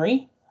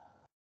Henry.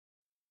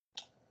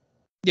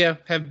 Yeah,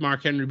 have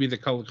Mark Henry be the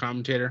color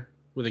commentator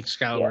with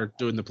Excalibur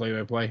doing the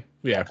play-by-play.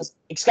 Yeah.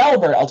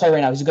 Excalibur, I'll tell you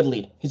right now, he's a good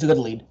lead. He's a good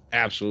lead.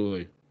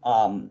 Absolutely.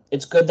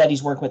 It's good that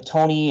he's working with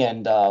Tony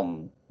and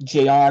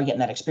JR, getting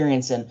that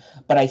experience in,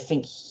 but I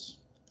think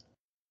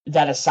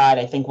that aside,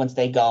 I think once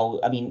they go,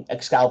 I mean,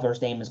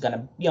 Excalibur's name is going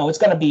to, it's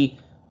going to be,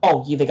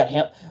 oh, yeah, they got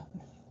him.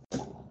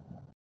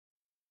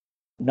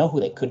 Know who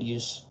they could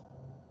use?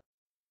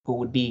 Who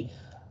would be?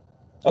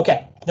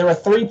 Okay, there are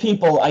 3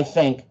 people, I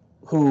think,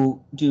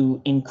 who do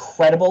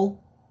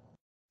incredible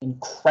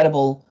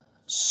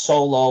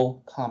solo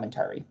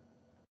commentary.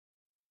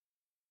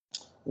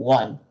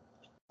 1,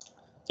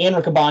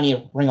 Andrew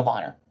Cabani, Ring of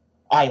Honor.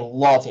 I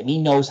love him. He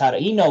knows how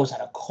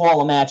to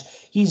call a match.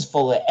 He's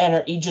full of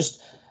energy.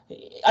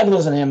 I can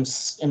listen to him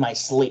in my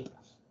sleep.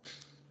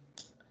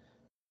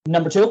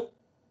 Number 2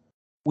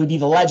 would be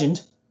the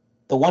legend,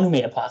 the one who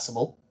made it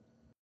possible,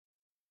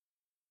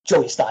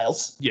 Joey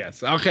Styles.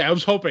 Yes. Okay. I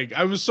was hoping.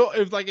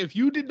 If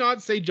you did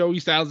not say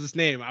Joey Styles'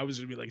 name, I was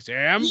gonna be like,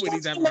 Sam, we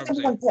need that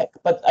conversation.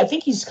 But I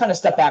think he's kind of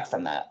stepped back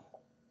from that.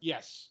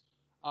 Yes.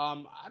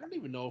 I don't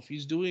even know if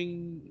he's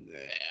doing.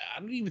 I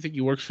don't even think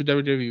he works for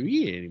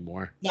WWE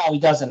anymore. No, he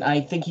doesn't.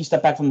 I think he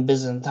stepped back from the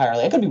business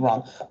entirely. I could be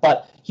wrong,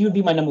 but he would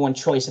be my number 1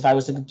 choice if I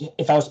was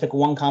to pick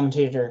one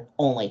commentator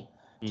only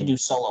to do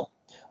solo.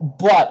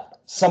 But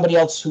somebody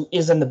else who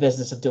is in the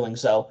business of doing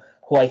so,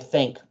 who I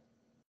think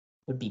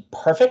would be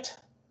perfect,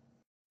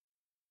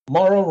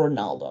 Mauro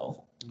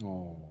Ronaldo.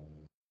 Oh,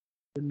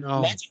 no!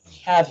 Imagine we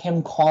have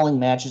him calling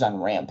matches on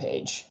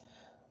Rampage.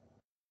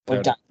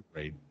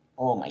 Great.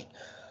 Oh my!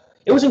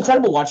 It was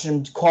incredible watching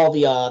him call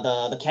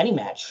the Kenny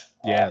match.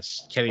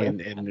 Yes, Kenny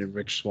and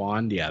Rich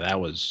Swann. Yeah, that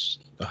was.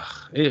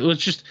 It was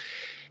just.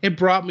 It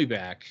brought me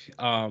back.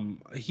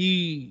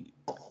 He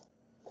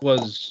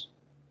was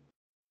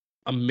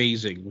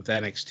amazing with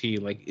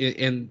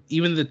NXT. And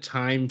even the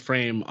time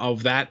frame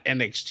of that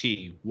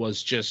NXT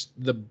was just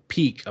the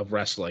peak of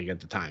wrestling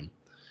at the time.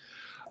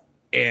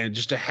 And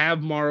just to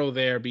have Mauro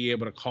there, be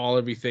able to call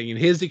everything, and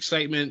his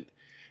excitement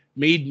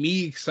made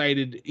me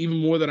excited even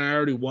more than I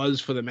already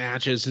was for the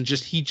matches. And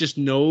he just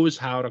knows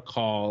how to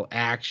call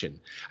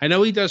action. I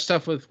know he does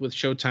stuff with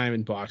Showtime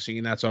and boxing,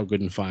 and that's all good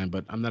and fine,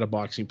 but I'm not a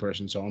boxing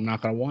person, so I'm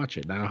not going to watch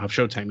it. And I don't have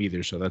Showtime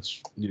either, so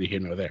that's neither here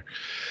nor there.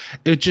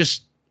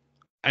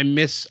 I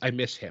miss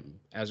him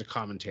as a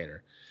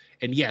commentator.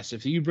 And yes,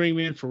 if you bring him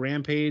in for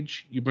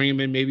Rampage, you bring him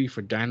in maybe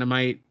for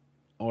Dynamite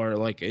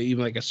or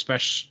even a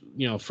special,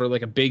 for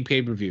a big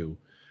pay-per-view,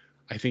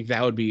 I think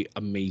that would be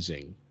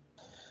amazing.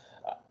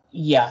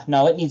 Yeah,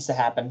 no, it needs to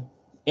happen.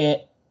 Yeah,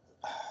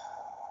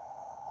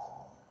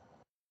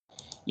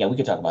 we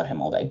could talk about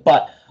him all day.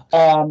 But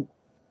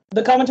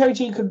the commentary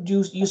team could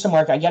use some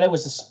work. I get it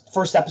was this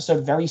first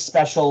episode, very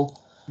special.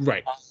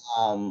 Right.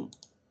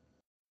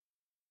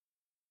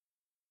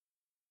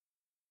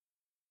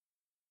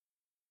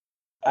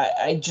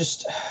 I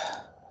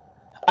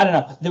don't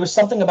know. There was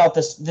something about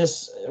this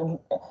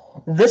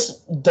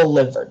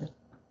delivered.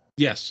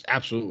 Yes,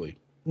 absolutely.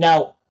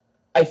 Now,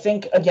 I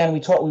think again we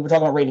were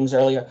talking about ratings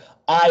earlier.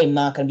 I am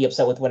not going to be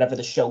upset with whatever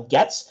the show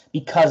gets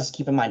because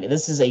keep in mind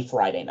this is a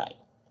Friday night.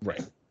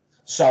 Right.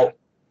 So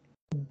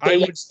I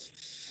would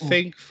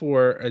think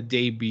for a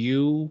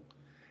debut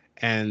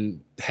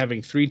and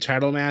having 3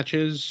 title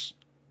matches,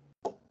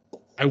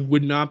 I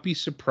would not be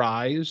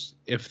surprised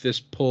if this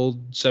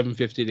pulled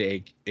 750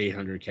 to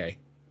 800K.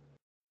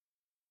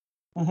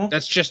 Mm-hmm.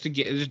 That's just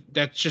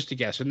a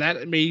guess, and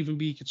that may even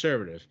be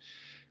conservative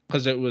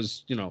because it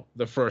was,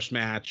 the first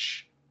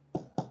match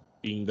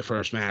being the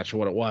first match of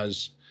what it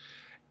was,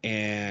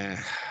 and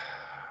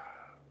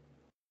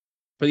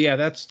but yeah,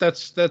 that's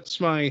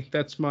my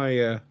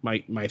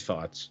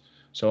thoughts.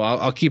 So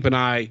I'll keep an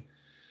eye.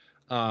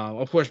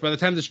 Of course, by the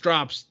time this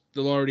drops,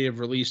 they'll already have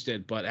released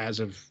it. But as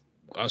of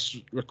us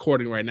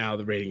recording right now,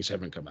 the ratings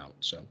haven't come out.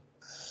 So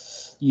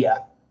yeah,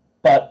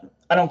 but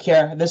I don't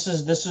care. This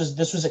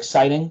was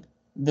exciting.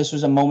 This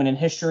was a moment in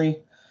history.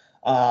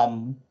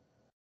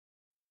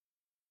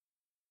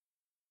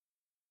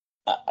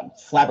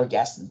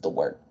 Flabbergasted is the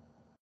word.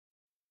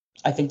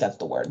 I think that's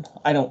the word.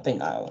 I don't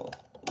think I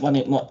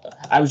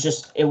was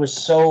just, it was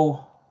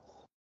so,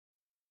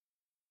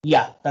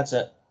 yeah, that's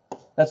it.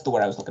 That's the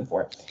word I was looking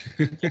for.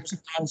 It was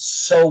done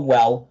so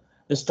well.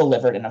 This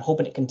delivered, and I'm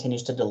hoping it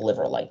continues to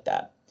deliver like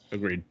that.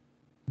 Agreed.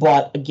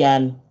 But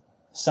again,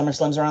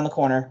 SummerSlam's around the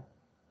corner.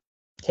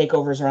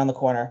 Takeover's around the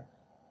corner.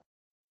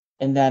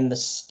 And then the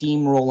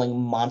steamrolling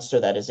monster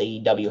that is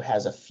AEW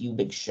has a few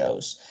big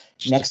shows.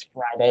 Next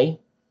Friday,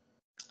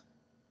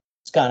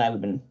 Scott and I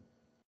have been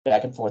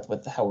back and forth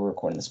with how we're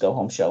recording this go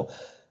home show.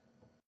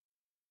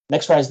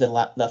 Next Friday is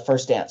the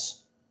first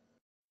dance.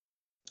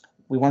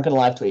 We weren't going to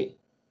live tweet,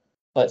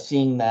 but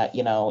seeing that,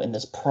 in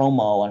this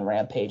promo on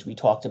Rampage, we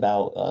talked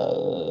about,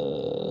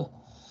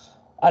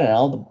 I don't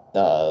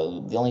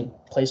know, the only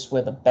place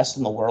where the best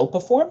in the world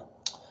perform.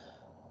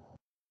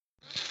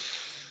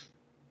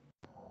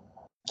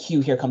 Cue,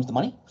 here comes the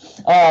money.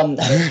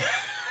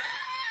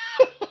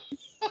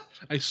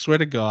 I swear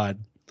to God,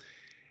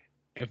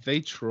 if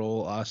they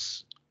troll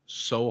us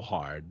so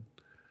hard,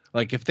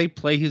 like if they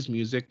play his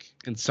music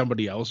and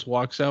somebody else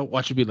walks out,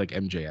 watch it be like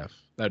MJF.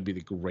 That'd be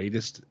the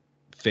greatest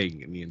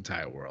thing in the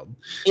entire world.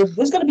 If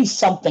there's going to be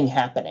something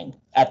happening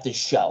at this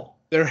show,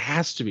 there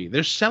has to be.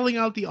 They're selling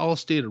out the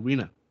Allstate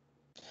Arena.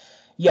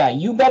 Yeah,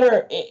 you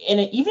better,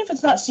 even if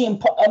it's not CM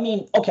Punk, I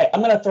mean, okay,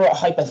 I'm going to throw a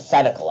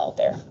hypothetical out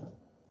there.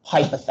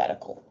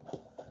 Hypothetical.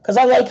 Because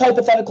I like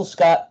hypothetical,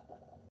 Scott.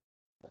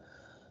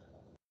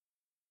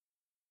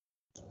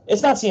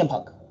 It's not CM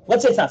Punk.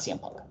 Let's say it's not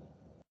CM Punk.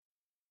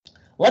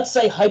 Let's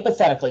say,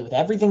 hypothetically, with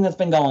everything that's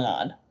been going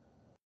on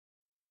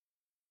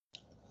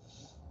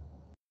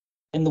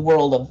in the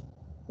world of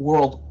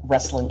World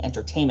Wrestling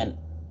Entertainment,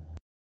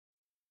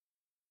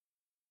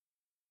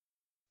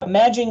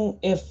 imagine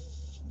if,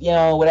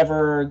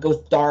 whatever goes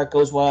dark,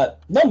 goes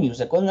what, no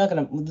music. Well,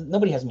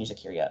 nobody has music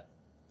here yet.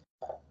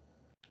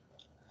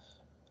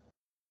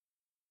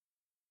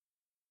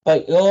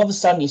 But all of a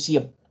sudden you see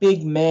a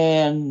big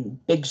man,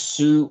 big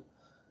suit,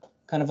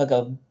 kind of like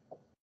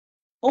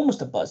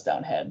almost a buzz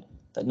down head,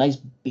 with a nice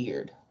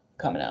beard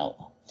coming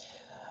out.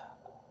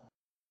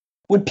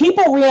 Would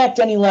people react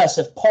any less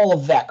if Paul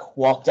Levesque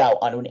walked out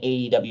onto an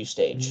AEW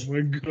stage? Oh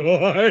my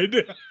God.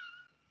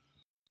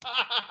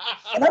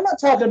 And I'm not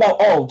talking about,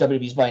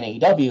 WWE's buying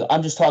AEW.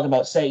 I'm just talking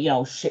about, say,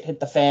 shit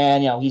hit the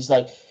fan. He's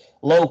like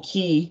low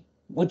key,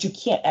 which you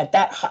can't, at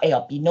that high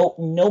up,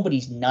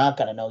 nobody's not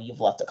going to know you've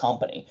left the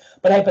company.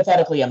 But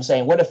hypothetically, I'm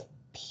saying, what if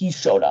he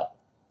showed up?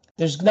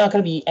 There's not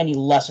going to be any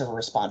less of a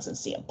response than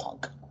CM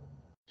Punk.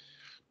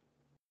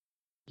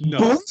 No,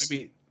 Boost?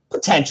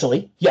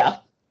 Potentially, yeah.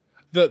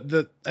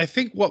 I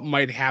think what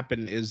might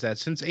happen is that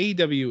since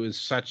AEW is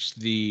such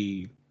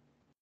the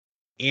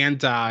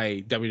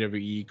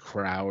anti-WWE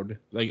crowd,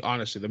 like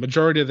honestly, the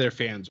majority of their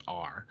fans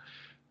are.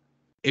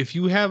 If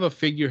you have a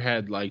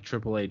figurehead like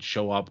Triple H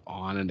show up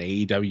on an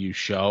AEW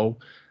show,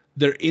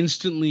 they're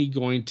instantly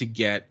going to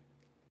get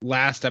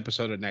last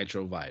episode of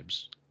Nitro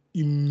vibes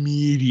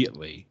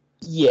immediately.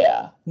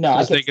 Yeah, no,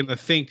 because they're going to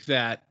think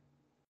that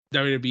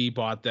WWE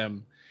bought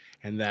them,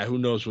 and that who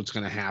knows what's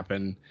going to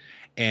happen,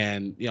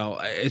 and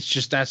it's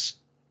just that's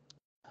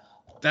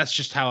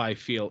just how I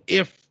feel.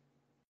 If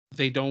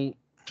they don't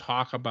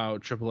talk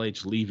about Triple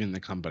H leaving the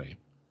company.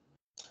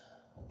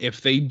 If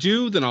they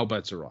do, then all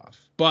bets are off.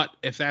 But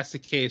if that's the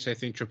case, I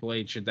think Triple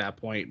H at that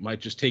point might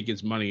just take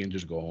his money and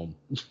just go home.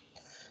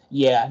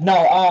 Yeah,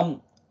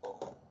 no,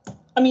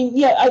 I mean,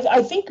 yeah,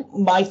 I think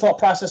my thought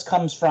process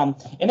comes from,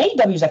 and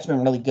AEW's actually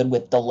been really good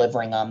with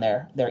delivering on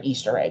their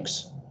Easter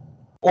eggs.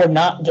 Or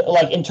not,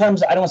 like, in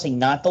terms, I don't want to say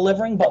not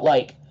delivering, but,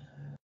 like,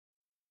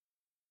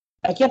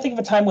 I can't think of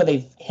a time where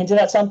they've hinted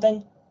at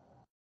something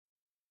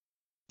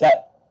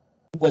that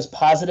was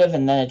positive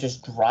and then it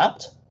just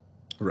dropped.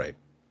 Right.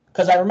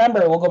 Because I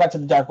remember, we'll go back to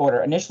the Dark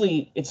Order.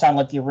 Initially, it sounded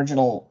like the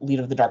original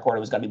leader of the Dark Order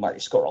was going to be Marty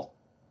Scurll,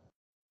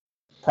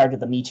 prior to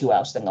the Me Too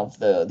ousting of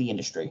the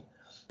industry.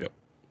 Yep.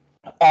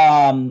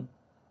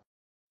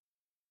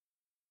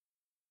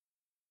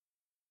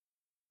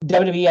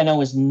 WWE, I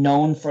know, is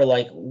known for,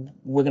 like,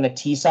 we're going to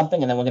tease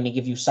something and then we're going to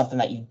give you something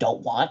that you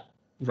don't want.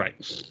 Right.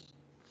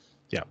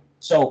 Yeah.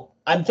 So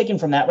I'm thinking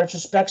from that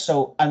retrospect.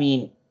 So, I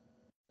mean,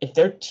 if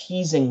they're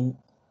teasing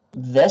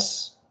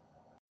this,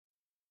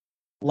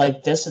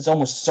 like this, it's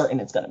almost certain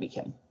it's going to be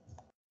Kim.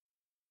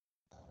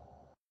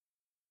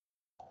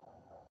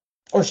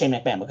 Or Shane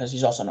McMahon, because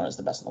he's also known as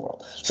the best in the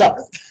world.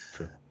 So,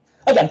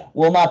 again,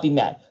 will not be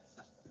mad.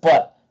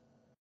 But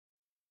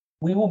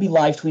we will be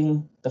live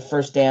tweeting the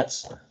first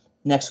dance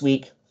next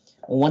week.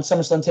 Once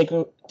SummerSlam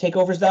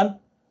takeover's done,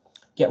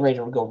 get ready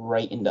to go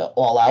right into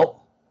All Out.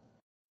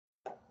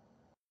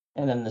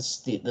 And then the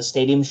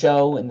stadium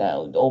show, and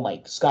that, oh my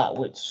Scott,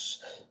 which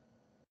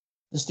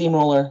the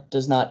steamroller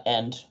does not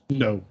end.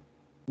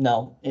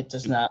 No, it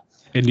does not.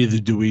 And neither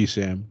do we,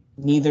 Sam.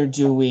 Neither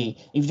do we.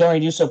 If you don't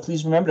already do so,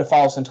 please remember to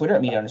follow us on Twitter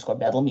at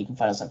media_Bedlam. You can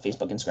find us on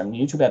Facebook, Instagram, and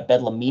YouTube at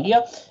Bedlam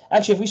Media.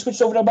 Actually, have we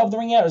switched over to Above the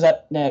Ring yet, or is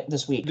that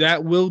this week?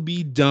 That will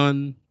be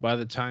done by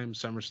the time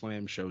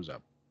SummerSlam shows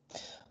up.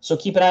 So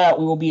keep an eye out.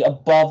 We will be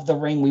Above the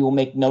Ring. We will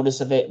make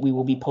notice of it. We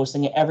will be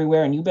posting it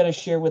everywhere, and you better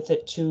share with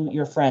it to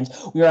your friends.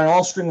 We are on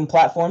all streaming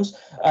platforms.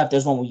 If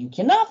there's one where you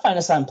cannot find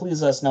us on,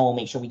 please let us know. We'll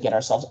make sure we get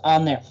ourselves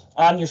on there,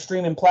 on your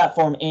streaming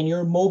platform and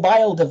your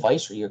mobile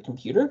device or your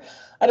computer.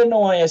 I don't know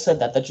why I said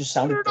that. That just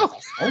sounded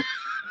professional.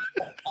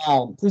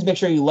 Please make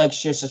sure you like,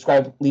 share,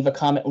 subscribe, leave a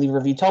comment, leave a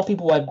review. Tell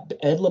people why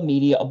Bedlam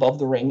Media, Above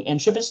the Ring,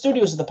 and Ship It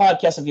Studios is the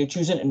podcast of your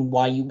choosing, and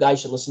why you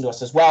guys should listen to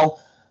us as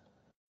well.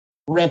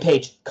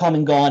 Rampage, come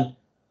and gone.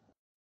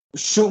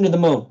 Shooting to the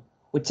moon.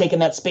 We're taking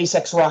that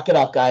SpaceX rocket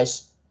up,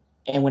 guys,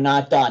 and we're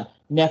not done.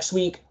 Next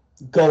week,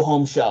 go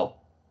home show.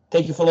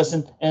 Thank you for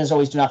listening, and as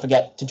always, do not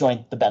forget to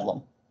join the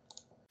Bedlam.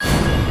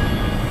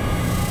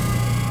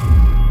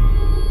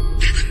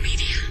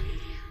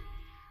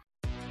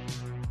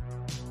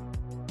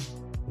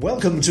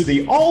 Welcome to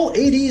the All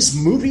 80s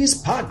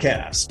Movies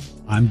Podcast.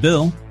 I'm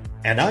Bill.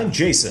 And I'm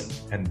Jason,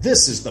 and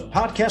this is the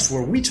podcast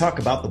where we talk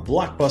about the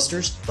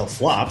blockbusters, the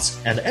flops,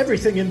 and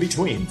everything in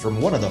between from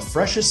one of the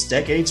freshest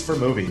decades for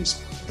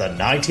movies, the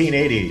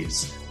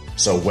 1980s.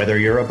 So whether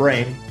you're a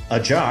brain, a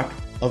jock,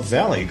 a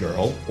valley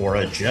girl, or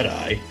a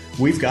Jedi,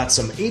 we've got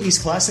some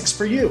 80s classics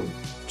for you.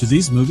 Do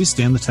these movies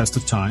stand the test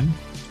of time?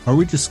 Are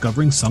we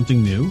discovering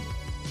something new?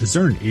 Is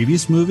there an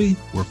 80s movie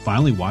we're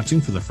finally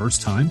watching for the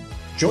first time?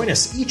 Join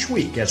us each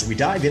week as we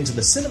dive into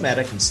the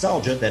cinematic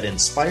nostalgia that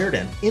inspired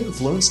and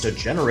influenced a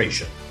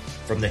generation.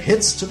 From the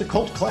hits to the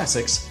cult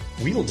classics,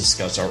 we'll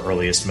discuss our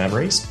earliest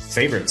memories,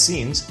 favorite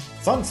scenes,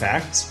 fun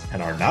facts,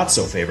 and our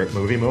not-so-favorite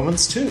movie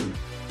moments, too.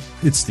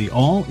 It's the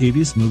All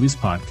 80s Movies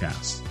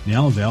Podcast,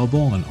 now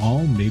available on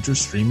all major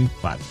streaming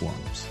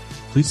platforms.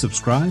 Please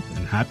subscribe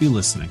and happy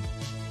listening.